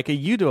 okay, Micah,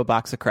 you do a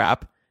box of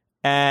crap.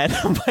 And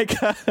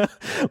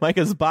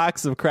Micah's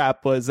box of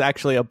crap was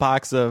actually a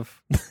box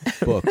of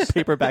books,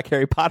 paperback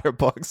Harry Potter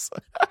books.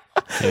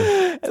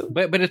 Yeah.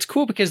 But it's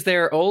cool because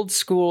they're old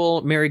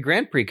school Mary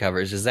Grand Prix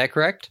covers. Is that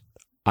correct?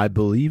 I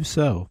believe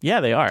so.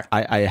 Yeah, they are.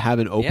 I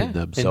haven't opened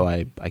them, so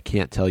I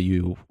can't tell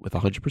you with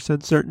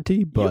 100%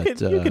 certainty. But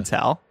you can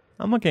tell.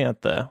 I'm looking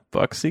at the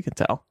books. You can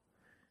tell.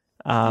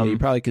 You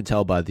probably can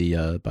tell by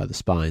the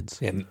spines.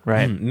 Yeah,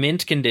 Right.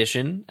 Mint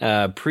condition,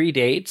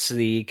 predates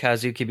the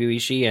Kazu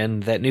Kibuishi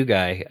and that new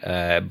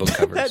guy book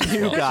covers. That as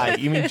new well. guy.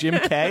 You mean Jim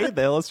Kay,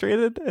 the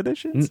illustrated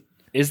editions?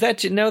 Is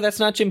that no? That's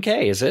not Jim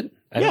Kay, is it?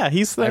 Yeah,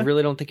 he's the. I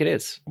really don't think it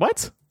is.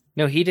 What?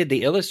 No, he did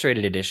the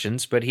illustrated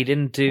editions, but he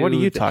didn't do. What are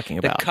you talking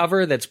about? The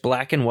cover that's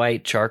black and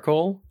white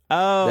charcoal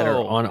Oh. that are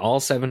on all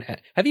 7.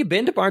 Have you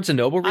been to Barnes and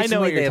Noble recently? I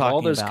know what they you're have all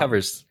talking those about.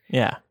 covers.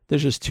 Yeah.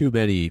 There's just too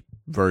many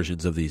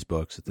versions of these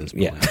books at this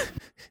point. Yeah.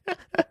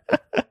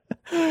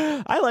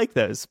 I like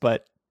those,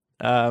 but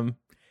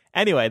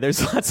anyway,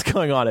 there's lots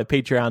going on at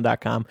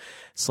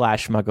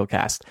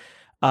patreon.com/MuggleCast.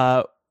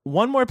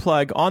 One more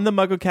plug. On the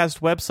MuggleCast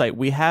website,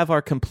 we have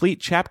our complete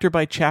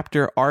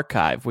chapter-by-chapter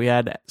archive. We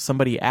had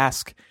somebody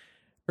ask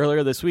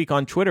earlier this week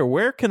on Twitter,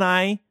 where can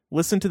I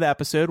listen to the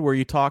episode where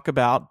you talk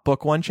about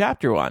Book 1,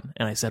 Chapter 1?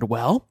 And I said,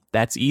 well,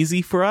 that's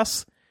easy for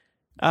us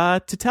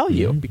to tell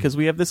you because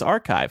we have this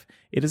archive.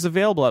 It is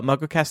available at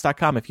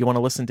MuggleCast.com if you want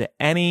to listen to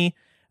any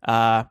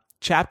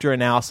chapter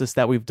analysis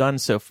that we've done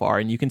so far,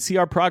 and you can see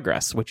our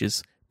progress, which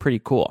is pretty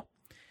cool.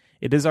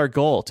 It is our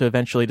goal to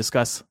eventually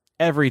discuss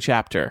every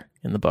chapter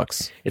in the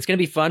books. It's going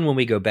to be fun when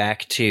we go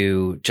back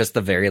to just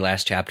the very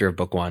last chapter of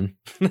book 1.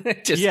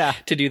 Just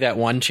to do that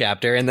one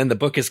chapter, and then the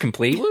book is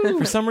complete.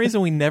 For some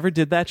reason, we never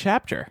did that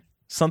chapter.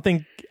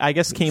 Something, I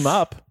guess, came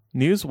up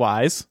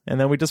news-wise, and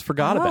then we just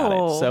forgot about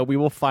it. So we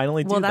will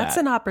finally do that. Well, that's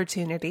an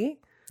opportunity.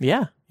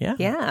 Yeah.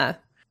 Yeah.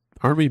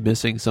 Aren't we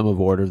missing some of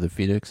Order of the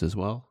Phoenix as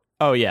well?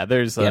 Oh, yeah.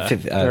 There's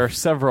there are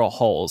several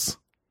holes.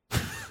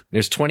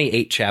 There's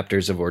 28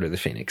 chapters of Order of the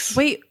Phoenix.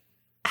 Wait,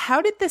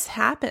 how did this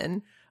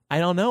happen? I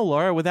don't know,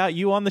 Laura. Without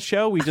you on the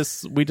show, we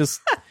just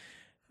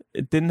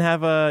didn't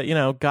have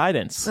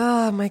guidance.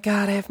 Oh my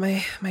God, I have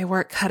my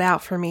work cut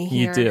out for me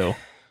here.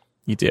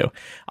 You do.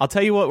 I'll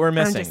tell you what we're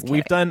missing. just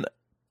We've kidding. done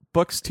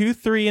books 2,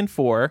 3, and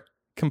 4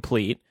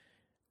 complete.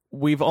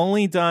 We've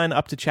only done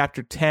up to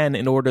chapter 10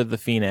 in Order of the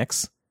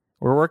Phoenix.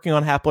 We're working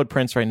on Half-Blood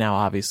Prince right now,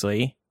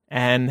 obviously,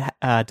 and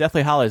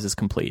Deathly Hallows is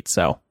complete.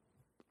 So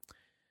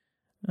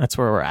that's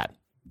where we're at.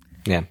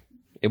 Yeah.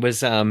 It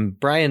was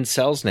Brian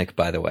Selznick,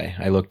 by the way.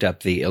 I looked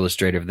up the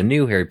illustrator of the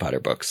new Harry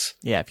Potter books.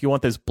 Yeah, if you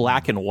want those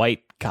black and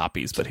white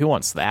copies, but who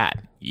wants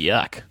that?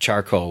 Yuck.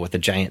 Charcoal with a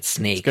giant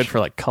snake. It's good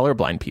for like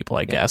colorblind people,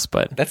 I guess,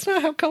 but That's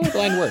not how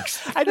colorblind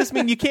works. I just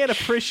mean if you can't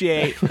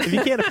appreciate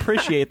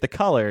the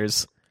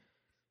colors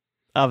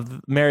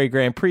of Mary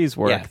Grand Prix's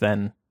work,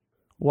 then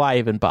why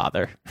even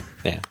bother?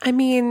 Yeah. I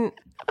mean,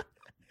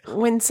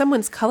 when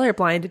someone's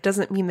colorblind, it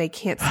doesn't mean they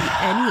can't see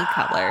any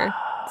color.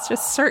 It's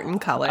just certain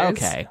colors.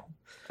 Okay.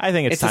 I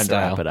think it's It's a time to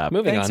wrap style. it up.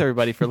 Moving Thanks on.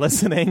 everybody for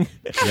listening.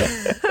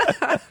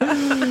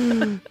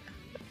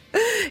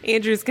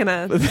 Andrew's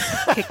gonna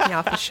kick me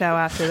off the show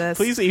after this.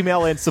 Please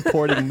email in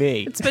supporting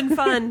me. It's been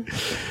fun.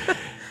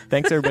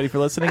 Thanks everybody for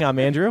listening. I'm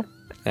Andrew.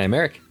 I'm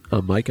Eric.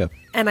 I'm Micah.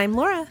 And I'm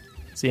Laura.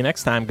 See you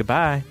next time.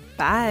 Goodbye.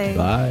 Bye.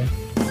 Bye.